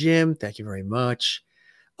and Jim, thank you very much.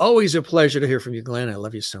 Always a pleasure to hear from you, Glenn. I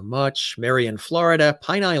love you so much. Mary in Florida,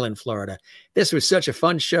 Pine Island, Florida. This was such a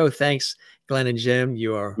fun show. Thanks, Glenn and Jim.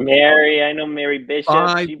 You are Mary. I know Mary Bishop.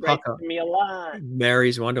 She writes to me a lot.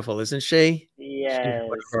 Mary's wonderful, isn't she? Yes. She's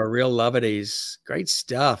one of our real lovities. Great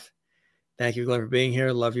stuff. Thank you, Glenn, for being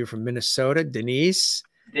here. Love you from Minnesota. Denise.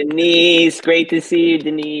 Denise, great to see you,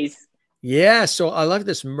 Denise. Yeah, so I love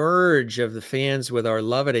this merge of the fans with our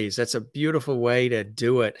lovities. That's a beautiful way to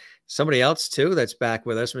do it. Somebody else, too, that's back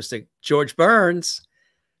with us, Mr. George Burns.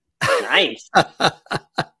 Nice.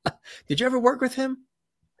 Did you ever work with him?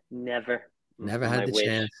 Never. Never had the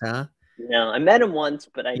chance, huh? No, I met him once,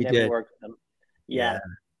 but I never worked with him. Yeah.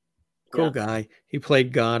 Cool guy. He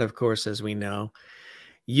played God, of course, as we know.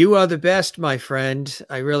 You are the best, my friend.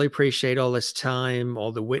 I really appreciate all this time,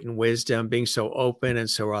 all the wit and wisdom, being so open and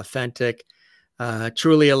so authentic.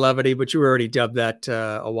 Truly a levity, but you were already dubbed that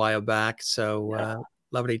a while back. So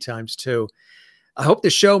levity times two. I hope the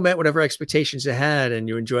show met whatever expectations you had and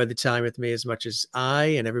you enjoyed the time with me as much as I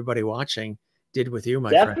and everybody watching did with you,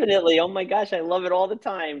 my friend. Definitely. Oh my gosh, I love it all the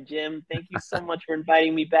time, Jim. Thank you so much for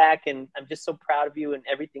inviting me back. And I'm just so proud of you and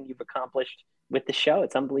everything you've accomplished with the show.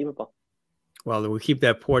 It's unbelievable. Well, we'll keep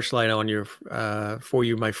that porch light on your for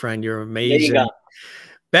you, my friend. You're amazing. There you go.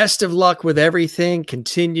 Best of luck with everything.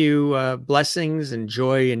 Continue blessings and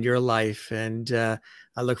joy in your life. And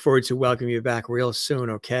I look forward to welcoming you back real soon,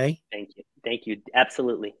 okay? Thank you. Thank you.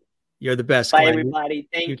 Absolutely. You're the best. Bye, Glenn. everybody.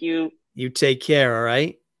 Thank you. You take care, all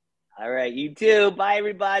right? All right. You too. Bye,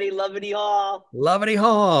 everybody. Lovity Hall. Lovity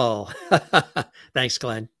Hall. Thanks,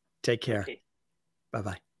 Glenn. Take care. Okay.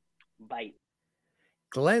 Bye-bye. Bye.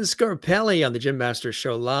 Glenn Scarpelli on the Gym Master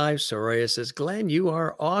Show Live. Soraya says, Glenn, you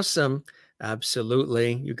are awesome.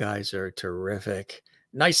 Absolutely. You guys are terrific.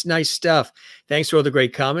 Nice stuff. Thanks for all the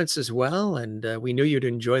great comments as well. And we knew you'd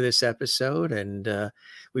enjoy this episode. And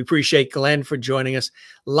we appreciate Glenn for joining us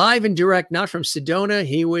live and direct, not from Sedona.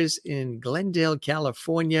 He was in Glendale,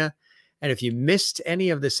 California. And if you missed any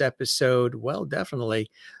of this episode, well,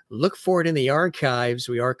 definitely look for it in the archives.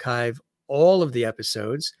 We archive all of the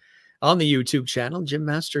episodes on the YouTube channel, Gym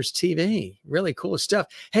Masters TV. Really cool stuff.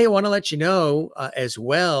 Hey, I want to let you know as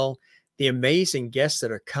well the amazing guests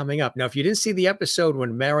that are coming up. Now, if you didn't see the episode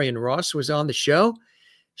when Marion Ross was on the show,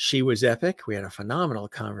 she was epic. We had a phenomenal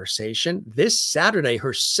conversation. This Saturday,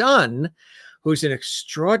 her son, who's an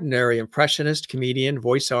extraordinary impressionist, comedian,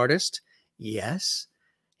 voice artist. Yes,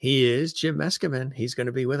 he is Jim Meskimen. He's going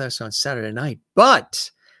to be with us on Saturday night. But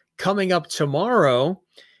coming up tomorrow,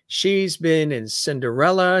 she's been in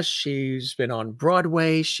Cinderella. She's been on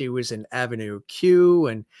Broadway. She was in Avenue Q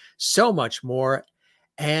and so much more.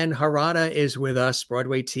 Anne Harada is with us,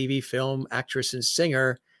 Broadway TV, film, actress, and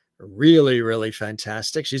singer. Really, really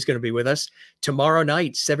fantastic. She's going to be with us tomorrow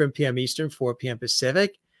night, 7 p.m. Eastern, 4 p.m.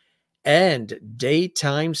 Pacific. And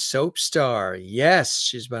daytime soap star. Yes,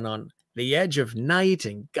 she's been on The Edge of Night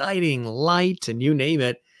and Guiding Light and you name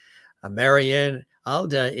it. Marianne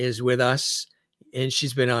Alda is with us, and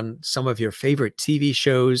she's been on some of your favorite TV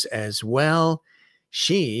shows as well.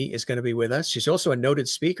 She is going to be with us. She's also a noted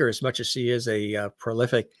speaker as much as she is a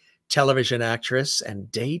prolific television actress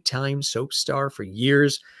and daytime soap star for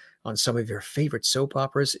years on some of your favorite soap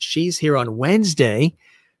operas. She's here on Wednesday,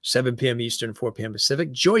 7 p.m. Eastern, 4 p.m.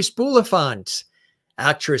 Pacific. Joyce Bulifant,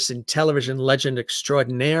 actress and television legend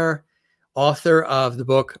extraordinaire, author of the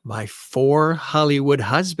book, My 4 Hollywood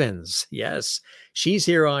Husbands. Yes, she's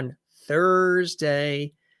here on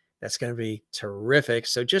Thursday. That's going to be terrific.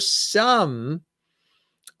 So just some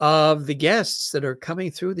of the guests that are coming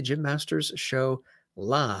through the Jim Masters Show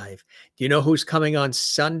live. Do you know who's coming on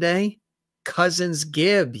Sunday? Cousins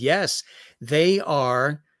Gibb. Yes, they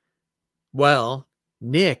are, well,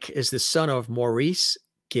 Nick is the son of Maurice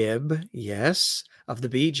Gibb, yes, of the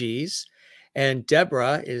Bee Gees, and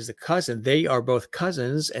Deborah is the cousin. They are both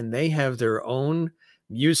cousins, and they have their own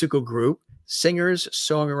musical group, singers,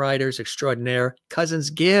 songwriters extraordinaire, Cousins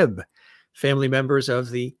Gibb. Family members of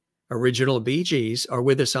the original Bee Gees are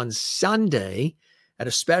with us on Sunday at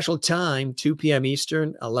a special time, 2 p.m.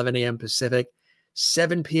 Eastern, 11 a.m. Pacific,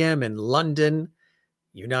 7 p.m. in London,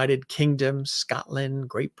 United Kingdom, Scotland,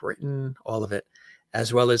 Great Britain, all of it,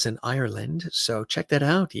 as well as in Ireland. So check that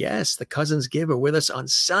out. Yes, the Cousins Gibb are with us on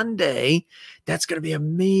Sunday. That's going to be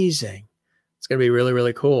amazing. It's going to be really,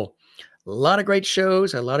 really cool. A lot of great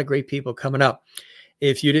shows, a lot of great people coming up.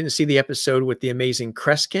 If you didn't see the episode with the amazing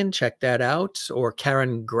Kreskin, check that out. Or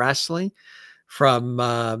Karen Grassley from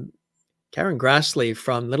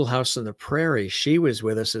Little House on the Prairie. She was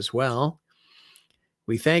with us as well.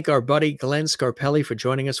 We thank our buddy Glenn Scarpelli for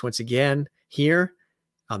joining us once again here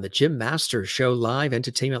on the Jim Masters Show Live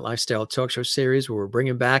Entertainment Lifestyle Talk Show series, where we're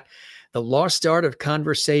bringing back the lost art of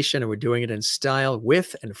conversation, and we're doing it in style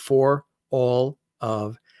with and for all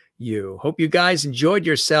of you. Hope you guys enjoyed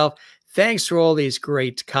yourself. Thanks for all these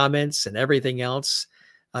great comments and everything else.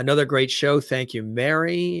 Another great show. Thank you,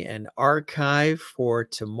 Mary, and Archive for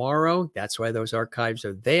tomorrow. That's why those archives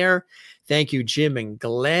are there. Thank you, Jim and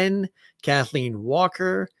Glenn, Kathleen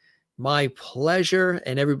Walker. My pleasure.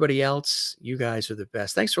 And everybody else, you guys are the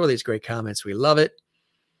best. Thanks for all these great comments. We love it.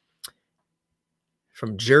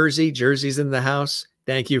 From Jersey, Jersey's in the house.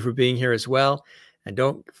 Thank you for being here as well. And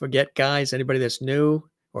don't forget, guys, anybody that's new,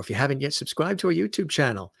 or if you haven't yet, subscribe to our YouTube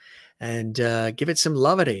channel and give it some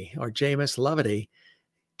lovity, or JMS lovity.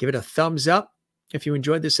 Give it a thumbs up if you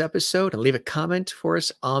enjoyed this episode, and leave a comment for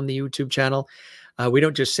us on the YouTube channel. We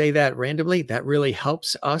don't just say that randomly. That really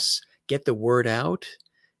helps us get the word out,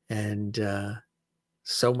 and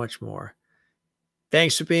so much more.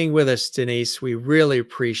 Thanks for being with us, Denise. We really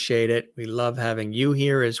appreciate it. We love having you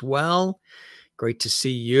here as well. Great to see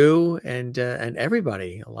you and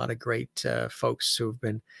everybody. A lot of great folks who've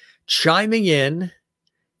been chiming in.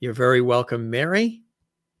 You're very welcome, Mary.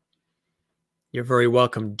 You're very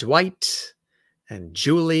welcome, Dwight and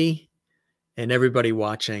Julie and everybody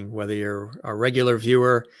watching, whether you're a regular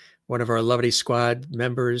viewer, one of our lovely squad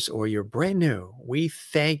members, or you're brand new. We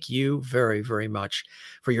thank you very, very much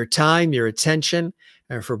for your time, your attention,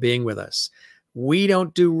 and for being with us. We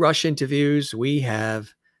don't do rush interviews. We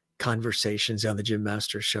have conversations on the Jim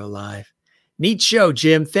Masters Show Live. Neat show,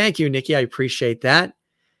 Jim. Thank you, Nikki. I appreciate that.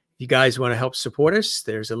 If you guys want to help support us,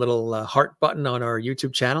 there's a little heart button on our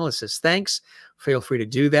YouTube channel. It says thanks. Feel free to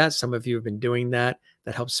do that. Some of you have been doing that.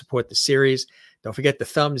 That helps support the series. Don't forget the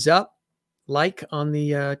thumbs up, like on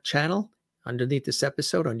the channel underneath this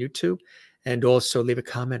episode on YouTube, and also leave a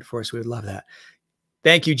comment for us. We would love that.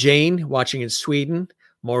 Thank you, Jane, watching in Sweden.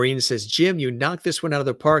 Maureen says, Jim, you knocked this one out of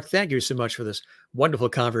the park. Thank you so much for this wonderful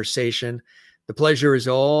conversation. The pleasure is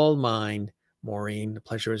all mine, Maureen. The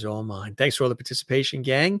pleasure is all mine. Thanks for all the participation,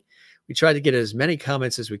 gang. We tried to get as many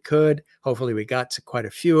comments as we could. Hopefully we got to quite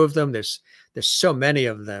a few of them. There's so many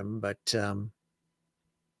of them, but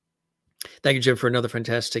Thank you, Jim, for another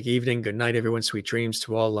fantastic evening. Good night, everyone. Sweet dreams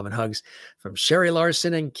to all. Love and hugs from Sherry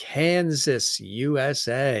Larson in Kansas,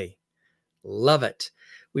 USA. Love it.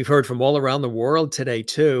 We've heard from all around the world today,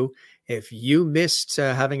 too. If you missed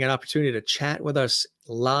having an opportunity to chat with us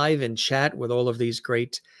live and chat with all of these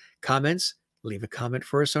great comments, leave a comment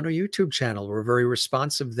for us on our YouTube channel. We're very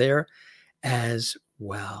responsive there as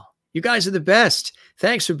well. You guys are the best.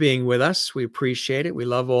 Thanks for being with us. We appreciate it. We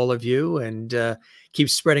love all of you, and keep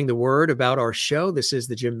spreading the word about our show. This is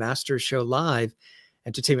the Jim Masters Show Live,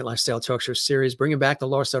 entertainment lifestyle talk show series, bringing back the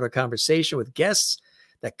Lost Art of Conversation with guests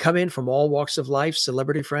that come in from all walks of life,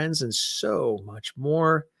 celebrity friends, and so much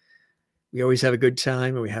more. We always have a good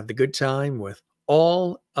time, and we have the good time with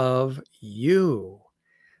all of you.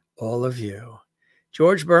 All of you.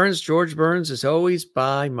 George Burns is always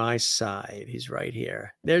by my side. He's right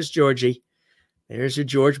here. There's Georgie. There's your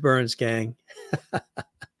George Burns gang.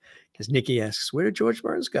 Because Nikki asks, where did George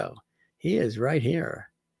Burns go? He is right here.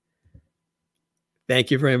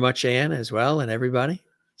 Thank you very much, Ann, as well, and everybody.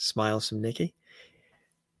 Smiles from Nikki.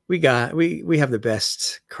 We have the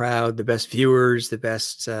best crowd, the best viewers, the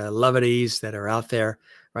best lovities that are out there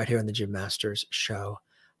right here on the Jim Masters Show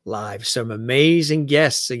Live. Some amazing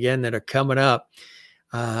guests, again, that are coming up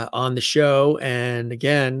on the show. And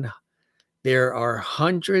again, there are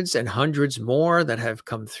hundreds and hundreds more that have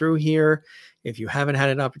come through here. If you haven't had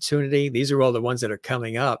an opportunity, these are all the ones that are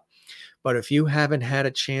coming up. But if you haven't had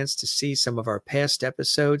a chance to see some of our past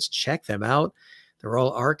episodes, check them out. They're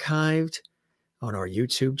all archived on our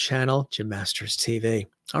YouTube channel, Jim Masters TV.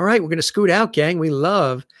 All right, we're going to scoot out, gang. We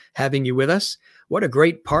love having you with us. What a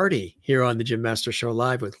great party here on the Jim Masters Show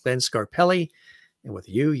Live with Glenn Scarpelli and with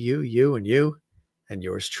you, and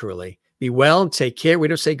yours truly. Be well, take care. We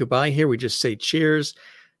don't say goodbye here. We just say cheers,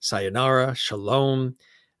 sayonara, shalom,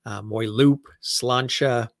 moi loop,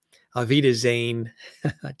 slancha, avida zane.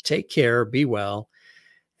 Take care, be well,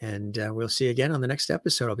 and we'll see you again on the next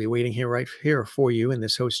episode. I'll be waiting here right here for you in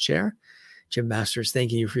this host chair. Jim Masters,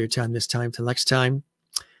 thanking you for your time this time. Till next time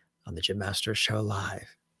on the Jim Masters Show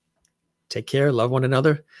Live. Take care, love one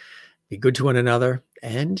another, be good to one another,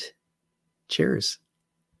 and cheers.